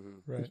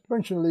 Mm-hmm. Right.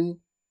 Especially,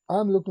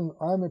 I'm a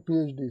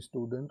PhD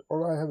student,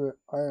 or I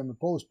am a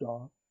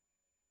postdoc.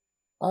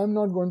 I'm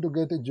not going to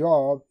get a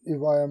job if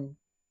I am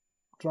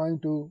trying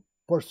to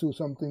pursue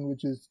something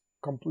which is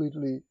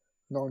completely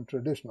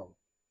non-traditional.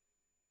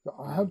 So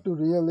I have to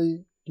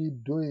really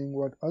keep doing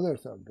what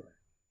others are doing,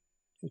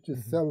 which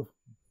is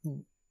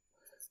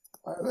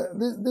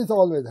this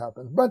always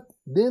happens. But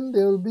then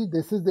there will be,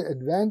 this is the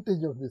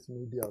advantage of this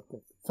media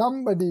thing.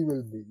 Somebody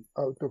will be,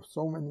 out of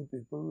so many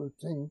people, will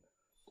think,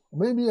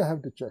 maybe I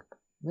have to check.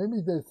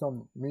 Maybe there's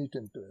some meat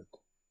into it.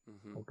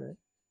 Mm-hmm. Okay?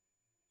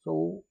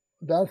 So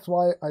that's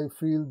why I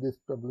feel this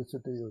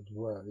publicity is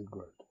very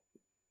good.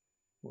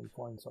 We'll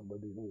find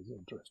somebody who is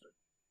interested.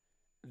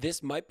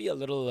 This might be a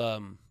little,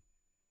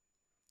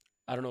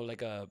 I don't know,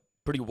 like a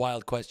pretty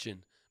wild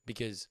question,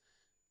 because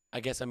I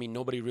guess, I mean,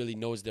 nobody really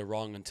knows they're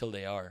wrong until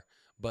they are.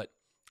 But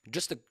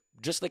just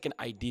like an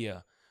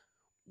idea,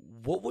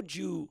 what would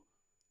you,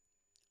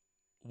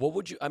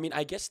 I mean,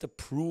 I guess to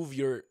prove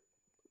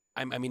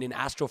I mean, in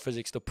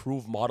astrophysics, to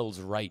prove models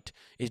right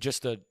is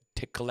just to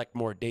collect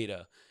more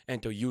data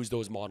and to use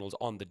those models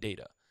on the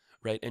data,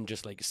 right? And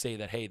just like say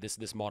that, hey,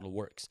 this model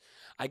works.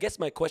 I guess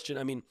my question,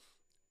 I mean,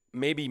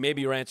 maybe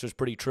your answer is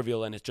pretty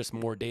trivial and it's just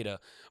more data,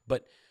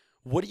 but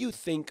what do you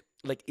think,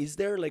 like, is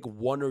there like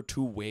one or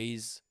two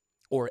ways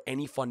or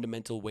any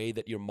fundamental way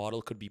that your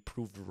model could be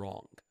proved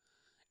wrong?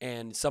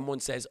 And someone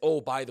says,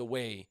 oh, by the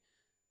way,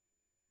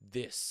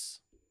 this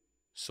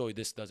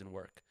doesn't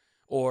work.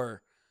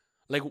 Or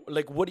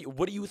like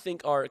what do you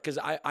think are, because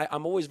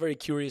I'm always very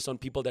curious on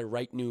people that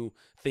write new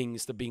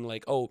things to being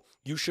like, oh,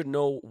 you should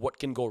know what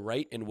can go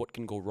right and what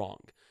can go wrong.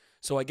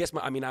 So I guess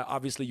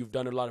obviously you've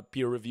done a lot of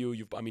peer review.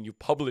 You've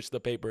published the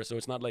paper, so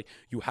it's not like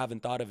you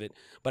haven't thought of it.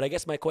 But I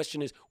guess my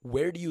question is,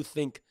 where do you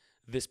think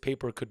this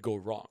paper could go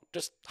wrong?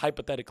 Just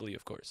hypothetically,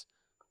 of course.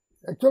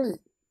 Actually,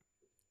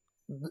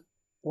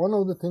 one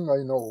of the things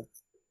I know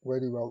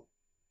very well,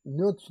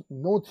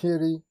 no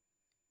theory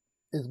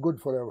is good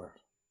forever.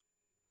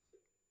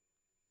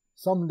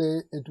 Someday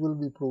it will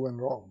be proven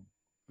wrong,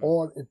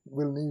 or it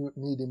will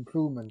need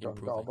improvement on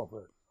top of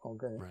it.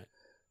 Okay. Right.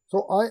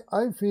 So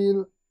I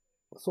feel,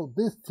 so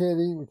this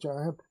theory which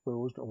I have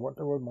proposed, or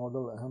whatever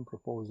model I am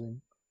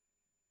proposing,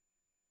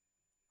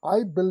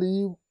 I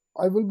believe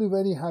I will be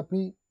very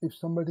happy if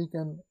somebody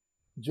can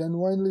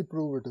genuinely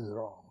prove it is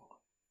wrong.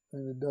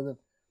 And it doesn't.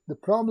 The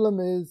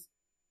problem is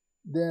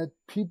that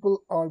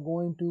people are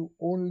going to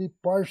only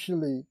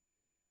partially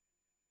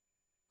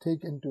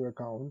take into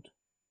account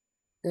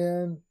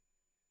and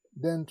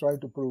then try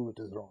to prove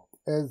it is wrong,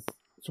 as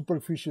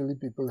superficially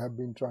people have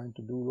been trying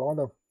to do. A lot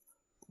of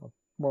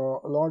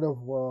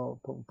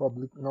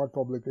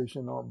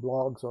publication or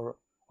blogs or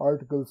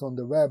articles on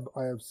the web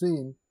I have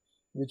seen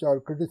which are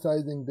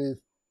criticizing this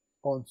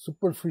on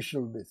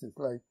superficial basis,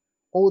 like,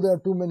 oh, there are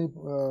too many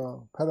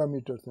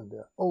parameters in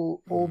there.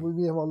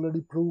 We have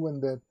already proven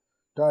that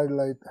tide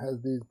light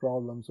has these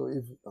problems. So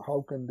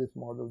how can this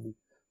model be?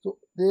 So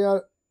they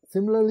are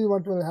similarly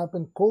what will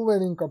happen.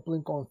 Covariant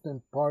coupling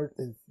constant part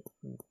is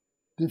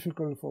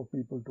difficult for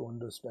people to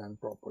understand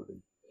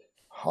properly.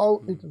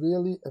 How it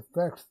really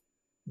affects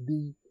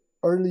the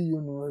early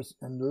universe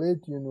and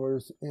late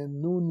universe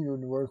and noon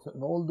universe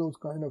and all those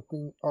kind of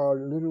things are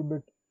a little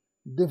bit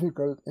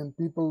difficult, and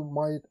people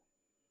might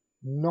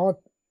not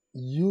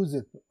use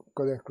it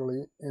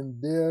correctly,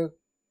 and there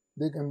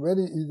they can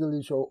very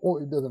easily show, oh,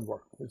 it doesn't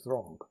work, it's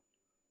wrong.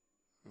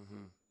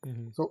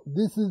 So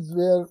this is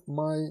where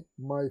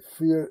my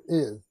fear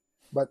is.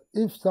 But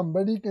if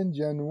somebody can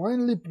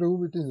genuinely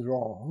prove it is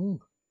wrong,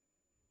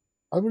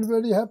 I will be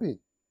very happy.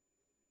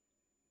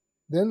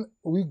 Then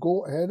we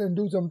go ahead and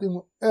do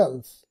something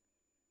else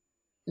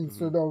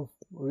instead of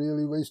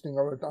really wasting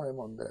our time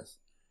on this.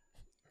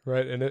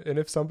 Right, and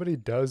if somebody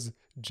does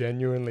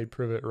genuinely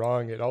prove it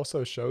wrong, it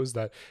also shows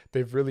that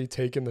they've really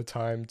taken the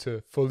time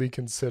to fully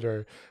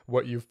consider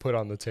what you've put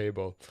on the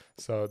table.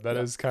 So that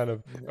is kind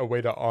of a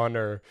way to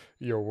honor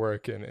your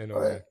work in a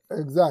way.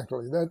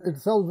 Exactly. That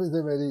itself is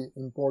a very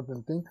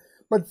important thing.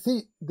 But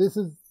see, this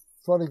is,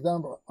 for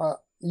example,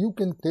 you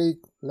can take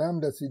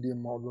lambda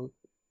CDM model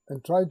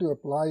and try to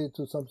apply it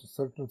to some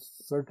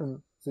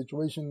certain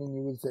situation, and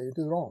you will say it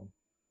is wrong.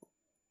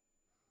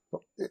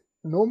 So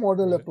no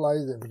model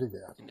applies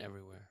everywhere.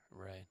 Everywhere,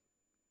 right.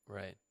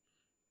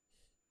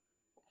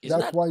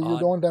 That's why you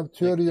don't have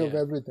theory of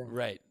everything.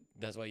 Right.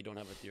 That's why you don't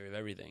have a theory of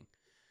everything.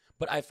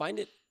 But I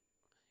find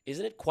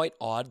isn't it quite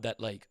odd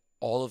that like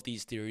all of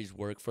these theories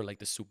work for like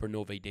the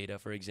supernovae data,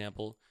 for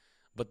example,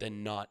 but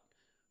then not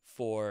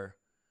for,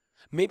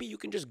 maybe you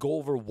can just go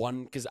over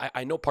one, because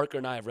I know Parker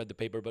and I have read the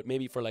paper, but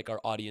maybe for like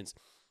our audience,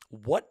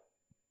 what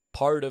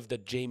part of the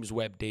James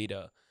Webb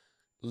data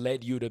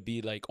led you to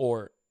be like,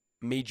 or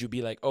made you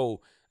be like, oh,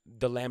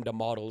 the lambda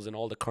models and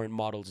all the current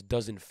models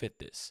doesn't fit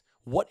this?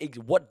 What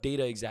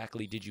data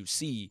exactly did you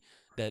see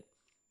that,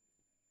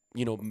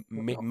 you know,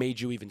 made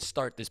you even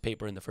start this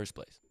paper in the first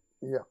place?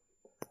 Yeah.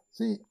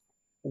 See,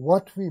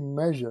 what we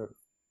measure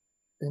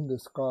in the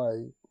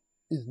sky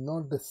is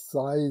not the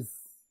size,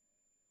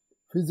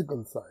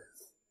 physical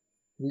size.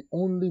 We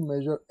only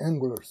measure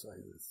angular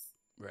sizes.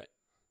 Right.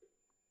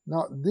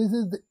 Now, this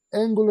is the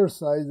angular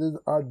sizes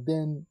are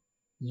then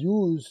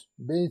used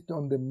based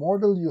on the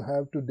model you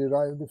have to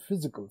derive the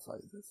physical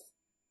sizes.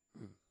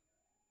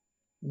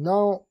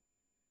 Now,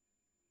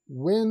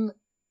 when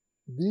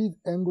these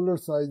angular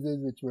sizes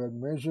which were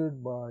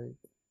measured by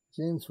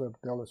James Webb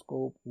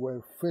telescope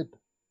were fit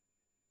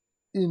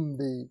in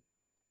the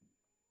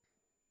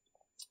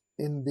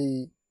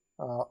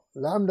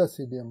lambda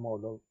CDM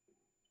model,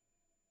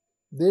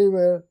 they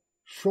were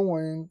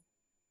showing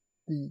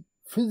the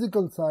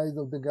physical size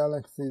of the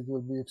galaxies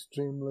will be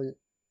extremely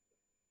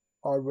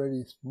or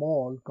very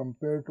small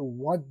compared to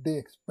what they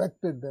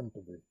expected them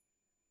to be.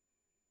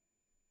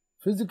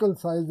 Physical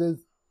sizes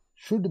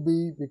should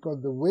be,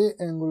 because the way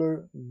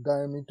angular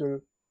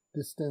diameter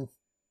distance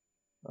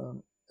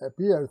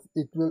appears,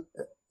 it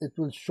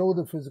will show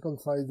the physical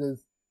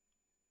sizes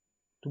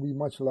to be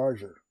much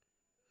larger.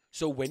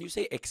 So when you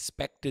say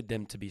expected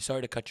them to be,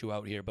 sorry to cut you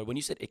out here, but when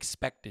you said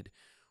expected,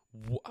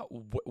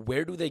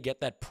 where do they get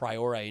that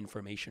priori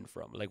information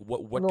from? Like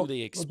what do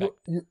they expect?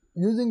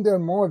 Using their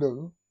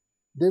model,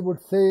 they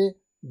would say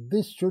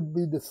this should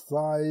be the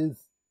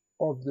size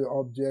of the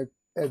object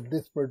at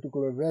this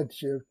particular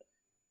redshift.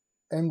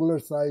 Angular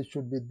size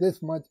should be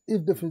this much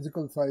if the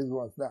physical size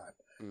was that.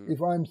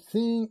 If I'm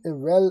seeing a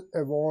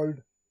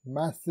well-evolved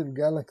massive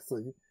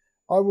galaxy,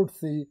 I would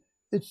see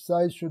its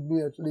size should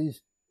be at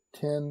least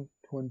 10,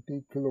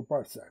 20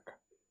 kiloparsec.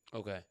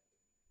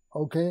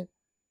 Okay.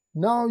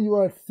 Now you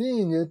are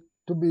seeing it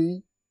to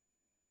be,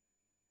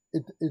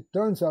 it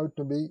turns out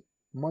to be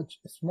much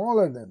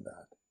smaller than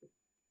that.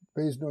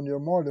 Based on your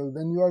model,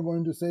 then you are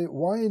going to say,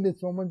 why it is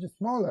so much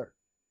smaller?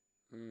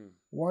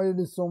 Why it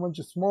is so much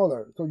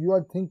smaller? So you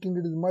are thinking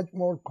it is much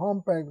more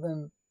compact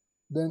than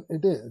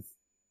it is,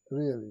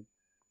 really.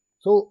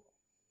 So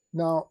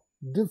now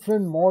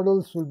different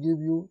models will give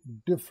you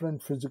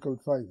different physical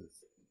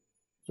sizes.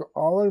 So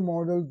our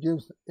model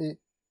gives a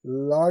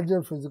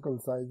larger physical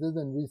sizes,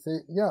 and we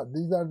say, yeah,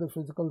 these are the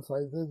physical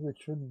sizes which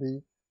should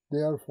be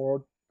there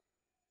for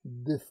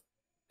this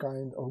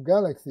kind of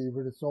galaxy. If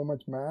it is so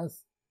much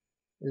mass,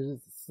 it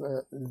is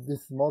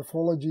this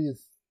morphology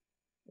is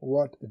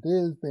what it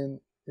is,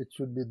 then it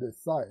should be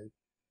this size.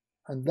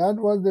 And that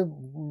was the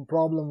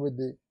problem with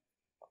the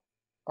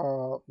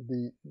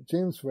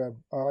James Webb,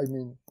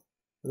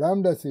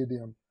 lambda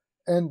CDM.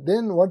 And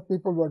then what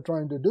people were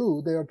trying to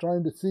do, they are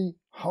trying to see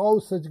how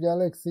such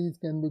galaxies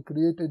can be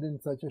created in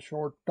such a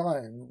short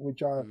time,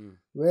 which are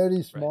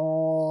very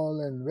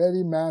small and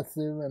very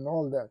massive and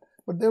all that.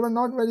 But they were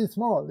not very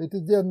small. It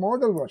is their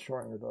model was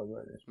showing it was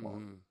very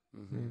small.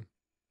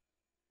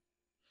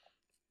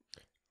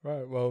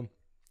 Right. Well,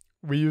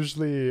 we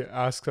usually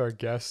ask our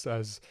guests,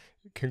 as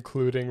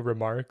concluding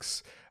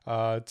remarks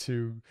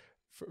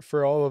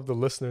for all of the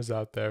listeners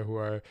out there who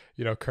are,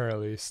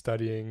 currently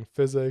studying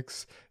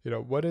physics,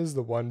 what is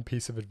the one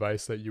piece of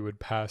advice that you would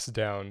pass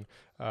down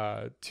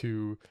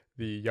to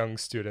the young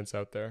students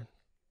out there?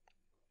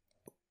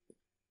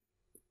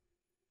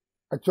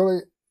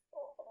 Actually,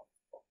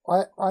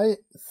 I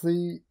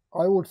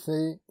would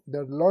say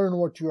that learn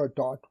what you are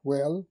taught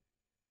well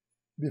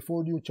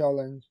before you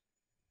challenge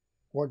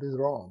what is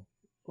wrong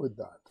with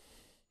that.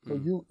 So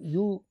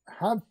you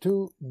have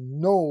to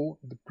know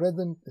the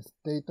present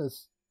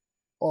status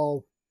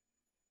of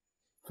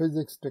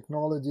physics,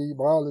 technology,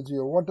 biology,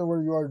 or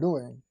whatever you are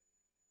doing,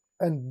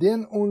 and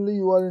then only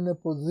you are in a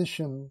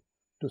position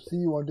to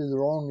see what is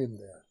wrong in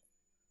there.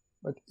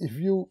 But if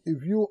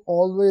you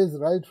always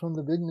right from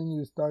the beginning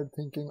you start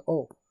thinking,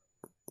 oh,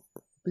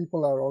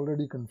 people are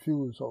already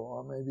confused,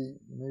 so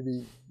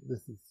maybe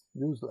this is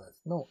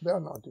useless. No, they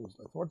are not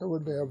useless. Whatever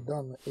they have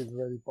done is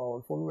very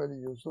powerful, very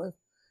useless.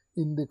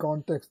 In the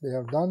context they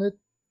have done it,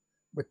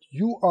 but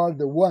you are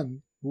the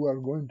one who are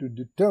going to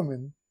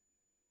determine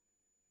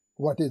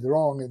what is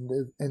wrong in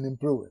this and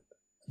improve it.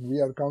 And we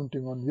are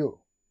counting on you.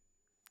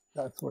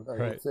 That's what I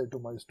would say to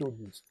my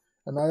students.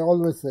 And I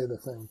always say the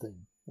same thing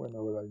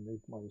whenever I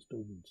meet my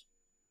students.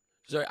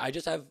 Sorry, I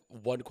just have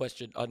one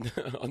question on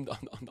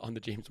the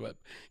James Webb,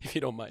 if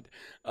you don't mind.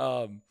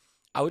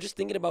 I was just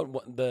thinking about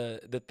what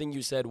the thing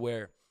you said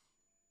where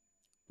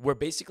we're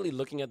basically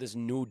looking at this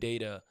new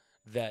data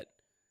that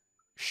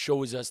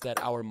shows us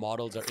that our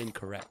models are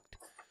incorrect.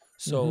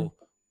 So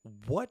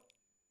what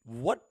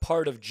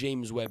part of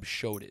James Webb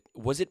showed it?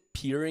 Was it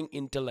peering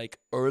into like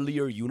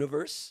earlier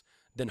universe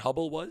than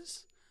Hubble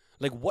was?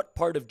 Like what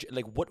part of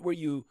what were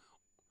you?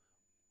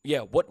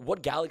 Yeah,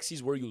 what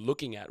galaxies were you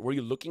looking at? Were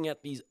you looking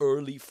at these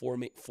early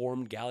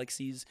formed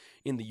galaxies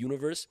in the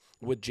universe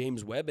with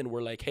James Webb, and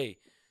we're like, hey,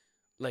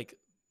 like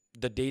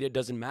the data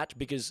doesn't match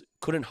because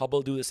couldn't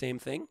Hubble do the same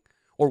thing?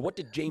 Or what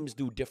did James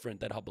do different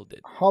that Hubble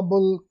did?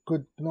 Hubble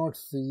could not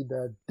see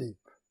that deep.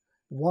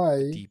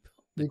 Why?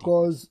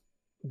 Because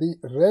the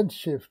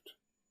redshift,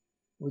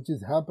 which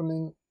is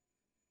happening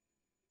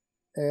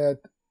at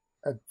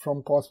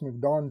from cosmic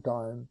dawn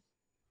time,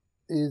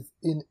 is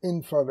in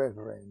infrared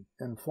range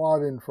and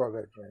far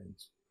infrared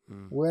range,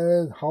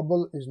 whereas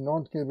Hubble is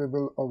not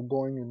capable of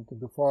going into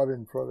the far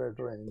infrared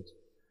range.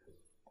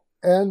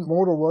 And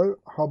moreover,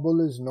 Hubble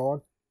is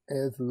not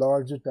as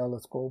large a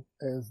telescope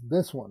as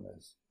this one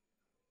is.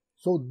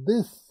 So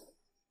this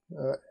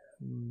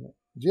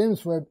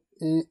James Webb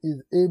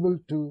is able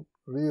to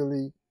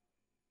really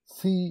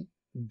see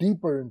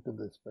deeper into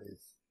this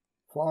space,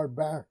 far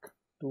back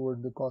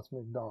toward the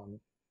cosmic dawn.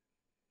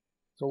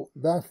 So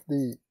that's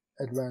the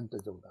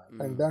advantage of that,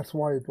 and that's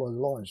why it was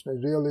launched,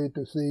 really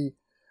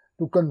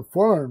to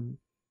confirm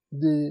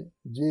the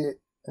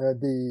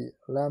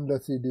lambda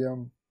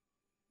CDM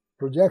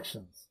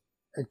projections.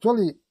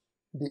 Actually,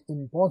 the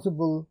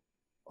impossible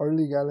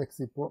early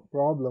galaxy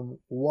problem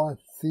was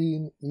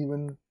seen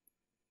even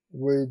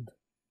with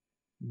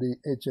the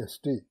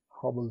HST,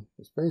 Hubble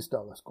Space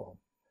Telescope,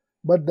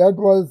 but that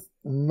was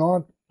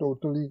not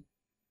totally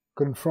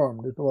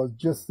confirmed. It was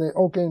just say,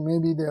 okay,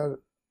 maybe there are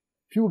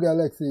few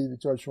galaxies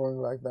which are showing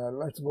like that.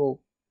 Let's go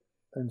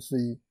and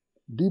see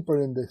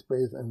deeper in this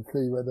space and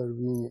see whether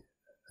we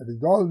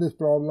resolve this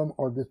problem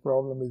or this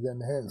problem is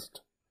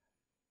enhanced.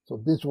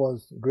 So this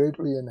was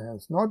greatly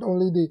enhanced. Not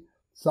only the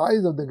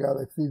size of the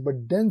galaxies,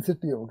 but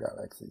density of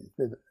galaxies.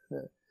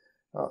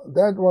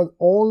 That was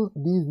all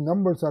these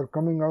numbers are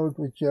coming out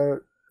which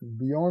are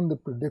beyond the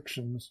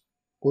predictions,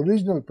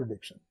 original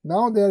prediction.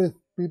 Now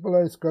people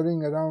are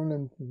scurrying around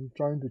and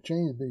trying to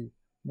change the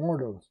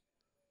models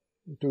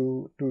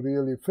to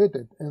really fit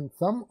it, and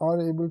some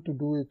are able to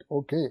do it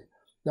okay.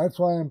 That's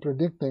why I'm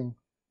predicting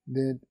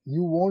that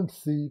you won't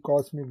see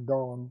cosmic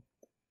dawn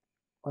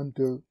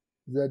until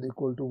Z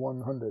equal to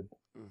 100.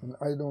 And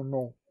I don't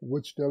know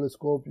which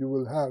telescope you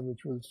will have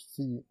which will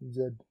see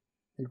Z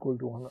equal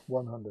to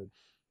 100.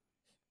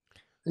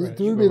 Right. It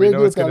will be we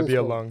know it's going to be a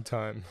telescope. long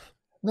time.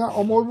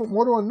 No,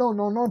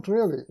 no, not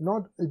really.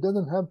 It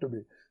doesn't have to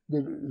be.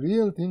 The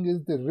real thing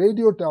is the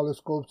radio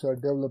telescopes are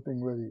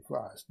developing very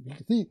fast.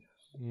 See,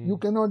 you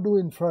cannot do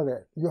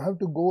infrared. You have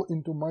to go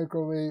into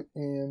microwave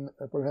and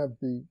perhaps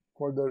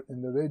further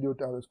in the radio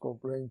telescope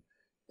range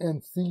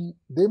and see.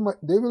 They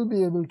will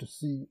be able to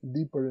see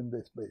deeper in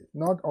this space,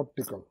 not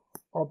optical.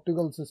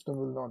 Optical system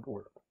will not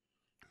work.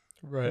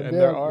 Right, and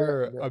there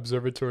are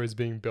observatories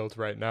being built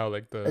right now,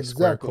 like the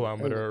square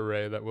kilometer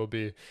array that will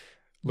be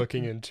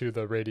looking into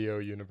the radio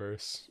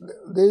universe.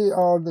 They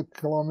are the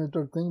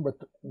kilometer thing,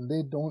 but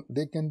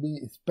they can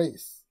be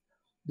space.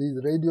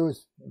 These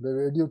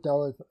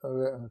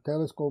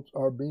telescopes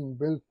are being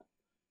built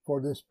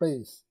for the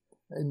space,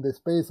 in the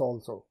space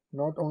also,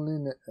 not only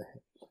in a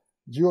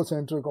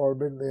geocentric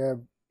orbit. They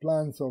have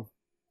plans of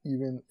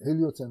even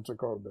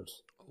heliocentric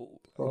orbits.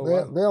 So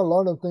there are a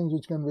lot of things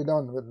which can be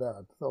done with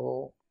that.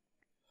 So,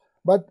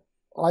 but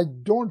I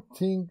don't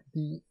think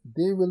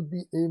they will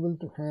be able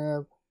to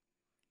have.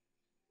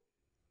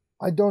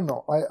 I don't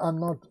know. I'm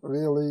not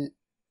really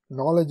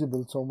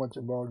knowledgeable so much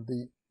about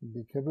the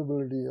the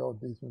capability of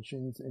these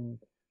machines in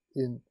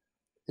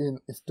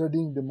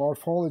studying the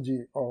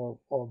morphology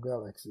of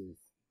galaxies.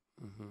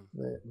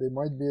 They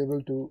might be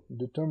able to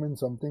determine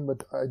something,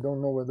 but I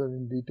don't know whether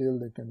in detail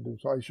they can do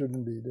so. I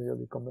shouldn't be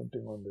really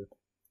commenting on that.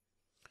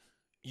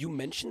 You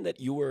mentioned that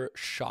you were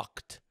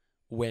shocked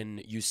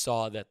when you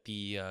saw that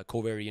the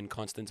covariant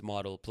constants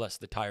model plus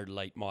the tired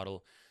light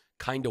model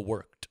kind of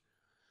worked.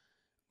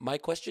 My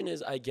question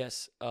is, I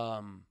guess,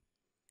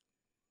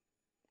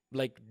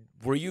 like,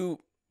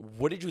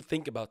 what did you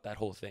think about that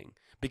whole thing?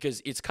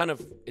 Because it's kind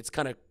of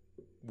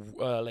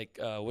like,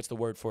 what's the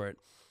word for it?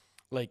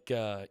 Like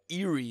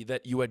eerie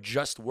that you had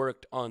just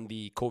worked on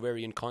the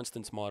covariant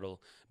constants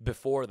model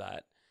before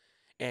that,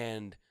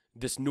 and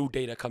this new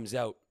data comes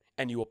out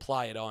and you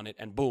apply it on it,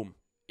 and boom,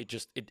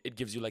 it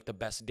gives you like the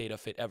best data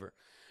fit ever.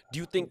 Do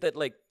you think that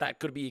like that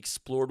could be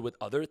explored with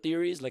other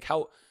theories? Like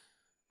how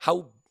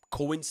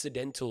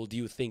coincidental do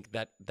you think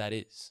that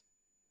is?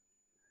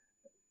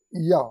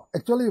 Yeah,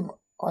 actually,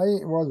 I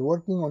was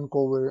working on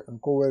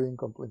covariant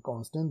complete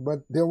constant,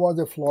 but there was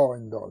a flaw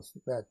in those.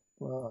 That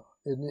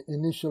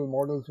initial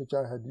models which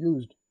I had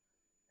used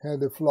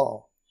had a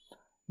flaw,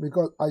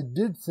 because I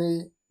did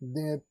say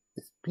that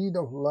speed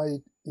of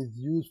light is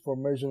used for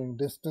measuring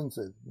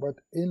distances, but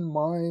in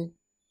my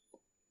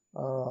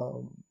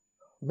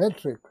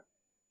metric,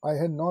 I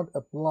had not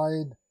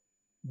applied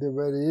the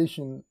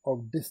variation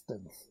of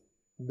distance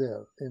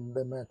there in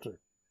the metric.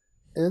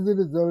 As a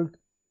result,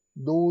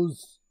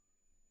 those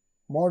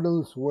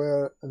models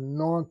were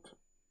not,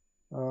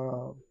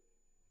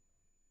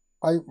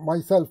 I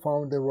myself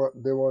found there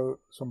were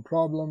some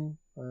problem,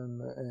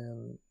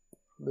 and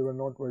they were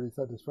not very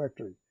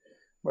satisfactory.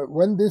 But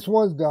when this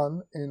was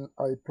done and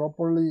I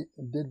properly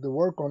did the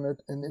work on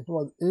it, and it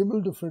was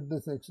able to fit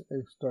this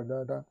extra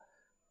data,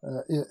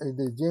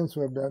 the James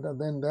Webb data,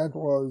 then that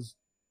was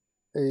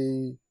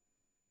a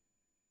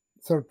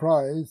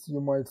surprise, you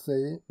might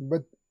say.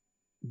 But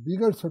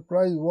bigger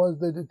surprise was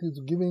that it is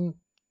giving,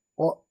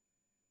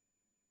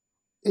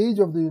 age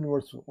of the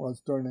universe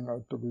was turning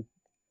out to be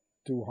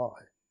too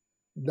high.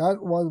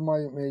 That was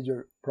my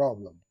major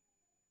problem,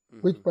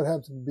 which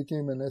perhaps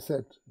became an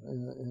asset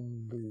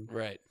in the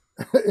right.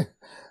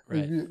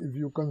 Right. If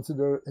you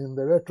consider in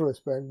the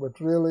retrospect, but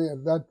really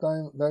at that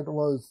time that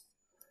was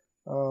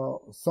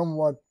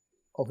somewhat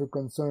of a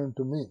concern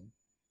to me.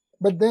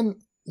 But then,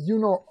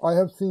 I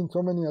have seen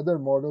so many other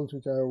models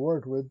which I have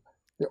worked with.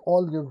 They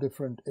all give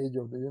different age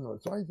of the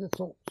universe. So I said,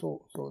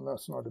 so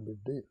that's not a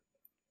big deal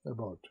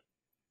about,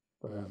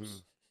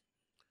 perhaps.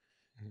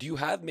 Do you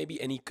have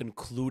maybe any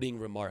concluding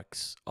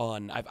remarks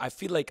on? I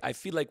feel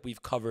like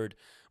we've covered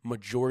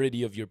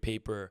majority of your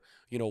paper.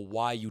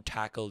 Why you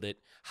tackled it,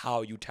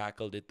 how you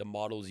tackled it, the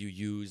models you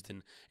used,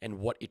 and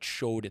what it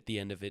showed at the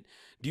end of it.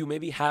 Do you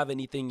maybe have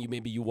anything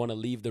you want to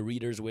leave the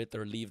readers with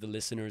or leave the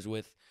listeners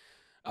with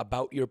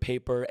about your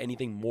paper?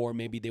 Anything more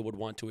maybe they would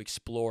want to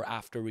explore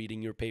after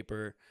reading your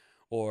paper,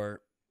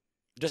 or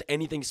just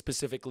anything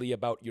specifically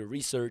about your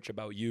research,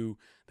 about you,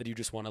 that you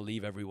just want to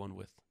leave everyone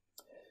with?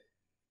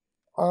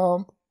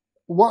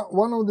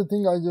 One of the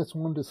things I just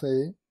want to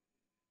say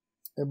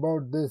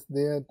about this,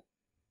 that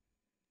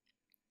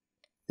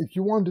if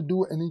you want to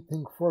do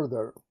anything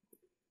further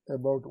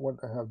about what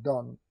I have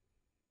done,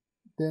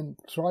 then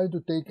try to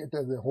take it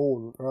as a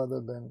whole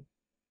rather than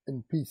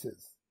in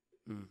pieces.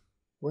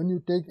 When you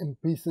take in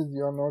pieces,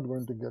 you are not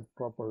going to get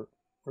proper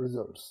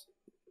results.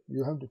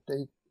 You have to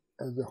take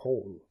as a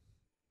whole.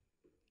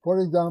 For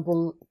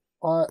example,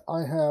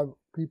 I have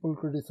people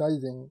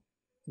criticizing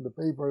the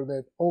paper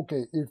that,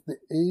 okay, if the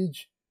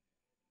age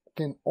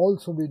can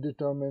also be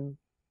determined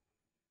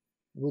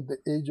with the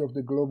age of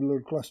the globular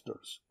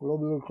clusters.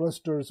 Globular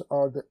clusters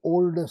are the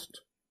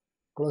oldest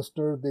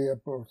cluster. They are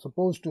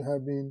supposed to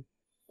have been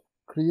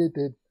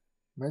created.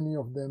 Many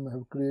of them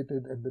have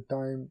created at the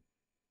time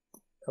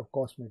of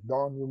cosmic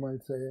dawn, you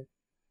might say.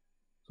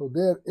 So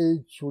their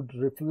age should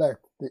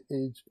reflect the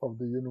age of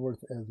the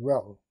universe as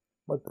well.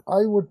 But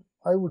I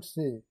would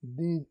say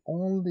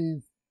all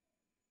these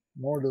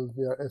models,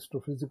 they are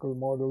astrophysical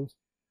models.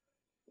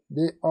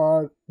 They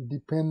are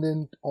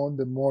dependent on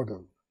the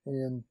model,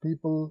 and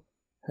people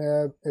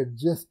have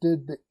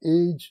adjusted the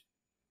age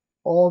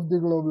of the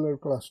globular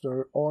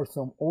cluster or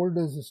some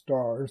oldest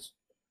stars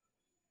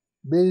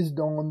based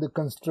on the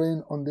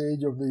constraint on the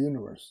age of the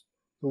universe.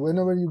 So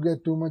whenever you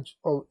get too much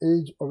of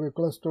age of a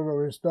cluster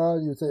or a star,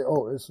 you say,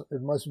 oh,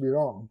 it must be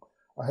wrong.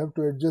 I have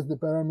to adjust the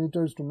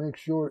parameters to make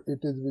sure it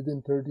is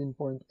within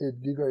 13.8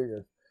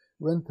 gigayears.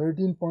 When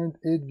 13.8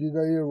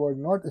 gigayear was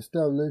not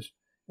established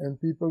and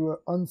people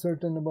were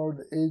uncertain about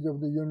the age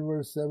of the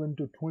universe, 7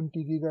 to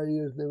 20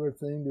 gigayears, they were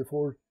saying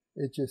before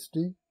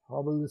HST,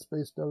 Hubble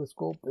Space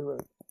Telescope, they were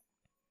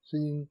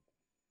seeing,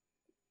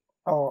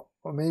 or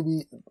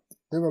maybe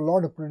there were a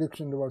lot of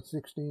predictions about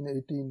 16,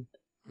 18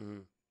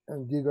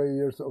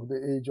 gigayears of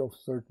the age of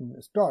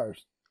certain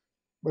stars.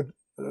 But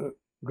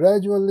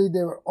gradually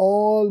they were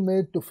all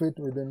made to fit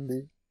within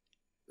the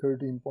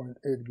 13.8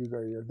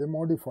 gigayear. They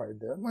modified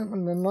that.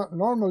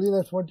 Normally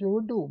that's what you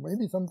would do.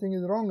 Maybe something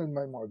is wrong in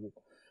my model.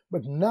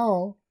 But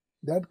now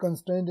that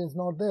constraint is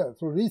not there.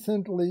 So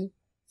recently,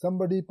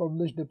 somebody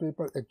published a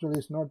paper. Actually,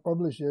 it's not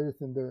published here.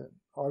 It's in the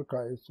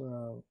archives,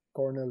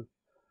 Cornell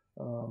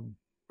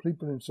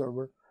preprint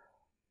server.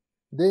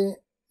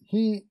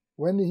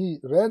 When he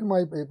read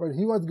my paper,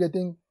 he was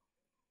getting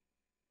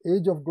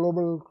age of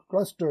global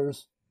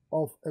clusters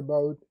of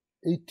about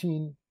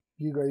 18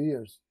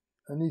 gigayears.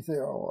 And he said,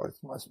 oh, it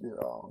must be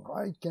wrong.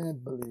 I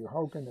can't believe,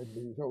 how can it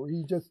be? So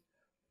he just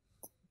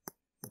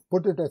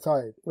put it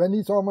aside. When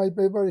he saw my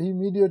paper, he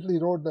immediately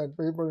wrote that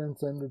paper and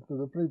sent it to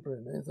the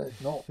preprint. He said,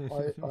 no,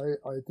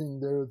 I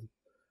think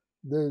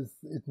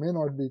it may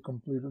not be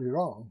completely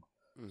wrong.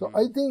 Mm-hmm. So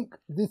I think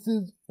this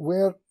is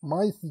where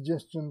my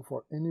suggestion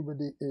for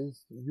anybody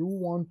is, you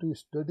want to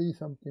study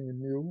something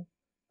new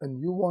and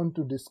you want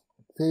to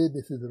say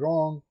this is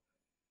wrong,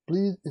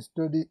 please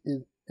study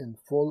it in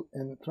full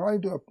and try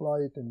to apply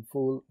it in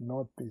full,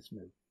 not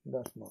piecemeal.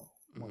 That's my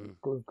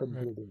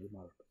concluding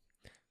remark.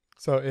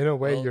 So in a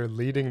way, you're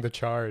leading the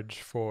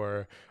charge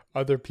for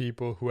other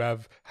people who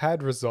have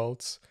had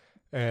results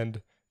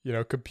and,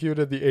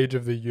 computed the age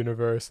of the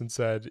universe and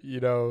said,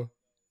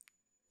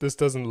 this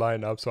doesn't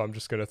line up, so I'm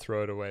just going to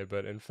throw it away.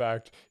 But in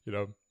fact,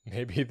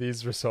 maybe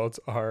these results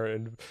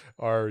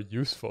are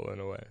useful in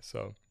a way.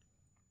 So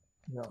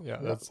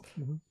that's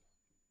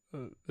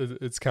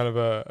it's kind of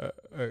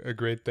a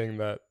great thing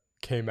that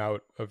came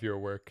out of your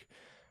work.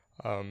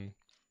 But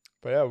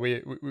yeah,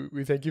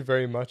 we thank you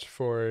very much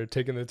for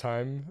taking the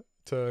time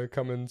to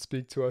come and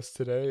speak to us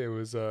today. It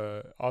was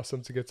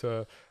awesome to get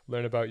to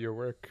learn about your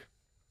work.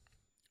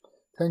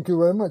 Thank you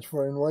very much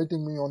for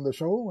inviting me on the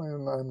show,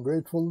 and I'm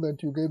grateful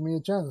that you gave me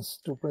a chance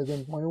to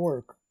present my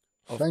work.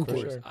 Thank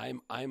you.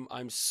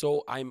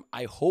 Sure.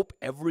 I hope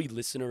every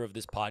listener of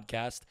this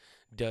podcast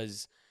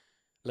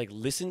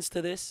listens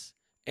to this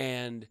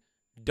and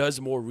does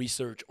more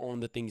research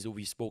on the things that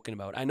we've spoken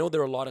about. I know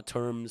there are a lot of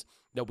terms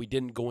that we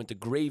didn't go into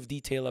grave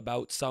detail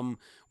about. Some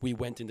we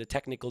went into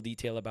technical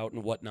detail about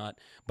and whatnot.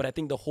 But I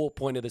think the whole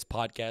point of this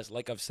podcast,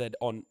 like I've said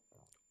on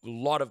a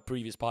lot of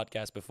previous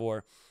podcasts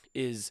before,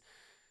 is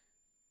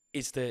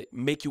to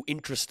make you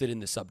interested in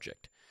the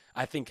subject.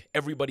 I think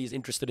everybody is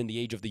interested in the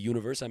age of the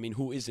universe. I mean,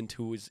 who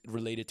is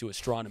related to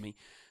astronomy?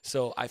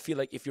 So I feel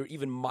like if you're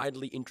even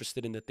mildly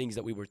interested in the things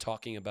that we were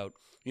talking about,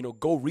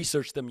 go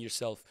research them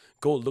yourself,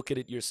 go look at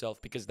it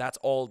yourself, because that's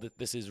all that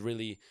this is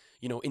really,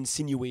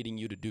 insinuating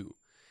you to do.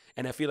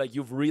 And I feel like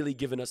you've really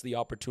given us the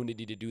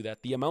opportunity to do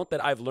that. The amount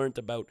that I've learned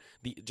about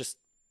just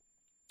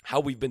how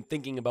we've been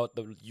thinking about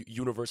the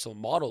universal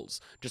models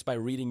just by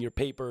reading your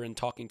paper and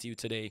talking to you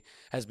today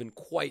has been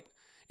quite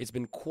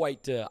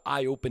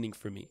eye-opening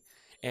for me.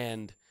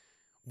 And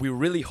we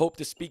really hope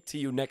to speak to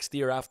you next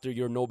year after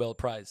your Nobel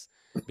Prize,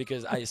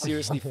 because I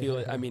seriously feel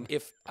it.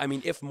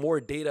 If more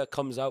data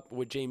comes out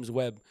with James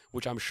Webb,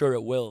 which I'm sure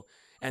it will,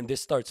 and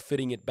this starts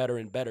fitting it better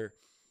and better,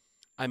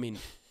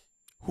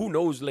 who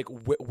knows,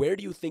 where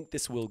do you think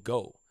this will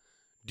go?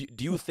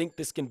 Do you think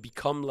this can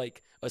become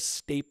like a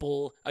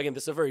staple? Again,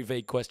 this is a very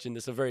vague question.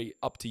 This is a very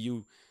up to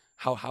you,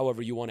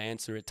 however you want to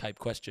answer it type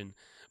question.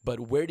 But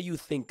where do you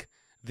think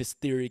this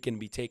theory can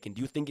be taken?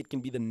 Do you think it can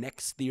be the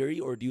next theory,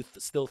 or do you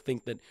still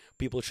think that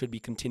people should be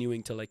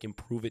continuing to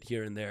improve it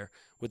here and there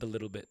with a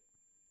little bit?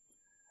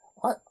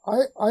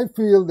 I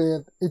feel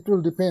that it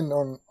will depend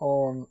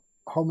on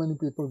how many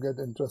people get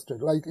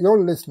interested. Like your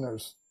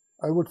listeners,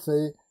 I would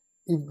say,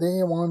 if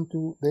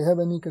they have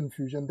any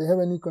confusion, they have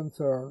any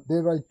concern, they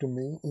write to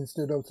me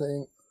instead of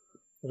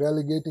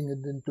relegating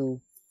it into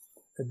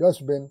a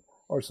dustbin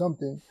or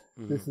something.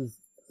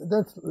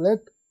 Mm-hmm.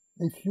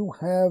 If you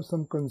have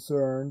some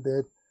concern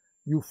that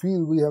you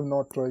feel we have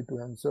not tried to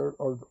answer,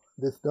 or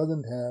this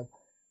doesn't have,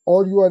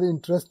 or you are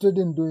interested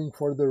in doing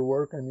further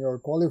work and you are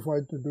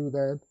qualified to do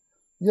that,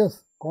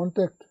 yes,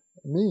 contact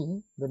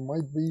me. There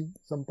might be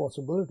some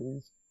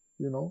possibilities,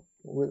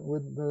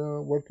 with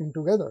working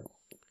together.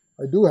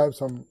 I do have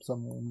some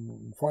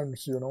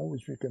funds,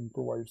 which we can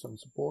provide some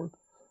support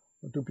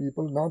to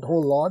people. Not a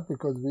whole lot,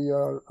 because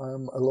I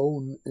am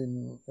alone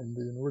in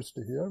the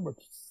university here, but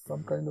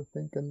some kind of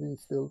thing can be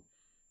still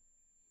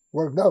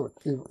worked out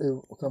if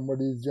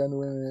somebody is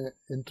genuinely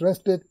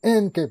interested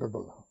and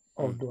capable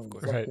of doing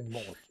something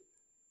more.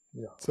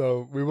 Yeah.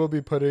 So we will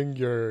be putting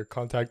your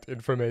contact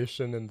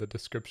information in the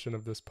description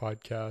of this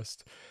podcast.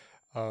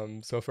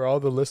 So for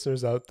all the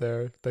listeners out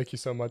there, thank you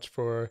so much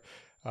for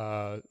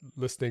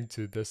listening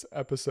to this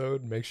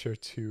episode. Make sure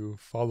to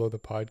follow the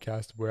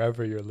podcast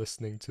wherever you're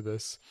listening to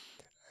this.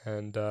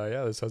 And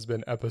this has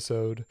been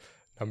episode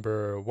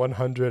number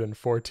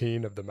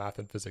 114 of the Math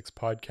and Physics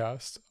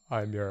Podcast.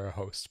 I'm your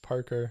host,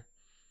 Parker.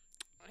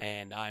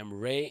 And I'm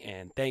Ray.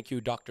 And thank you,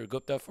 Dr.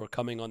 Gupta, for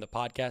coming on the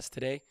podcast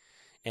today.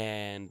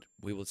 And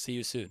we will see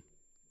you soon.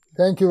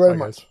 Thank you very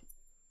much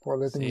for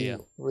letting me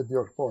with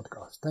your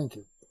podcast. Thank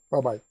you.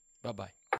 Bye-bye. Bye-bye.